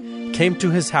David came to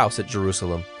his house at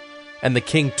Jerusalem. And the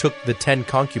king took the 10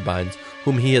 concubines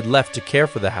whom he had left to care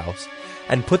for the house,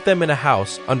 and put them in a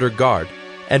house under guard,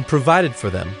 and provided for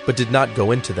them, but did not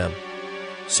go into them.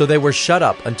 So they were shut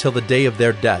up until the day of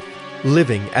their death,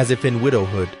 living as if in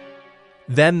widowhood.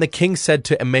 Then the king said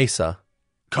to Amasa,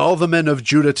 Call the men of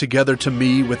Judah together to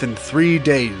me within 3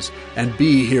 days, and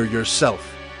be here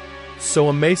yourself. So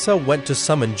Amasa went to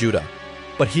summon Judah,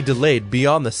 but he delayed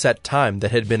beyond the set time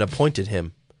that had been appointed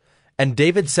him. And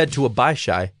David said to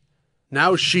Abishai,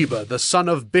 Now Sheba, the son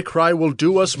of Bichri, will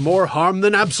do us more harm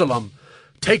than Absalom.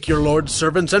 Take your lord's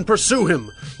servants and pursue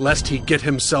him, lest he get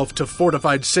himself to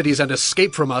fortified cities and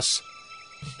escape from us.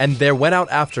 And there went out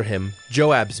after him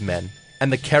Joab's men,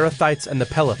 and the Kerethites and the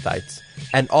Pelethites,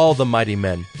 and all the mighty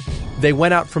men. They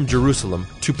went out from Jerusalem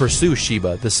to pursue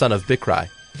Sheba, the son of Bichri.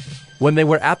 When they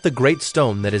were at the great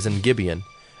stone that is in Gibeon,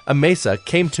 Amasa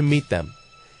came to meet them.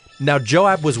 Now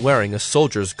Joab was wearing a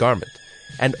soldier's garment,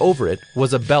 and over it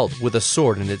was a belt with a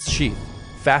sword in its sheath,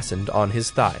 fastened on his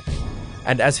thigh.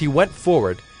 And as he went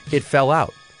forward, it fell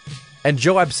out. And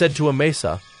Joab said to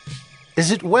Amasa,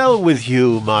 Is it well with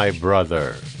you, my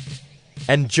brother?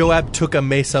 And Joab took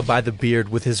Amasa by the beard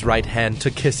with his right hand to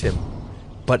kiss him.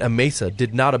 But Amasa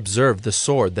did not observe the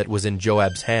sword that was in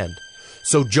Joab's hand.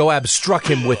 So Joab struck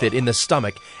him with it in the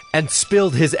stomach, and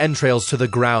spilled his entrails to the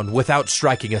ground without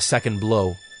striking a second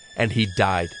blow, and he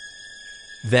died.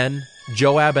 Then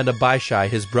Joab and Abishai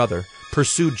his brother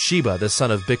pursued Sheba the son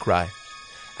of Bichri.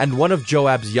 And one of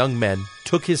Joab's young men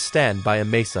took his stand by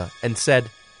Amasa, and said,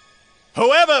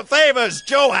 Whoever favors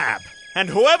Joab, and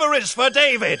whoever is for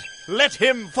David, let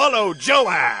him follow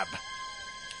Joab.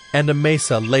 And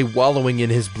Amasa lay wallowing in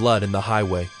his blood in the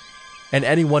highway. And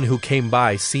anyone who came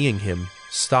by, seeing him,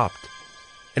 stopped.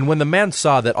 And when the man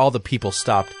saw that all the people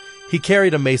stopped, he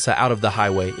carried Amasa out of the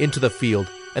highway into the field,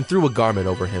 and threw a garment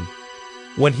over him.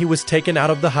 When he was taken out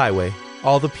of the highway,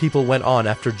 all the people went on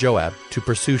after Joab to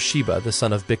pursue Sheba the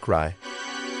son of Bichri.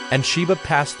 And Sheba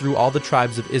passed through all the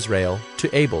tribes of Israel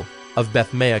to Abel of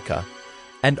Bethmaachah,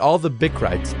 and all the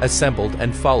Bichrites assembled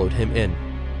and followed him in.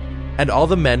 And all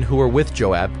the men who were with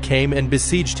Joab came and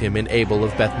besieged him in Abel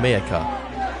of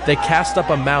Bethmaachah. They cast up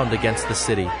a mound against the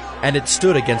city, and it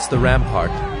stood against the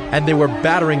rampart, and they were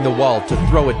battering the wall to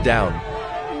throw it down.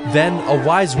 Then a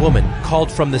wise woman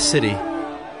called from the city,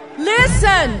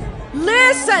 Listen!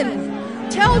 Listen!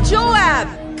 Tell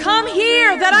Joab, come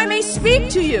here, that I may speak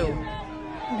to you.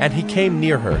 And he came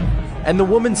near her, and the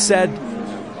woman said,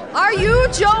 Are you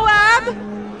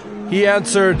Joab? He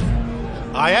answered,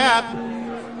 I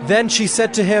am. Then she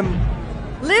said to him,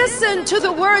 Listen to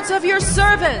the words of your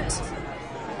servant.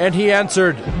 And he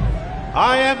answered,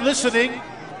 I am listening.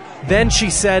 Then she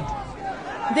said,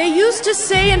 They used to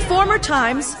say in former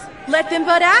times, Let them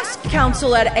but ask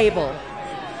counsel at Abel.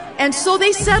 And so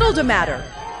they settled a matter.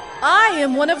 I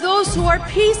am one of those who are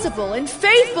peaceable and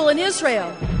faithful in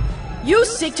Israel. You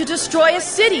seek to destroy a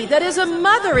city that is a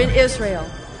mother in Israel.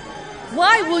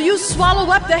 Why will you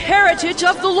swallow up the heritage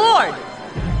of the Lord?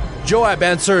 Joab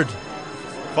answered,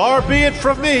 Far be it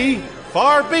from me.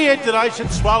 Far be it that I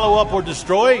should swallow up or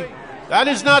destroy. That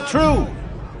is not true.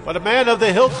 But a man of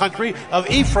the hill country of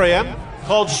Ephraim,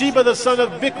 called Sheba the son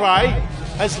of Bichri,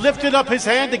 has lifted up his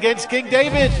hand against King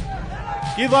David.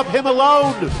 Give up him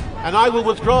alone, and I will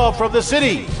withdraw from the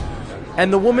city.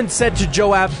 And the woman said to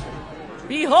Joab,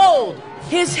 Behold,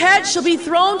 his head shall be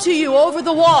thrown to you over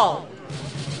the wall.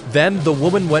 Then the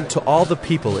woman went to all the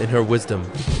people in her wisdom,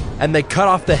 and they cut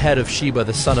off the head of Sheba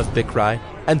the son of Bichri,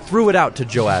 and threw it out to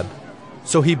Joab.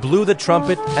 So he blew the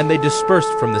trumpet, and they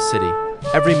dispersed from the city,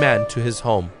 every man to his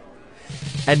home.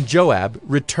 And Joab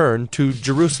returned to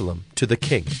Jerusalem to the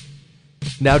king.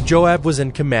 Now Joab was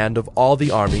in command of all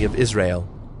the army of Israel,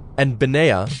 and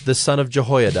Benaiah the son of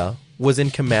Jehoiada was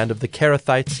in command of the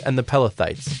Kerethites and the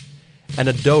Pelethites, and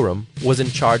Adoram was in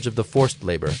charge of the forced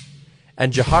labor,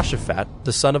 and Jehoshaphat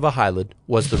the son of Ahilud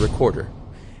was the recorder,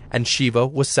 and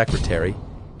Sheva was secretary,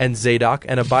 and Zadok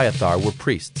and Abiathar were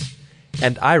priests,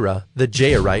 and Ira the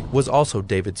Jairite was also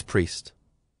David's priest.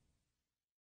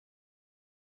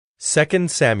 2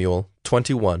 Samuel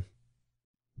 21.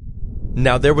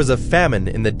 Now there was a famine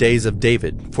in the days of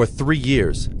David for 3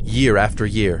 years, year after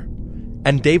year.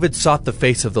 And David sought the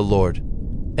face of the Lord.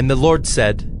 And the Lord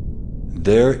said,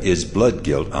 There is blood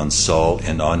guilt on Saul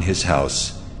and on his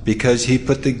house, because he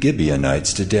put the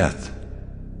Gibeonites to death.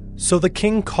 So the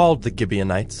king called the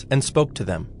Gibeonites and spoke to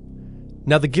them.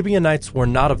 Now the Gibeonites were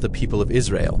not of the people of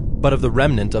Israel, but of the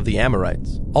remnant of the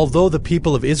Amorites. Although the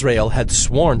people of Israel had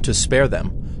sworn to spare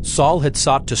them, Saul had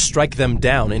sought to strike them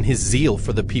down in his zeal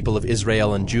for the people of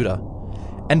Israel and Judah.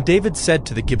 And David said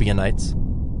to the Gibeonites,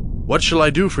 What shall I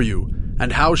do for you,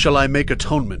 and how shall I make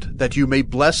atonement, that you may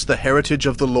bless the heritage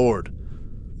of the Lord?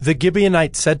 The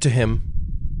Gibeonites said to him,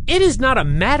 It is not a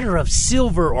matter of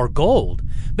silver or gold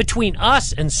between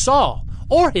us and Saul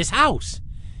or his house.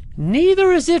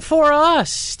 Neither is it for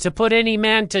us to put any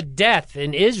man to death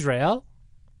in Israel.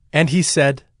 And he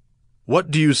said, What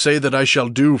do you say that I shall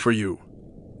do for you?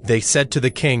 They said to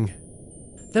the king,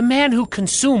 The man who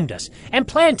consumed us and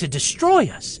planned to destroy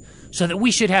us, so that we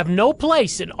should have no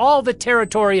place in all the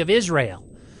territory of Israel.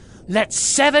 Let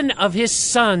 7 of his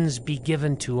sons be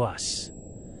given to us,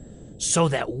 so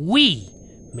that we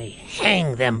may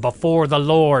hang them before the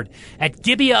Lord at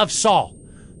Gibeah of Saul,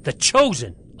 the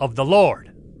chosen of the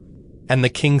Lord. And the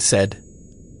king said,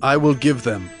 I will give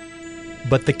them.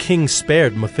 But the king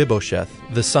spared Mephibosheth,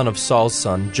 the son of Saul's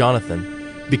son, Jonathan,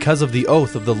 because of the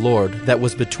oath of the Lord that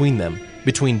was between them,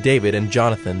 between David and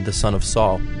Jonathan, the son of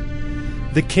Saul.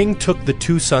 The king took the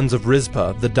 2 sons of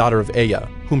Rizpah, the daughter of Aiah,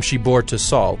 whom she bore to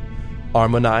Saul,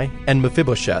 Armoni and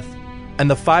Mephibosheth, and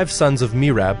the 5 sons of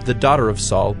Merab, the daughter of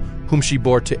Saul, whom she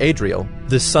bore to Adriel,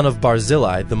 the son of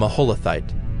Barzillai the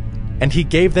Maholathite. And he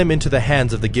gave them into the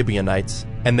hands of the Gibeonites,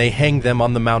 and they hanged them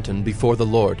on the mountain before the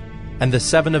Lord, and the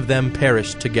 7 of them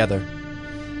perished together.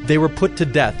 They were put to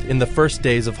death in the first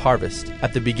days of harvest,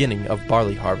 at the beginning of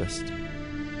barley harvest.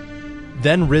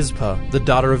 Then Rizpah, the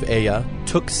daughter of Aiah,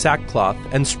 took sackcloth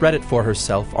and spread it for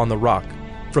herself on the rock,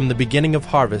 from the beginning of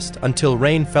harvest until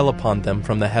rain fell upon them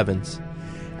from the heavens.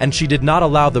 And she did not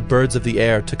allow the birds of the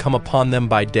air to come upon them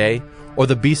by day, or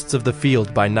the beasts of the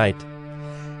field by night.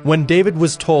 When David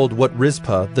was told what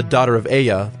Rizpah, the daughter of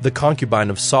Aiah, the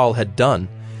concubine of Saul, had done,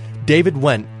 David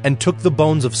went and took the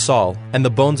bones of Saul and the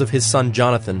bones of his son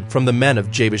Jonathan from the men of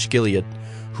Jabesh-Gilead,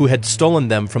 who had stolen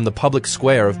them from the public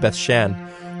square of Bethshan,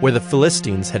 where the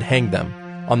Philistines had hanged them,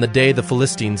 on the day the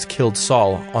Philistines killed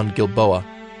Saul on Gilboa.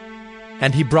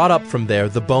 And he brought up from there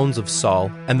the bones of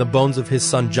Saul and the bones of his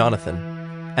son Jonathan,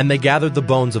 and they gathered the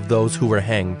bones of those who were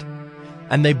hanged.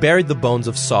 And they buried the bones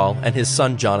of Saul and his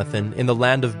son Jonathan in the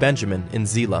land of Benjamin in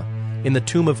Zelah, in the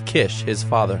tomb of Kish his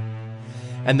father.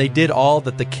 And they did all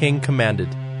that the king commanded.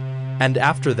 And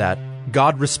after that,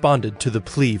 God responded to the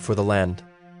plea for the land.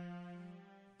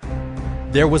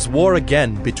 There was war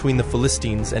again between the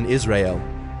Philistines and Israel,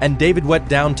 and David went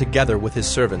down together with his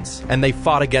servants, and they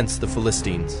fought against the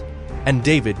Philistines. And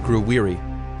David grew weary.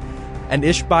 And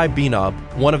Ishbi-Benob,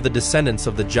 one of the descendants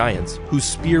of the giants, whose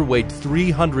spear weighed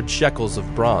 300 shekels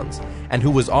of bronze, and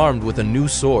who was armed with a new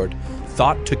sword,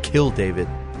 thought to kill David.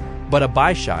 But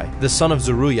Abishai, the son of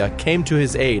Zeruiah, came to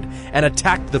his aid, and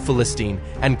attacked the Philistine,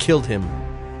 and killed him.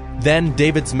 Then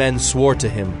David's men swore to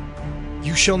him,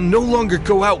 You shall no longer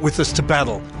go out with us to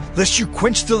battle, lest you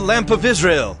quench the lamp of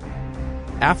Israel.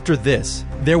 After this,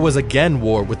 there was again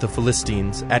war with the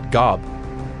Philistines at Gob.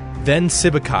 Then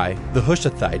Sibbecai, the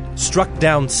Hushathite, struck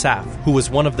down Saph, who was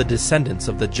one of the descendants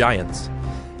of the giants.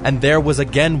 And there was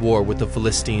again war with the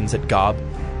Philistines at Gob,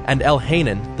 and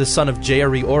Elhanan, the son of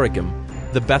Jaare-Oregim,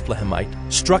 the Bethlehemite,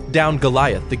 struck down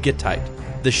Goliath the Gittite,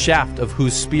 the shaft of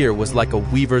whose spear was like a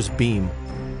weaver's beam.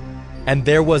 And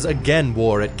there was again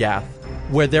war at Gath,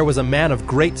 where there was a man of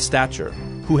great stature,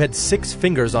 who had 6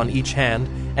 fingers on each hand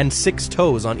and 6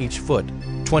 toes on each foot,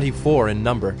 24 in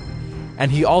number. And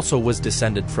he also was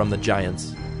descended from the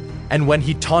giants. And when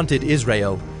he taunted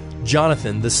Israel,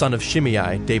 Jonathan, the son of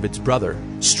Shimei, David's brother,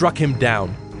 struck him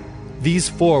down. These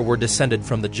 4 were descended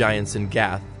from the giants in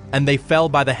Gath, and they fell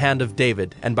by the hand of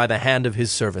David and by the hand of his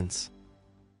servants.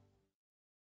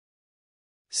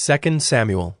 2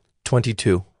 Samuel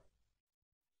 22.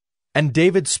 And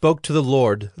David spoke to the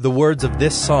Lord the words of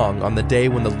this song on the day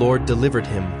when the Lord delivered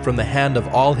him from the hand of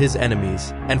all his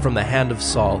enemies and from the hand of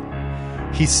Saul.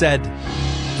 He said,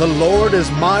 The Lord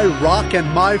is my rock and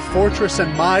my fortress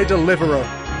and my deliverer,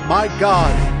 my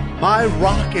God, my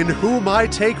rock in whom I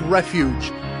take refuge,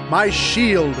 my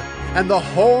shield and the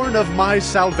horn of my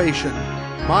salvation,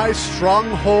 my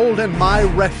stronghold and my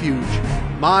refuge,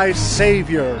 my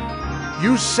Savior.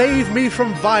 You save me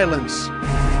from violence.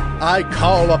 I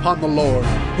call upon the Lord,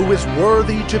 who is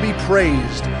worthy to be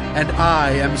praised, and I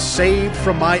am saved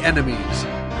from my enemies.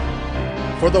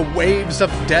 For the waves of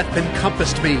death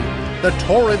encompassed me, the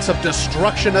torrents of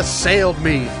destruction assailed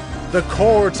me, the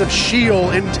cords of Sheol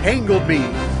entangled me,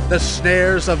 the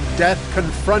snares of death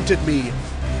confronted me.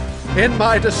 In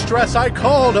my distress I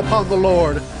called upon the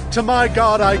Lord. To my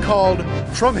God I called.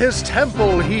 From his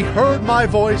temple he heard my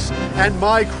voice, and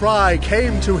my cry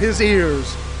came to his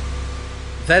ears.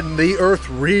 Then the earth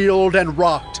reeled and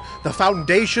rocked. The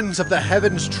foundations of the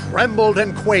heavens trembled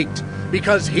and quaked,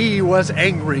 because he was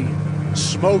angry.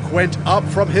 Smoke went up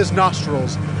from his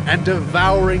nostrils, and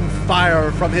devouring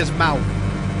fire from his mouth.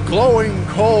 Glowing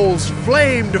coals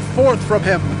flamed forth from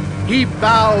him. He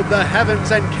bowed the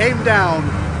heavens and came down.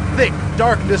 Thick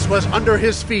darkness was under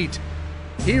his feet.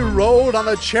 He rode on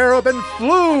a cherub and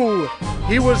flew.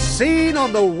 He was seen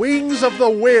on the wings of the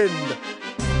wind.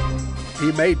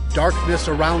 He made darkness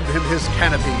around him his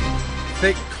canopy,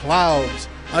 thick clouds,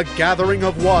 a gathering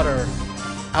of water.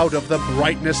 Out of the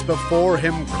brightness before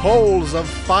him coals of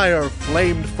fire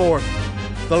flamed forth.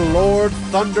 The Lord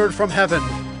thundered from heaven,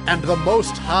 and the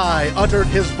Most High uttered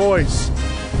his voice.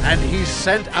 And he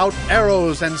sent out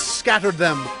arrows and scattered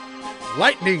them,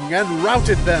 lightning and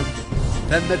routed them.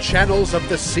 Then the channels of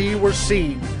the sea were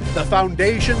seen, the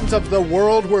foundations of the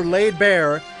world were laid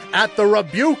bare, at the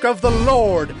rebuke of the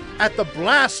Lord, at the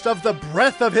blast of the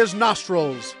breath of his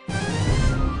nostrils.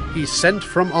 He sent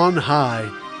from on high,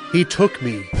 he took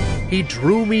me, he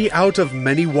drew me out of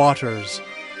many waters.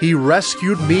 He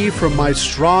rescued me from my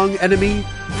strong enemy,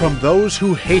 from those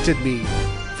who hated me,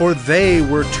 for they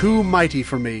were too mighty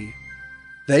for me.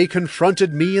 They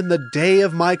confronted me in the day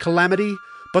of my calamity,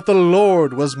 but the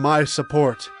Lord was my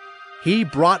support. He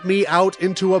brought me out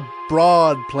into a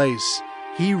broad place.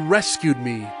 He rescued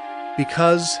me,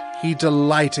 because he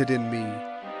delighted in me.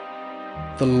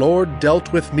 The Lord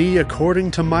dealt with me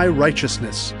according to my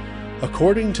righteousness.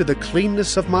 According to the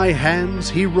cleanness of my hands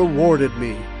he rewarded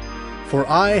me. For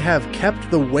I have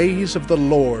kept the ways of the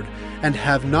Lord, and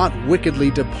have not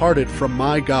wickedly departed from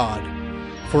my God.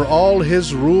 For all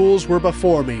his rules were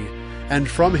before me, and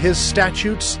from his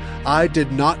statutes I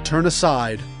did not turn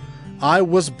aside. I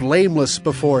was blameless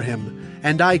before him,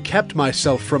 and I kept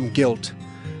myself from guilt.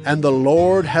 And the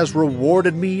Lord has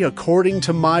rewarded me according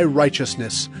to my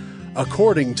righteousness,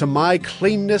 according to my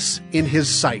cleanness in his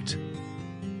sight.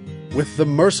 With the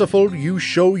merciful you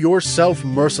show yourself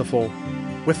merciful.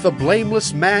 With the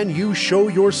blameless man you show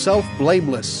yourself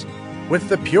blameless. With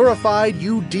the purified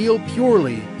you deal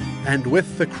purely, and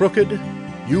with the crooked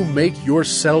you make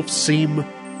yourself seem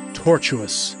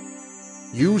tortuous.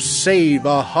 You save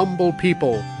a humble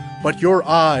people, but your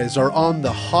eyes are on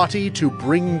the haughty to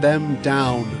bring them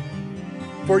down.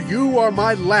 For you are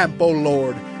my lamp, O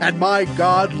Lord, and my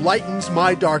God lightens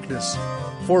my darkness.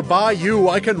 For by you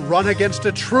I can run against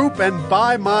a troop, and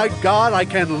by my God I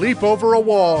can leap over a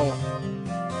wall.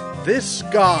 This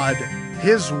God,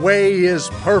 his way is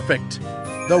perfect.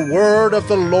 The word of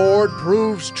the Lord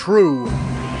proves true.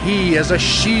 He is a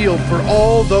shield for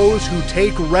all those who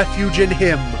take refuge in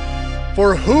him.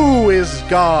 For who is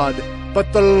God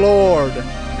but the Lord?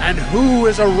 And who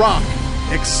is a rock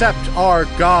except our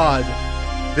God?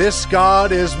 This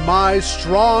God is my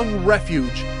strong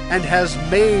refuge, and has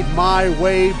made my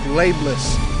way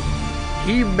blameless.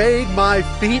 He made my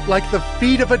feet like the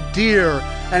feet of a deer,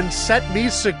 and set me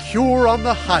secure on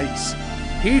the heights.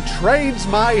 He trains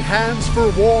my hands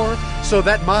for war, so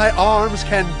that my arms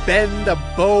can bend a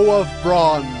bow of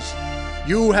bronze.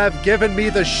 You have given me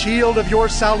the shield of your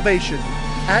salvation,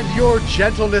 and your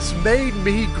gentleness made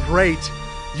me great.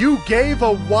 You gave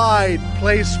a wide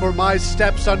place for my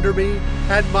steps under me,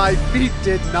 and my feet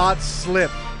did not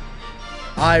slip.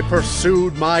 I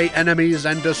pursued my enemies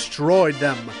and destroyed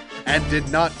them, and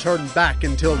did not turn back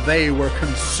until they were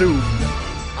consumed.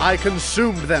 I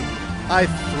consumed them. I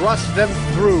thrust them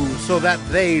through so that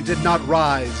they did not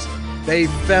rise. They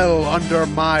fell under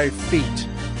my feet.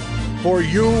 For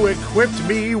you equipped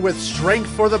me with strength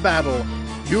for the battle.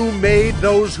 You made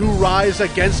those who rise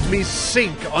against me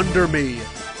sink under me.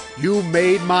 You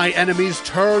made my enemies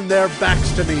turn their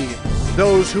backs to me,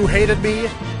 those who hated me,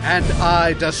 and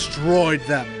I destroyed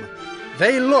them.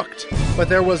 They looked, but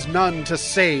there was none to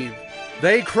save.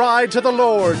 They cried to the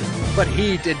Lord, but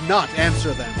he did not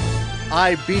answer them.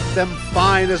 I beat them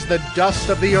fine as the dust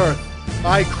of the earth.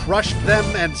 I crushed them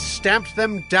and stamped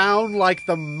them down like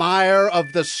the mire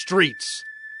of the streets.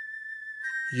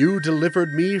 You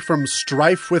delivered me from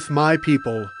strife with my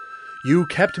people. You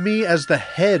kept me as the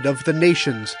head of the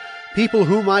nations. People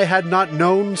whom I had not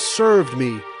known served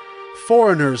me.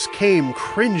 Foreigners came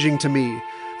cringing to me.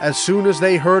 As soon as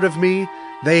they heard of me,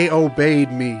 They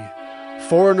obeyed me.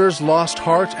 Foreigners lost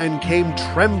heart and came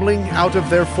trembling out of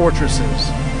their fortresses.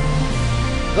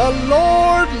 The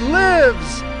Lord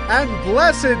lives, and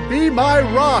blessed be my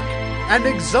rock, and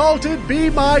exalted be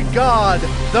my God,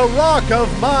 the rock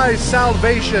of my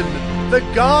salvation, the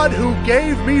God who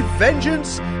gave me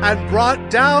vengeance and brought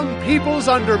down peoples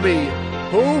under me,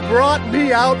 who brought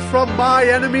me out from my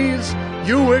enemies.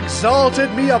 You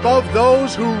exalted me above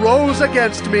those who rose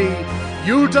against me.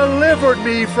 You delivered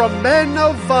me from men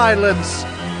of violence.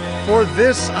 For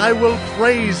this I will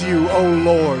praise you, O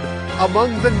Lord,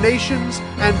 among the nations,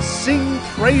 and sing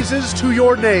praises to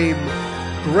your name.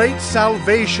 Great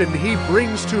salvation he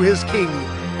brings to his king,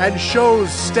 and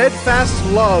shows steadfast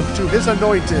love to his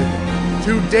anointed,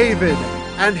 to David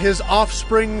and his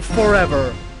offspring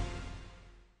forever.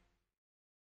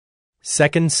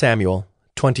 2 Samuel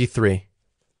 23.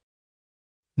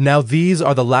 Now these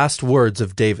are the last words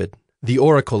of David, the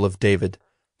oracle of David,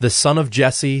 the son of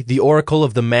Jesse, the oracle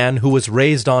of the man who was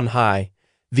raised on high,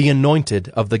 the anointed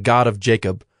of the God of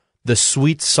Jacob, the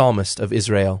sweet psalmist of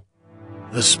Israel.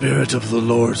 The Spirit of the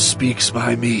Lord speaks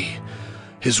by me.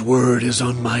 His word is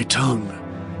on my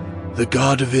tongue. The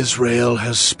God of Israel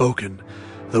has spoken.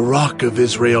 The Rock of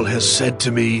Israel has said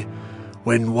to me,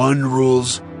 when one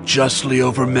rules justly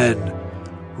over men,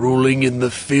 ruling in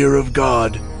the fear of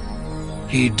God,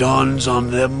 he dawns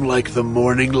on them like the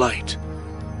morning light,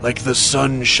 like the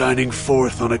sun shining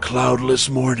forth on a cloudless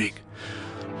morning,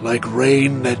 like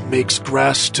rain that makes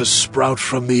grass to sprout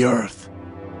from the earth.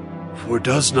 For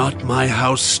does not my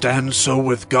house stand so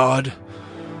with God?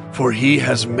 For he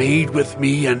has made with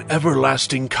me an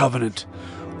everlasting covenant,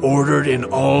 ordered in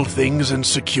all things and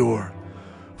secure.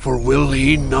 For will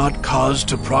he not cause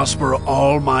to prosper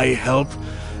all my help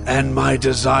and my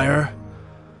desire?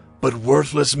 But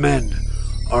worthless men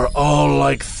are all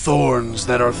like thorns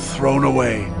that are thrown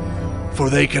away, for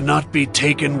they cannot be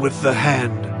taken with the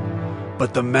hand.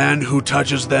 But the man who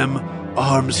touches them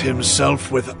arms himself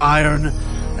with iron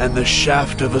and the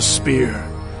shaft of a spear,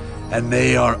 and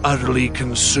they are utterly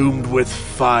consumed with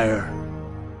fire.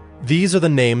 These are the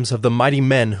names of the mighty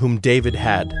men whom David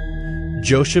had.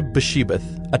 Josheb-Basshebeth,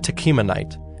 a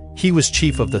Tekemonite. He was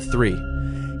chief of the three.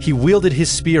 He wielded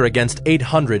his spear against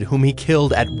 800 whom he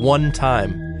killed at one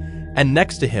time. And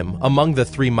next to him, among the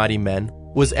three mighty men,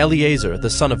 was Eleazar the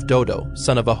son of Dodo,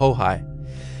 son of Ahohi.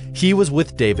 He was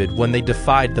with David when they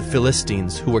defied the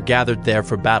Philistines who were gathered there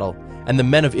for battle, and the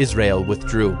men of Israel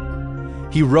withdrew.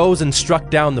 He rose and struck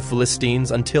down the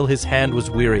Philistines until his hand was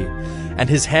weary, and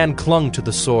his hand clung to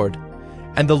the sword.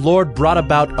 And the Lord brought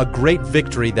about a great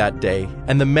victory that day,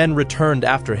 and the men returned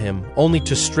after him, only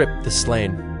to strip the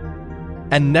slain.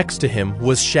 And next to him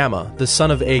was Shammah the son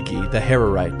of Agi the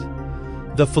Hararite.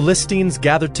 The Philistines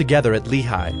gathered together at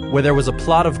Lehi, where there was a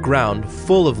plot of ground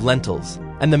full of lentils,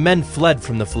 and the men fled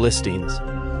from the Philistines.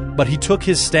 But he took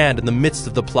his stand in the midst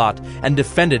of the plot, and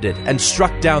defended it, and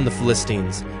struck down the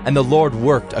Philistines, and the Lord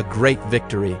worked a great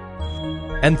victory.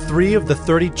 And 3 of the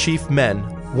 30 chief men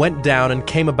went down and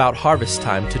came about harvest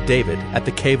time to David at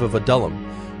the cave of Adullam,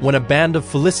 when a band of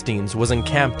Philistines was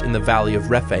encamped in the valley of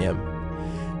Rephaim.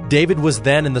 David was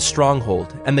then in the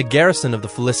stronghold, and the garrison of the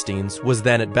Philistines was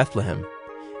then at Bethlehem.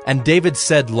 And David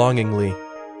said longingly,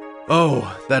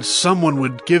 "Oh, that someone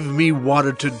would give me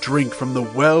water to drink from the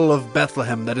well of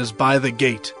Bethlehem that is by the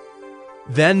gate."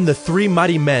 Then the 3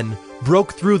 mighty men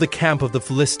broke through the camp of the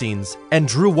Philistines, and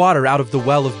drew water out of the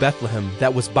well of Bethlehem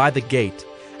that was by the gate,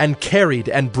 and carried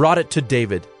and brought it to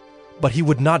David. But he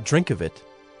would not drink of it.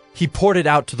 He poured it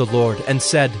out to the Lord, and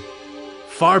said,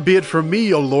 "Far be it from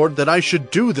me, O Lord, that I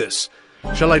should do this.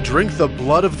 Shall I drink the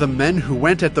blood of the men who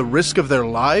went at the risk of their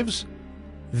lives?"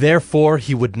 Therefore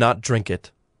he would not drink it.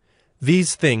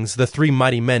 These things the 3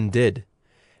 mighty men did.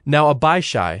 Now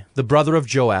Abishai, the brother of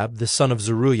Joab, the son of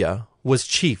Zeruiah, was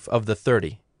chief of the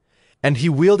 30. And he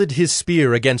wielded his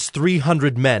spear against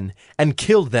 300 men, and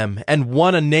killed them, and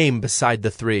won a name beside the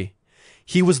 3.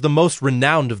 He was the most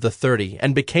renowned of the 30,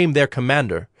 and became their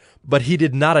commander, but he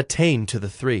did not attain to the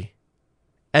 3.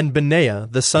 And Benaiah,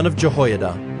 the son of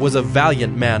Jehoiada, was a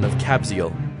valiant man of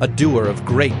Kabzeel, a doer of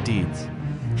great deeds.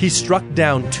 He struck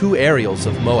down 2 Ariels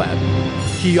of Moab.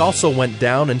 He also went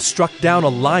down and struck down a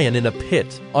lion in a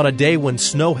pit on a day when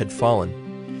snow had fallen.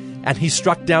 And he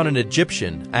struck down an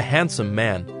Egyptian, a handsome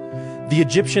man. The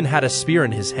Egyptian had a spear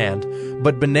in his hand,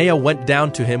 but Benaiah went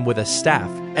down to him with a staff,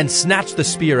 and snatched the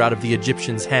spear out of the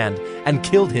Egyptian's hand, and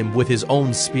killed him with his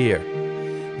own spear.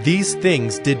 These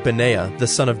things did Benaiah, the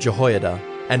son of Jehoiada,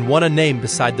 and won a name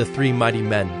beside the 3 mighty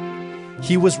men.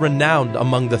 He was renowned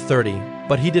among the 30,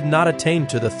 but he did not attain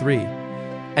to the 3.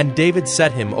 And David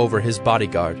set him over his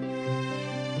bodyguard.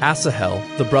 Asahel,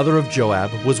 the brother of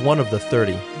Joab, was one of the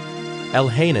 30.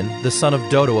 Elhanan, the son of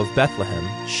Dodo of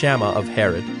Bethlehem, Shammah of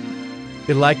Herod,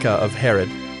 Elika of Herod,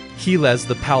 Helez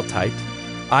the Paltite,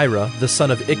 Ira, the son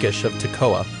of Ikish of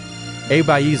Tekoa,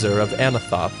 Abiezer of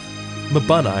Anathoth,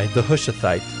 Mabunai the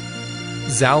Hushathite,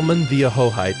 Zalman the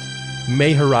Ahohite,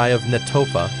 Maharai of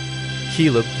Netophah,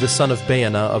 Heleb the son of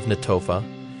Baanah of Netophah,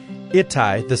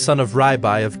 Ittai the son of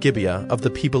Ribai of Gibeah of the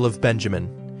people of Benjamin,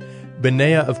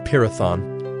 Benaiah of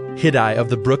Pirathon, Hiddai of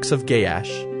the brooks of Gaash,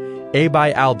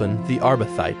 Abi Albon the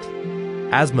Arbathite,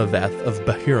 Asmaveth of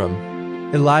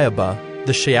Bahurim, Eliabah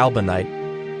the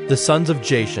Shaalbonite, the sons of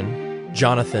Jashan,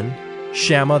 Jonathan,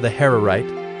 Shammah the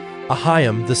Hararite,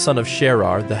 Ahiam the son of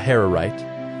Sherar the Hararite,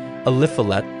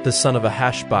 Eliphalet the son of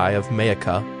Ahashbai of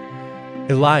Maacah,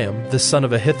 Eliam the son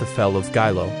of Ahithophel of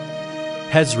Gilo,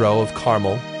 Hezro of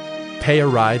Carmel,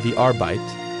 Pearai the Arbite,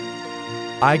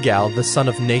 Igal the son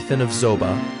of Nathan of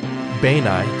Zobah, Bani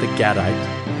the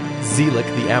Gadite, Zelek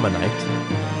the Ammonite,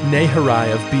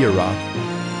 Naharai of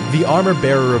Beeroth, the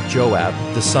armor-bearer of Joab,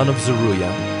 the son of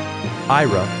Zeruiah,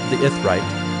 Ira the Ithrite,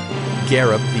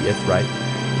 Gareb the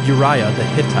Ithrite, Uriah the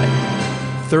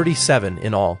Hittite, 37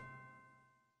 in all.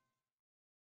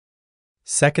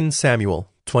 2 Samuel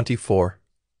 24.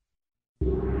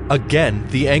 Again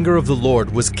the anger of the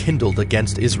Lord was kindled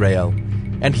against Israel,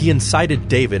 and he incited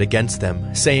David against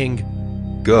them, saying,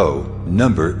 Go,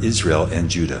 number Israel and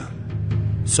Judah.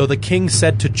 So the king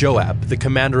said to Joab, the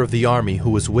commander of the army who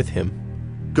was with him,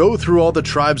 Go through all the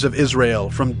tribes of Israel,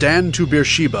 from Dan to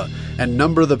Beersheba, and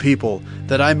number the people,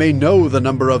 that I may know the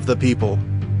number of the people.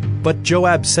 But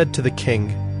Joab said to the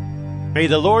king, May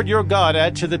the Lord your God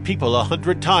add to the people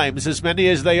 100 times as many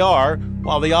as they are,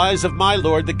 while the eyes of my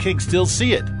lord the king still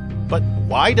see it. But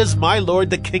why does my lord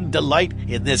the king delight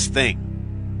in this thing?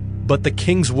 But the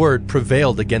king's word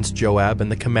prevailed against Joab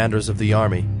and the commanders of the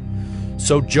army.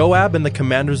 So Joab and the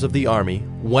commanders of the army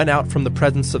went out from the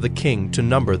presence of the king to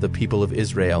number the people of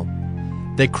Israel.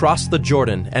 They crossed the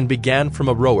Jordan and began from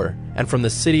Aroer, and from the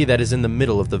city that is in the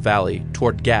middle of the valley,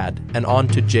 toward Gad, and on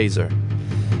to Jazer.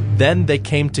 Then they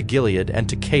came to Gilead and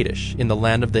to Kadesh in the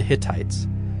land of the Hittites.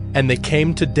 And they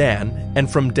came to Dan,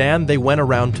 and from Dan they went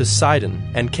around to Sidon,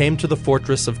 and came to the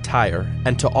fortress of Tyre,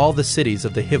 and to all the cities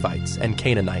of the Hivites and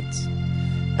Canaanites.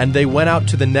 And they went out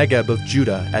to the Negeb of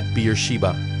Judah at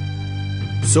Beersheba.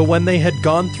 So when they had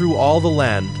gone through all the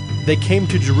land, they came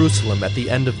to Jerusalem at the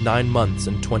end of 9 months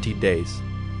and 20 days.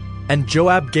 And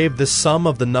Joab gave the sum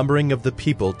of the numbering of the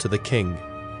people to the king.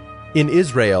 In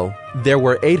Israel there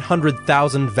were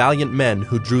 800,000 valiant men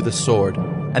who drew the sword,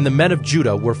 and the men of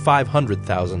Judah were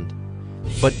 500,000.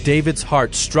 But David's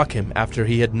heart struck him after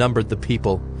he had numbered the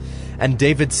people. And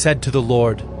David said to the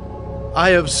Lord, I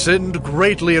have sinned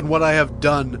greatly in what I have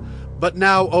done. But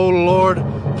now, O Lord,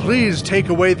 please take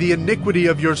away the iniquity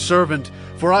of your servant,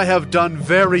 for I have done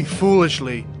very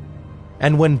foolishly.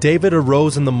 And when David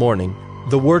arose in the morning,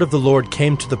 the word of the Lord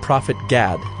came to the prophet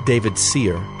Gad, David's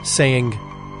seer, saying,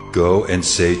 Go and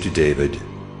say to David,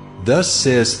 Thus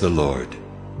says the Lord,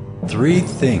 3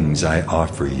 things I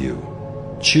offer you.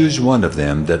 Choose one of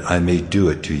them that I may do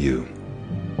it to you.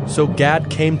 So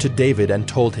Gad came to David and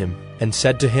told him, and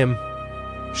said to him,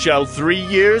 Shall 3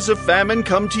 years of famine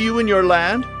come to you in your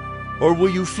land? Or will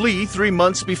you flee 3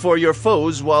 months before your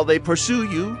foes while they pursue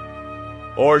you?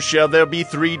 Or shall there be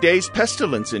 3 days'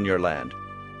 pestilence in your land?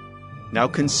 Now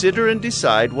consider and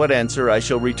decide what answer I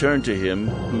shall return to him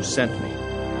who sent me.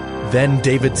 Then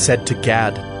David said to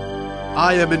Gad,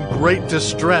 I am in great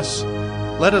distress.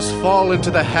 Let us fall into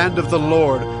the hand of the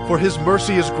Lord, for his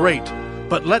mercy is great.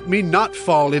 But let me not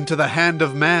fall into the hand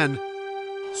of man.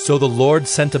 So the Lord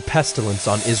sent a pestilence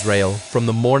on Israel from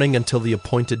the morning until the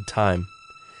appointed time.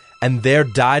 And there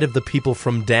died of the people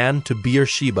from Dan to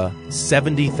Beersheba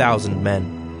 70,000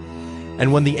 men.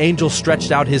 And when the angel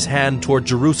stretched out his hand toward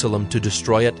Jerusalem to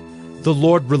destroy it, the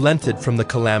Lord relented from the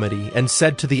calamity and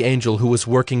said to the angel who was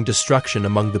working destruction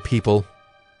among the people,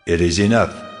 It is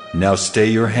enough. Now stay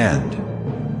your hand.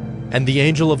 And the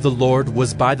angel of the Lord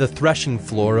was by the threshing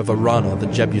floor of Araunah the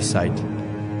Jebusite.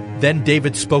 Then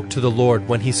David spoke to the Lord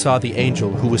when he saw the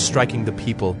angel who was striking the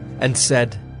people, and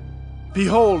said,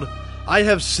 Behold, I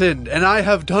have sinned, and I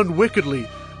have done wickedly.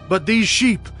 But these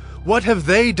sheep, what have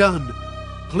they done?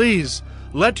 Please,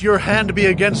 let your hand be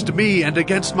against me and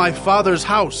against my father's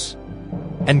house.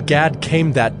 And Gad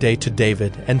came that day to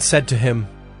David, and said to him,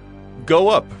 Go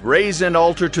up, raise an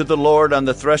altar to the Lord on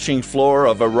the threshing floor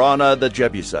of Araunah the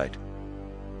Jebusite.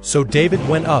 So David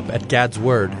went up at Gad's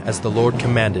word, as the Lord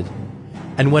commanded.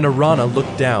 And when Araunah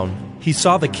looked down, he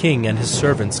saw the king and his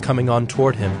servants coming on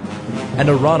toward him. And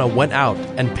Araunah went out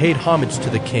and paid homage to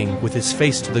the king with his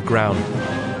face to the ground.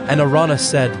 And Araunah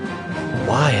said,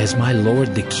 Why has my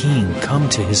lord the king come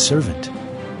to his servant?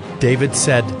 David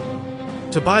said,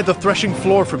 To buy the threshing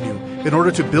floor from you, in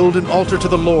order to build an altar to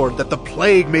the Lord, that the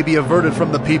plague may be averted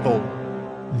from the people.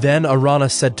 Then Araunah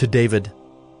said to David,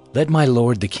 Let my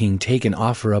lord the king take and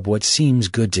offer up what seems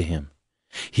good to him.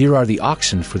 Here are the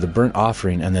oxen for the burnt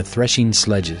offering and the threshing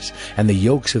sledges, and the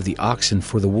yokes of the oxen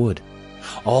for the wood.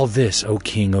 All this, O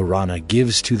king Araunah,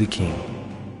 gives to the king.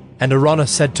 And Araunah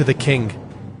said to the king,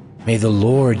 May the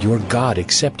Lord your God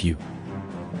accept you.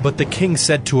 But the king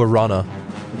said to Araunah,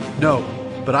 No,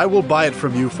 but I will buy it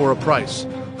from you for a price.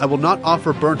 I will not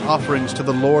offer burnt offerings to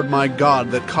the Lord my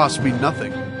God that cost me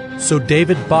nothing. So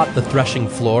David bought the threshing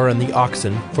floor and the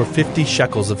oxen for 50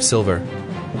 shekels of silver.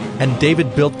 And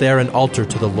David built there an altar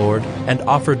to the Lord, and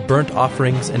offered burnt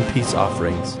offerings and peace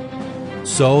offerings.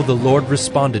 So the Lord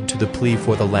responded to the plea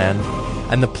for the land,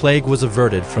 and the plague was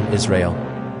averted from Israel.